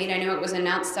force has made? I know it was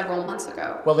announced several months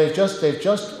ago. Well, they've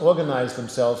just organized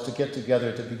themselves to get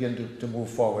together to begin to move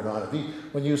forward on it.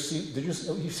 When you see,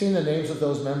 you've seen the names of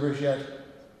those members yet?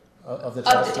 Of the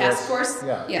task force?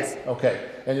 Yeah. Yes. Okay.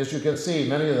 And as you can see,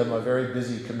 many of them are very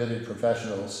busy, committed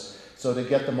professionals. So to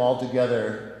get them all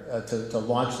together to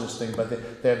launch this thing, but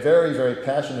they're very, very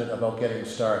passionate about getting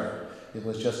started. It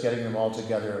was just getting them all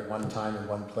together at one time in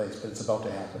one place, but it's about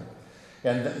to happen.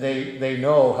 And they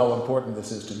know how important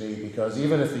this is to me, because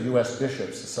even if the U.S.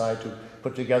 bishops decide to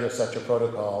put together such a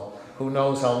protocol, who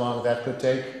knows how long that could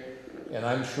take? And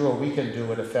I'm sure we can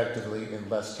do it effectively in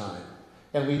less time.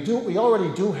 And we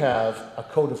already do have a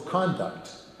code of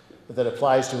conduct that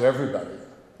applies to everybody,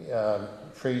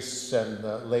 priests and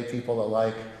lay people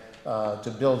alike,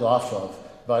 to build off of.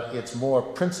 But it's more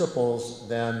principles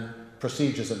than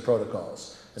procedures and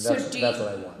protocols. And that's what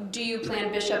I want. Do you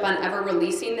plan, Bishop, on ever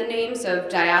releasing the names of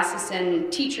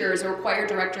diocesan teachers or choir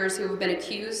directors who have been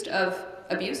accused of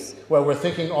abuse? Well, we're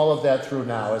thinking all of that through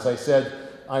now. As I said,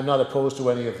 I'm not opposed to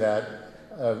any of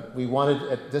that. We wanted,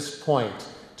 at this point,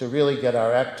 to really get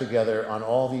our act together on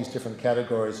all these different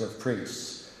categories of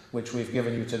priests, which we've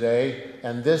given you today.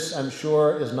 And this, I'm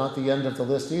sure, is not the end of the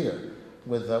list either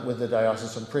with the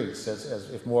diocesan priests.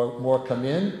 As if more come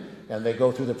in and they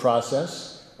go through the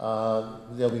process,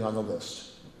 they'll be on the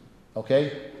list.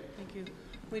 Okay? Thank you.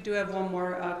 We do have one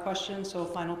more question, so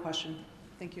final question.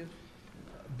 Thank you.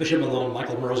 Bishop Malone,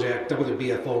 Michael Mroziak,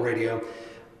 WBFO Radio.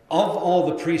 Of all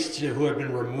the priests who have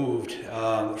been removed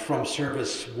from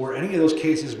service, were any of those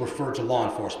cases referred to law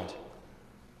enforcement?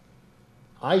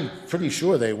 I'm pretty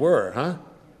sure they were, huh?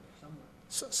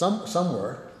 Some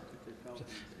were.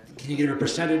 Can you give a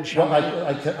percentage? Well,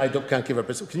 can't give a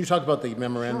percentage. Can you talk about the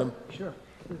memorandum? Sure.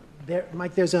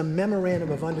 Mike, there's a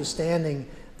memorandum of understanding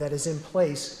that is in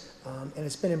place, and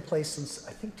it's been in place since,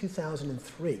 I think,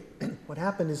 2003. What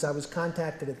happened is I was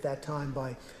contacted at that time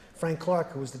by Frank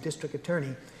Clark, who was the district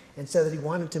attorney, and said that he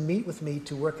wanted to meet with me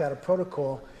to work out a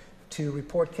protocol to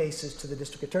report cases to the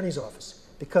district attorney's office.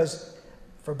 Because,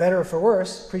 for better or for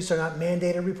worse, priests are not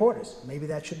mandated reporters. Maybe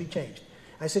that should be changed.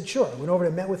 I said, sure. I went over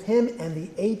and met with him and the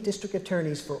 8 district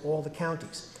attorneys for all the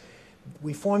counties.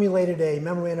 We formulated a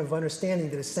memorandum of understanding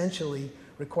that essentially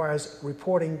requires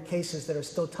reporting cases that are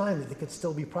still timely, that could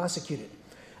still be prosecuted.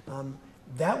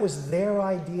 That was their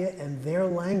idea and their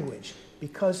language,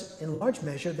 because in large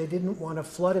measure they didn't want a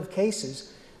flood of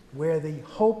cases where the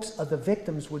hopes of the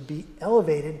victims would be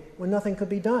elevated when nothing could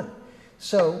be done.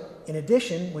 So, in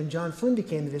addition, when John Flynn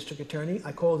became the district attorney,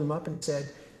 I called him up and said,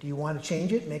 do you want to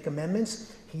change it, make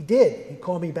amendments? He did. He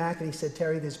called me back and he said,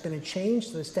 Terry, there's been a change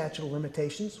to the statute of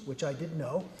limitations, which I didn't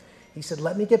know. He said,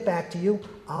 let me get back to you.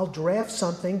 I'll draft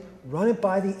something, run it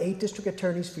by the 8 district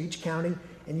attorneys for each county,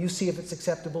 and you see if it's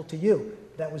acceptable to you.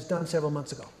 That was done several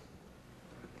months ago.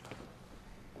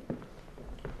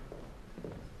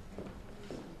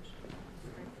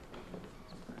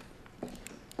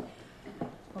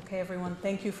 Okay, everyone,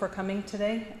 thank you for coming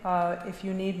today. If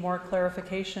you need more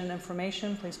clarification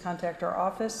information, please contact our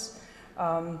office.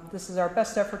 This is our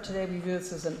best effort today. We view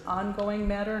this as an ongoing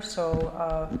matter,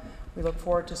 so we look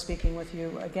forward to speaking with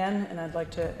you again, and I'd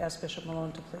like to ask Bishop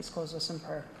Malone to please close us in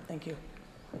prayer. Thank you.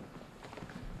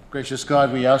 Gracious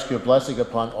God, we ask your blessing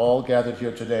upon all gathered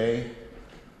here today,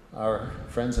 our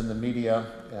friends in the media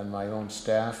and my own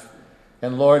staff.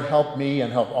 And Lord, help me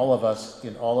and help all of us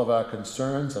in all of our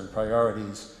concerns and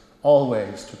priorities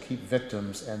always to keep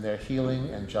victims and their healing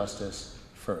and justice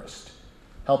first.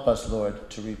 Help us, Lord,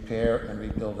 to repair and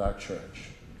rebuild our church.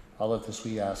 All of this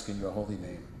we ask in your holy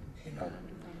name. Amen.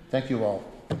 Thank you all.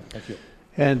 Thank you.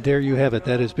 And there you have it.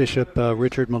 That is Bishop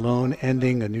Richard Malone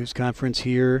ending a news conference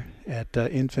here at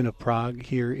Infant of Prague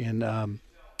here in...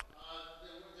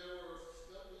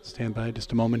 stand by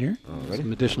just a moment here.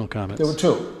 Some additional comments. There were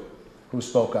 2 who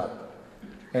spoke up.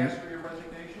 And asked for your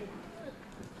resignation?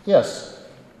 Yes.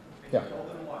 And you told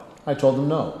them what? I told them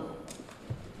no.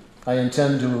 I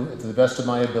intend to the best of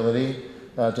my ability,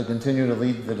 to continue to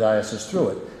lead the diocese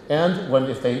through it. And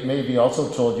if they maybe also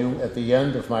told you at the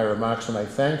end of my remarks when I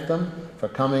thanked them for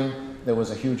coming, there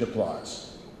was a huge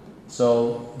applause.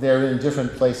 So they're in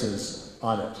different places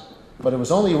on it. But it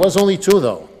was only 2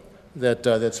 though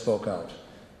that spoke out,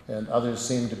 and others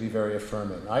seemed to be very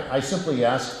affirming. I simply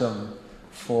asked them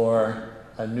for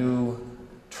a new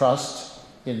trust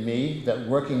in me, that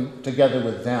working together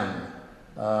with them,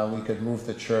 we could move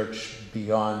the church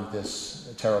beyond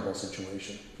this terrible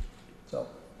situation. So,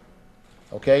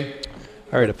 okay?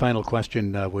 All right, a final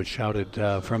question was shouted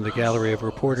from the gallery of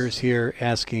reporters here,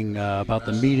 asking about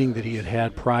the meeting that he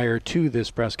had prior to this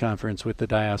press conference with the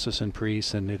diocesan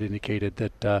priests, and it indicated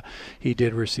that he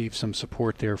did receive some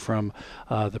support there from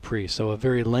the priests. So a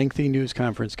very lengthy news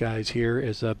conference, guys, here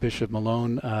as Bishop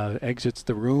Malone exits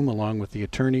the room along with the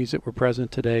attorneys that were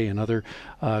present today and other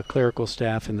clerical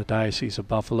staff in the Diocese of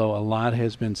Buffalo. A lot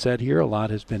has been said here, a lot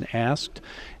has been asked,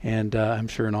 and I'm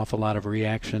sure an awful lot of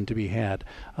reaction to be had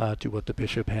to what the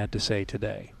Bishop had to say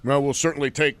today. Well, we'll certainly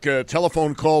take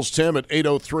telephone calls, Tim, at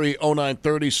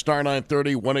 803-0930, star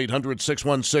 930,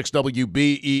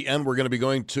 1-800-616-WBEN. We're going to be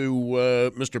going to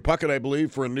Mr. Puckett, I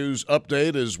believe, for a news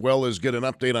update, as well as get an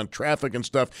update on traffic and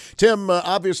stuff. Tim,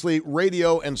 obviously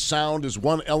radio and sound is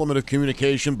one element of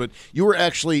communication, but you were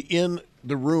actually in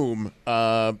the room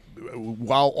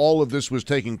while all of this was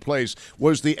taking place.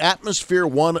 Was the atmosphere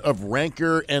one of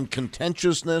rancor and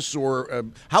contentiousness, or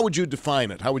how would you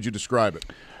define it? How would you describe it?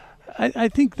 I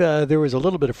think there was a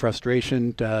little bit of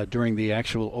frustration during the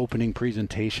actual opening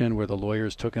presentation where the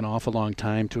lawyers took an awful long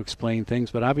time to explain things,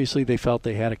 but obviously they felt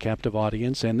they had a captive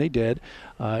audience, and they did,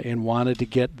 and wanted to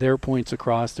get their points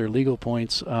across, their legal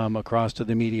points across to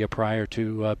the media prior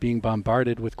to being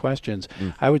bombarded with questions.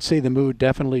 I would say the mood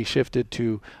definitely shifted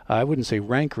to, I wouldn't say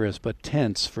rancorous, but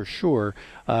tense for sure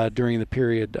during the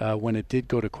period when it did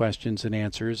go to questions and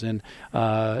answers, and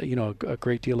a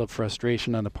great deal of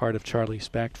frustration on the part of Charlie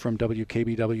Specht from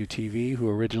WKBW-TV, who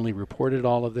originally reported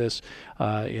all of this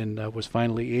and was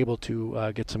finally able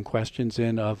to get some questions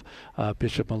in of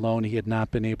Bishop Malone. He had not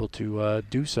been able to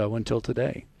do so until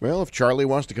today. Well, if Charlie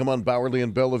wants to come on Bowerly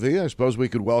and Bellevue, I suppose we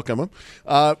could welcome him.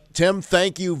 Tim,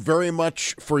 thank you very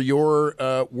much for your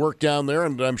work down there,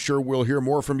 and I'm sure we'll hear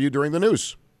more from you during the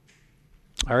news.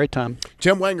 All right, Tom.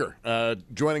 Tim Wenger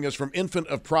joining us from Infant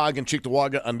of Prague in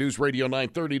Cheektowaga on News Radio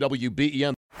 930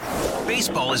 WBEN.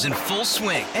 Baseball is in full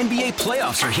swing. NBA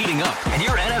playoffs are heating up, and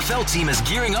your NFL team is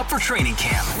gearing up for training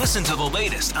camp. Listen to the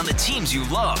latest on the teams you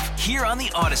love here on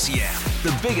the Odyssey app.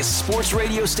 The biggest sports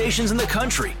radio stations in the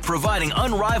country, providing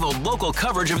unrivaled local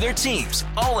coverage of their teams,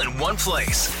 all in one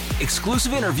place.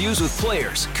 Exclusive interviews with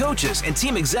players, coaches, and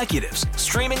team executives,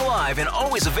 streaming live and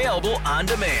always available on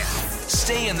demand.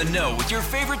 Stay in the know with your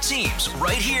favorite teams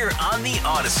right here on the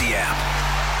Odyssey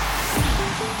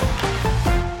app.